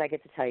do is I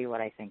get to tell you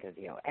what I think of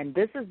you. And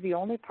this is the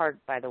only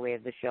part, by the way,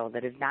 of the show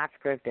that is not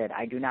scripted.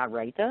 I do not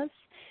write this.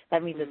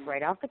 That means it's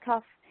right off the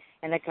cuff,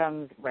 and it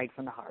comes right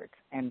from the heart.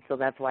 And so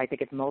that's why I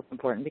think it's most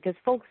important, because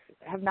folks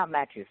have not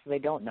met you, so they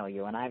don't know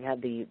you, and I've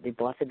had the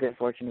blessed good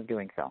fortune of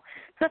doing so.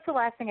 So that's the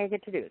last thing I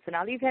get to do. So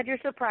now that you've had your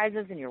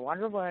surprises and your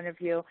wonderful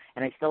interview,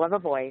 and I still have a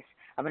voice,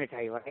 I'm going to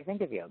tell you what I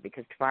think of you,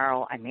 because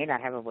tomorrow I may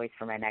not have a voice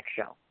for my next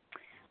show.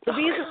 So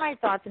these are my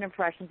thoughts and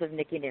impressions of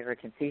Nikki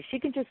Neretin. So she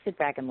can just sit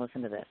back and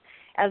listen to this.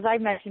 As I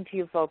mentioned to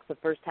you folks, the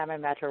first time I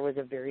met her was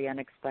a very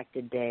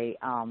unexpected day.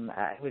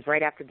 It was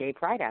right after Gay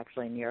Pride,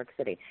 actually, in New York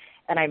City.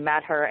 And I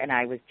met her, and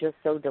I was just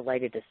so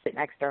delighted to sit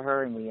next to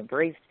her, and we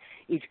embraced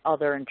each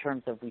other in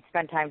terms of we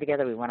spent time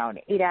together. We went out and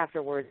ate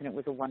afterwards, and it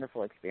was a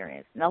wonderful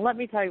experience. Now, let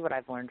me tell you what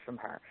I've learned from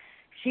her.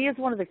 She is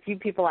one of the few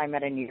people I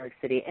met in New York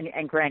City,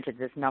 and granted,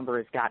 this number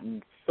has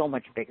gotten so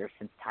much bigger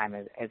since time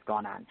has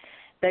gone on,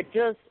 that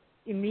just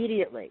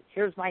immediately,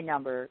 here's my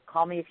number,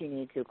 call me if you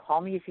need to,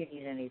 call me if you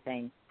need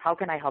anything, how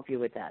can I help you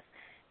with this?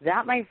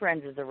 That, my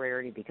friends, is a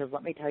rarity, because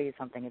let me tell you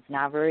something, it's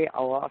not very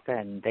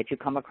often that you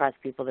come across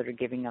people that are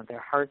giving of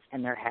their hearts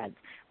and their heads.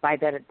 By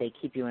that, they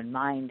keep you in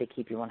mind, they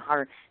keep you in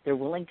heart, they're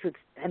willing to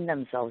extend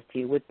themselves to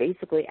you with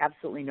basically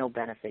absolutely no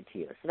benefit to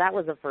you. So that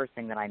was the first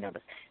thing that I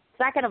noticed.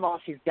 Second of all,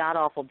 she's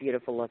god-awful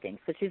beautiful looking.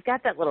 So she's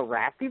got that little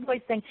raspy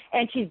voice thing,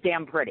 and she's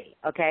damn pretty,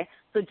 okay?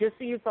 So just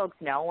so you folks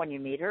know, when you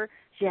meet her,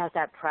 she has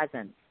that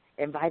presence.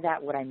 And by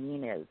that, what I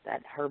mean is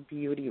that her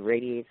beauty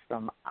radiates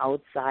from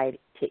outside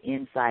to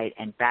inside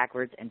and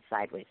backwards and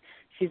sideways.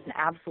 She's an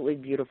absolutely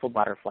beautiful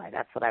butterfly.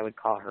 That's what I would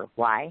call her.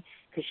 Why?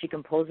 Because she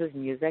composes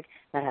music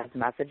that has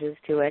messages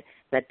to it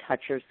that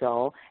touch your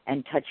soul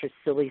and touch your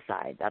silly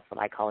side. That's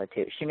what I call it,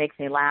 too. She makes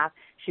me laugh.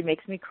 She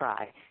makes me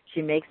cry.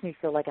 She makes me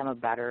feel like I'm a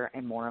better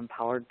and more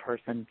empowered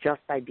person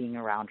just by being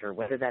around her,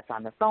 whether that's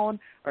on the phone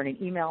or in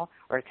an email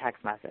or a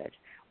text message.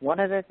 One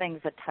of the things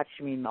that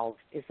touched me most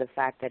is the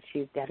fact that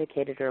she's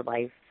dedicated her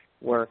life's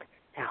work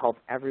to help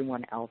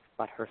everyone else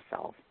but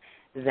herself.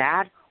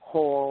 That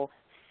whole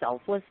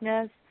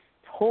selflessness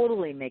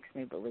totally makes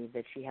me believe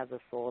that she has a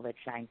soul that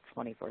shines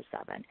 24/7.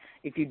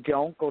 If you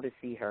don't go to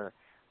see her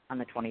on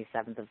the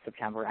 27th of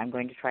September, I'm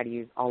going to try to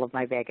use all of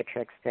my bag of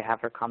tricks to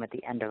have her come at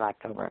the end of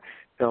October.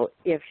 So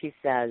if she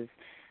says,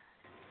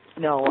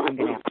 no, I'm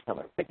going to have to tell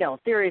her. But no,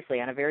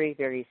 seriously, on a very,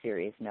 very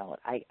serious note,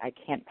 I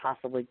can't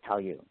possibly tell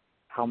you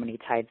how many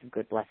tides of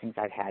good blessings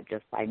I've had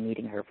just by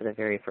meeting her for the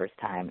very first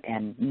time.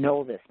 And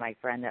know this, my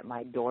friend, that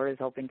my door is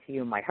open to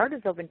you, my heart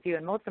is open to you,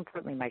 and most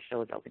importantly, my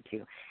show is open to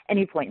you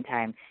any point in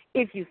time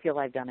if you feel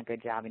I've done a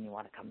good job and you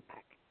want to come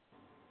back.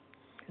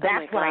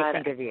 That's what I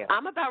think of you.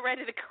 I'm about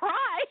ready to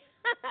cry.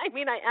 I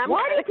mean, I am.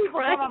 Why do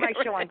people come on my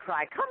show and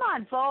cry? Come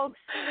on, folks.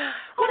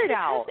 Put it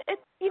out.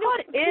 People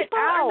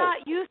are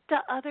not used to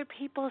other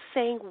people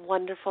saying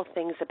wonderful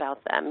things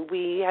about them.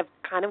 We have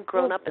kind of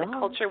grown up in a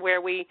culture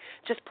where we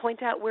just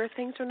point out where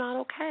things are not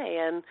okay,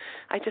 and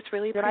I just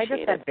really appreciate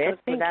it. Did I just say bitch?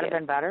 Would that have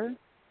been better?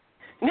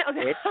 No,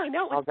 I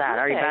know. How's that?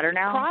 Are you better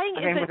now? Crying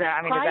is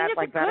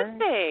a good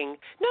thing.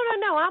 No.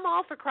 I'm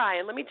all for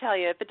crying. Let me tell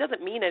you, if it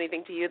doesn't mean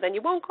anything to you, then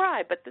you won't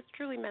cry. But this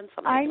truly meant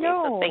something to me,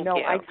 so thank you.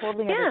 I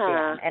totally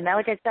understand. And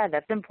like I said,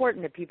 that's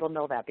important that people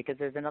know that because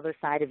there's another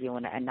side of you,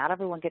 and not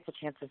everyone gets a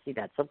chance to see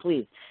that. So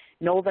please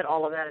know that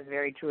all of that is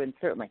very true, and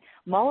certainly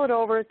mull it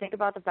over. Think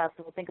about the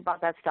festival. Think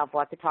about that stuff.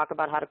 We'll have to talk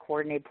about how to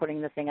coordinate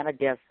putting the thing on a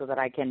disc so that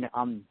I can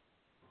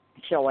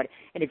show it.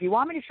 And if you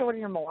want me to show it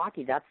in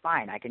Milwaukee, that's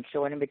fine. I can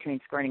show it in between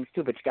screenings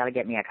too, but you got to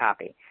get me a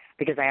copy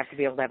because I have to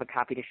be able to have a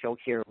copy to show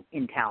here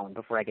in town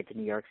before I get to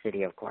New York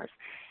City, of course.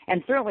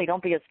 And certainly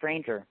don't be a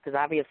stranger because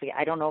obviously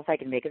I don't know if I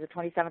can make it the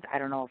 27th. I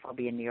don't know if I'll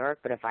be in New York,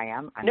 but if I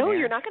am, I'm there.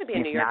 You're not going to be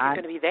in New York. You're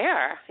going to be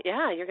there.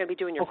 Yeah, you're going to be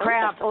doing your film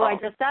festival. Oh, I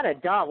just said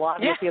it. Duh. Well,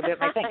 obviously a bit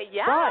my thing.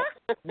 Yeah.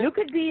 But you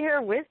could be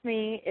here with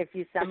me if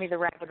you send me the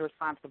rapid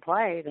response to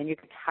play. Then you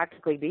could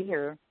tactically be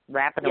here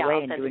rapping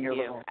away and doing your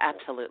little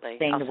absolutely.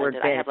 saying the word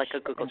bitch. I have like a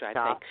Google Drive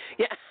thing.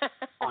 Yeah.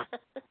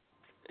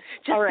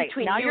 Just all right,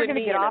 now you're going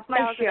to get off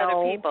my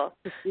show.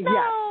 Yes,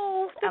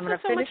 I'm going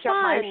to finish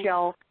up my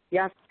show.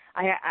 Yes,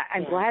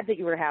 I'm glad that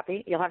you were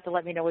happy. You'll have to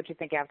let me know what you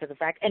think after the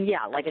fact. And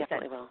yeah, like I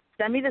said,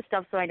 send me the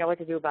stuff so I know what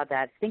to do about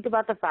that. Think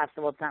about the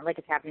festival. It's not like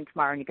it's happening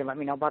tomorrow, and you can let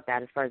me know about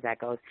that as far as that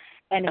goes.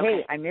 And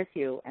hey, I miss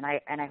you, and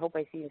I hope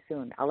I see you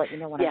soon. I'll let you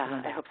know when I'm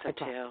coming back. I hope so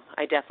too.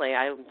 I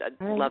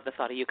love the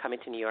thought of you coming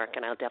to New York,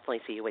 and I'll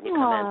definitely see you when you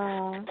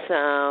come in.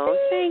 So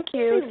thank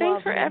you.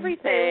 Thanks for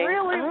everything.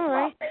 Really all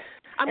right.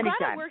 I'm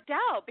glad it worked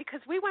out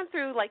because we went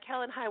through like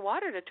hell and high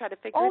water to try to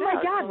figure it out. Oh my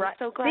God! So I'm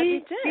so glad we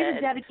did. See the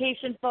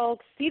dedication,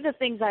 folks. See the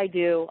things I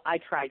do. I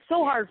tried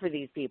so hard for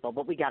these people,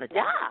 but we got it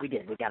done. Yeah, we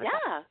did. We got it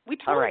done. Yeah, we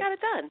totally got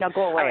it done. Now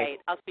go away. All right,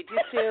 I'll speak to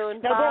you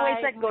soon. Now go away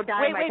a second. Go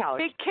down on my couch.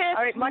 Big kiss.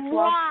 All right, much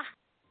love.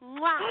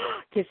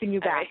 Kissing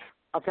you back. Right.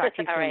 I'll talk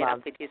to you soon, All right, love.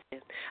 I'll speak to you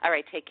soon. All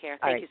right, take care.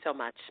 Thank you so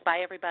much. Bye,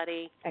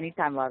 everybody.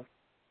 Anytime, love.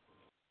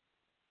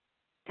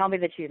 Tell me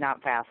that she's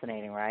not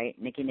fascinating, right?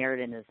 Nikki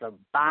Neretin is the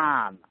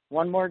bomb.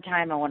 One more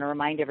time, I want to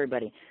remind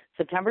everybody.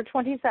 September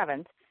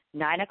 27th,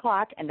 9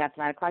 o'clock, and that's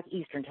 9 o'clock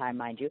Eastern time,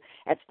 mind you.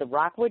 It's the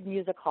Rockwood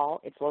Music Hall.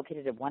 It's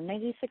located at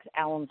 196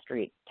 Allen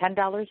Street.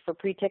 $10 for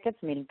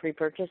pre-tickets, meaning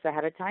pre-purchase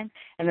ahead of time,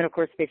 and then, of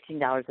course,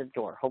 $15 at the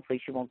door.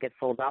 Hopefully she won't get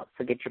sold out,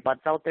 so get your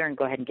butts out there and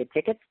go ahead and get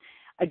tickets.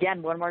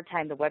 Again, one more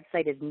time, the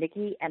website is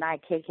Nikki,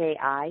 Nikki,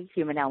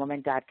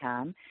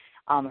 humanelement.com.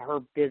 Her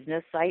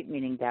business site,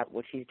 meaning that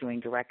what she's doing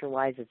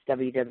director-wise, it's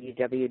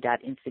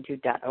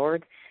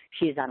www.institute.org.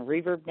 She's on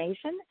Reverb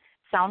Nation,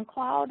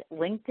 SoundCloud,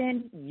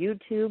 LinkedIn,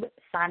 YouTube,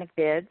 Sonic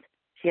Bids.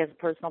 She has a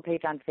personal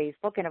page on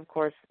Facebook, and, of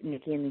course,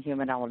 Nikki and the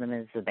Human Element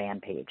is the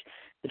band page.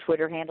 The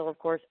Twitter handle, of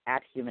course,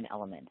 @Human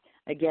Element.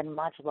 Again,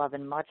 much love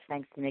and much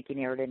thanks to Nikki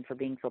Neretin for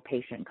being so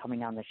patient and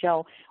coming on the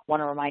show. Want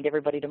to remind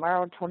everybody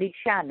tomorrow, Tony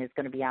Chen is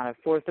going to be on at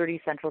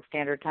 4:30 Central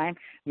Standard Time,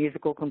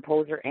 musical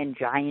composer and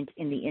giant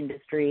in the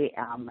industry.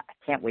 I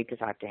can't wait to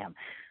talk to him.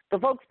 So,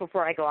 folks,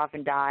 before I go off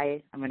and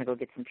die, I'm going to go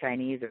get some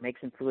Chinese or make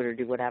some food or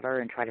do whatever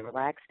and try to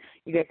relax.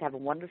 You guys have a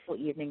wonderful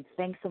evening.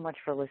 Thanks so much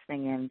for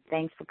listening in.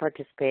 Thanks for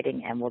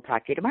participating, and we'll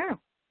talk to you tomorrow.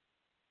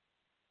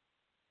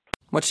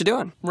 What you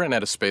doing? Ran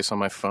out of space on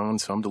my phone,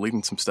 so I'm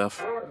deleting some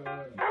stuff.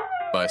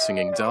 By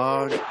singing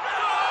dog.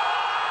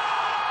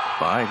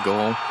 By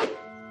goal.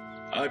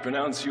 I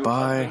pronounce you.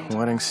 By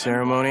wedding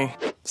ceremony.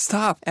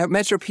 Stop. At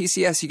Metro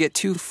PCS, you get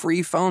 2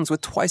 free phones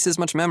with twice as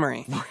much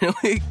memory.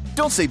 Really?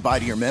 Don't say bye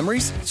to your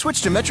memories.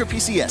 Switch to Metro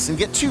PCS and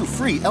get 2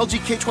 free LG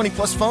K20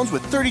 Plus phones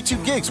with 32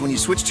 gigs when you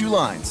switch 2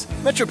 lines.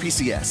 Metro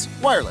PCS.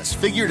 Wireless.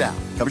 Figure it out.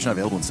 Coverage not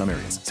available in some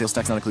areas. Sales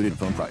tax not included in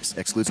phone price.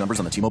 Excludes numbers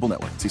on the T-Mobile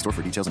network. See store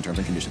for details and terms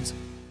and conditions.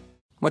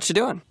 What you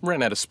doing?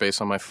 Ran out of space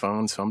on my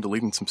phone, so I'm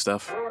deleting some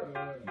stuff.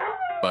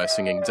 By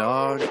singing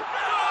dog.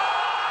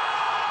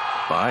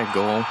 By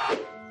goal.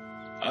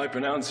 I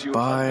pronounce you.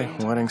 Bye,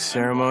 wedding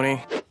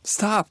ceremony.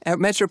 Stop. At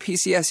Metro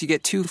PCS, you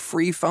get 2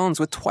 free phones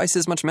with twice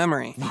as much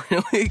memory.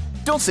 Really?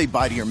 Don't say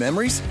bye to your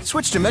memories.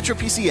 Switch to Metro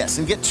PCS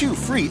and get 2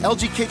 free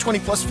LG K20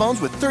 Plus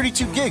phones with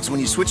 32 gigs when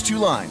you switch 2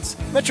 lines.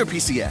 Metro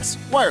PCS.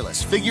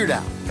 Wireless. Figured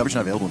out. Coverage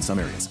not available in some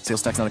areas.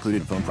 Sales tax not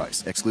included in phone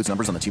price. Excludes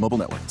numbers on the T-Mobile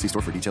network. See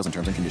store for details and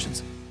terms and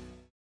conditions.